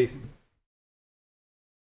 everybody. Peace.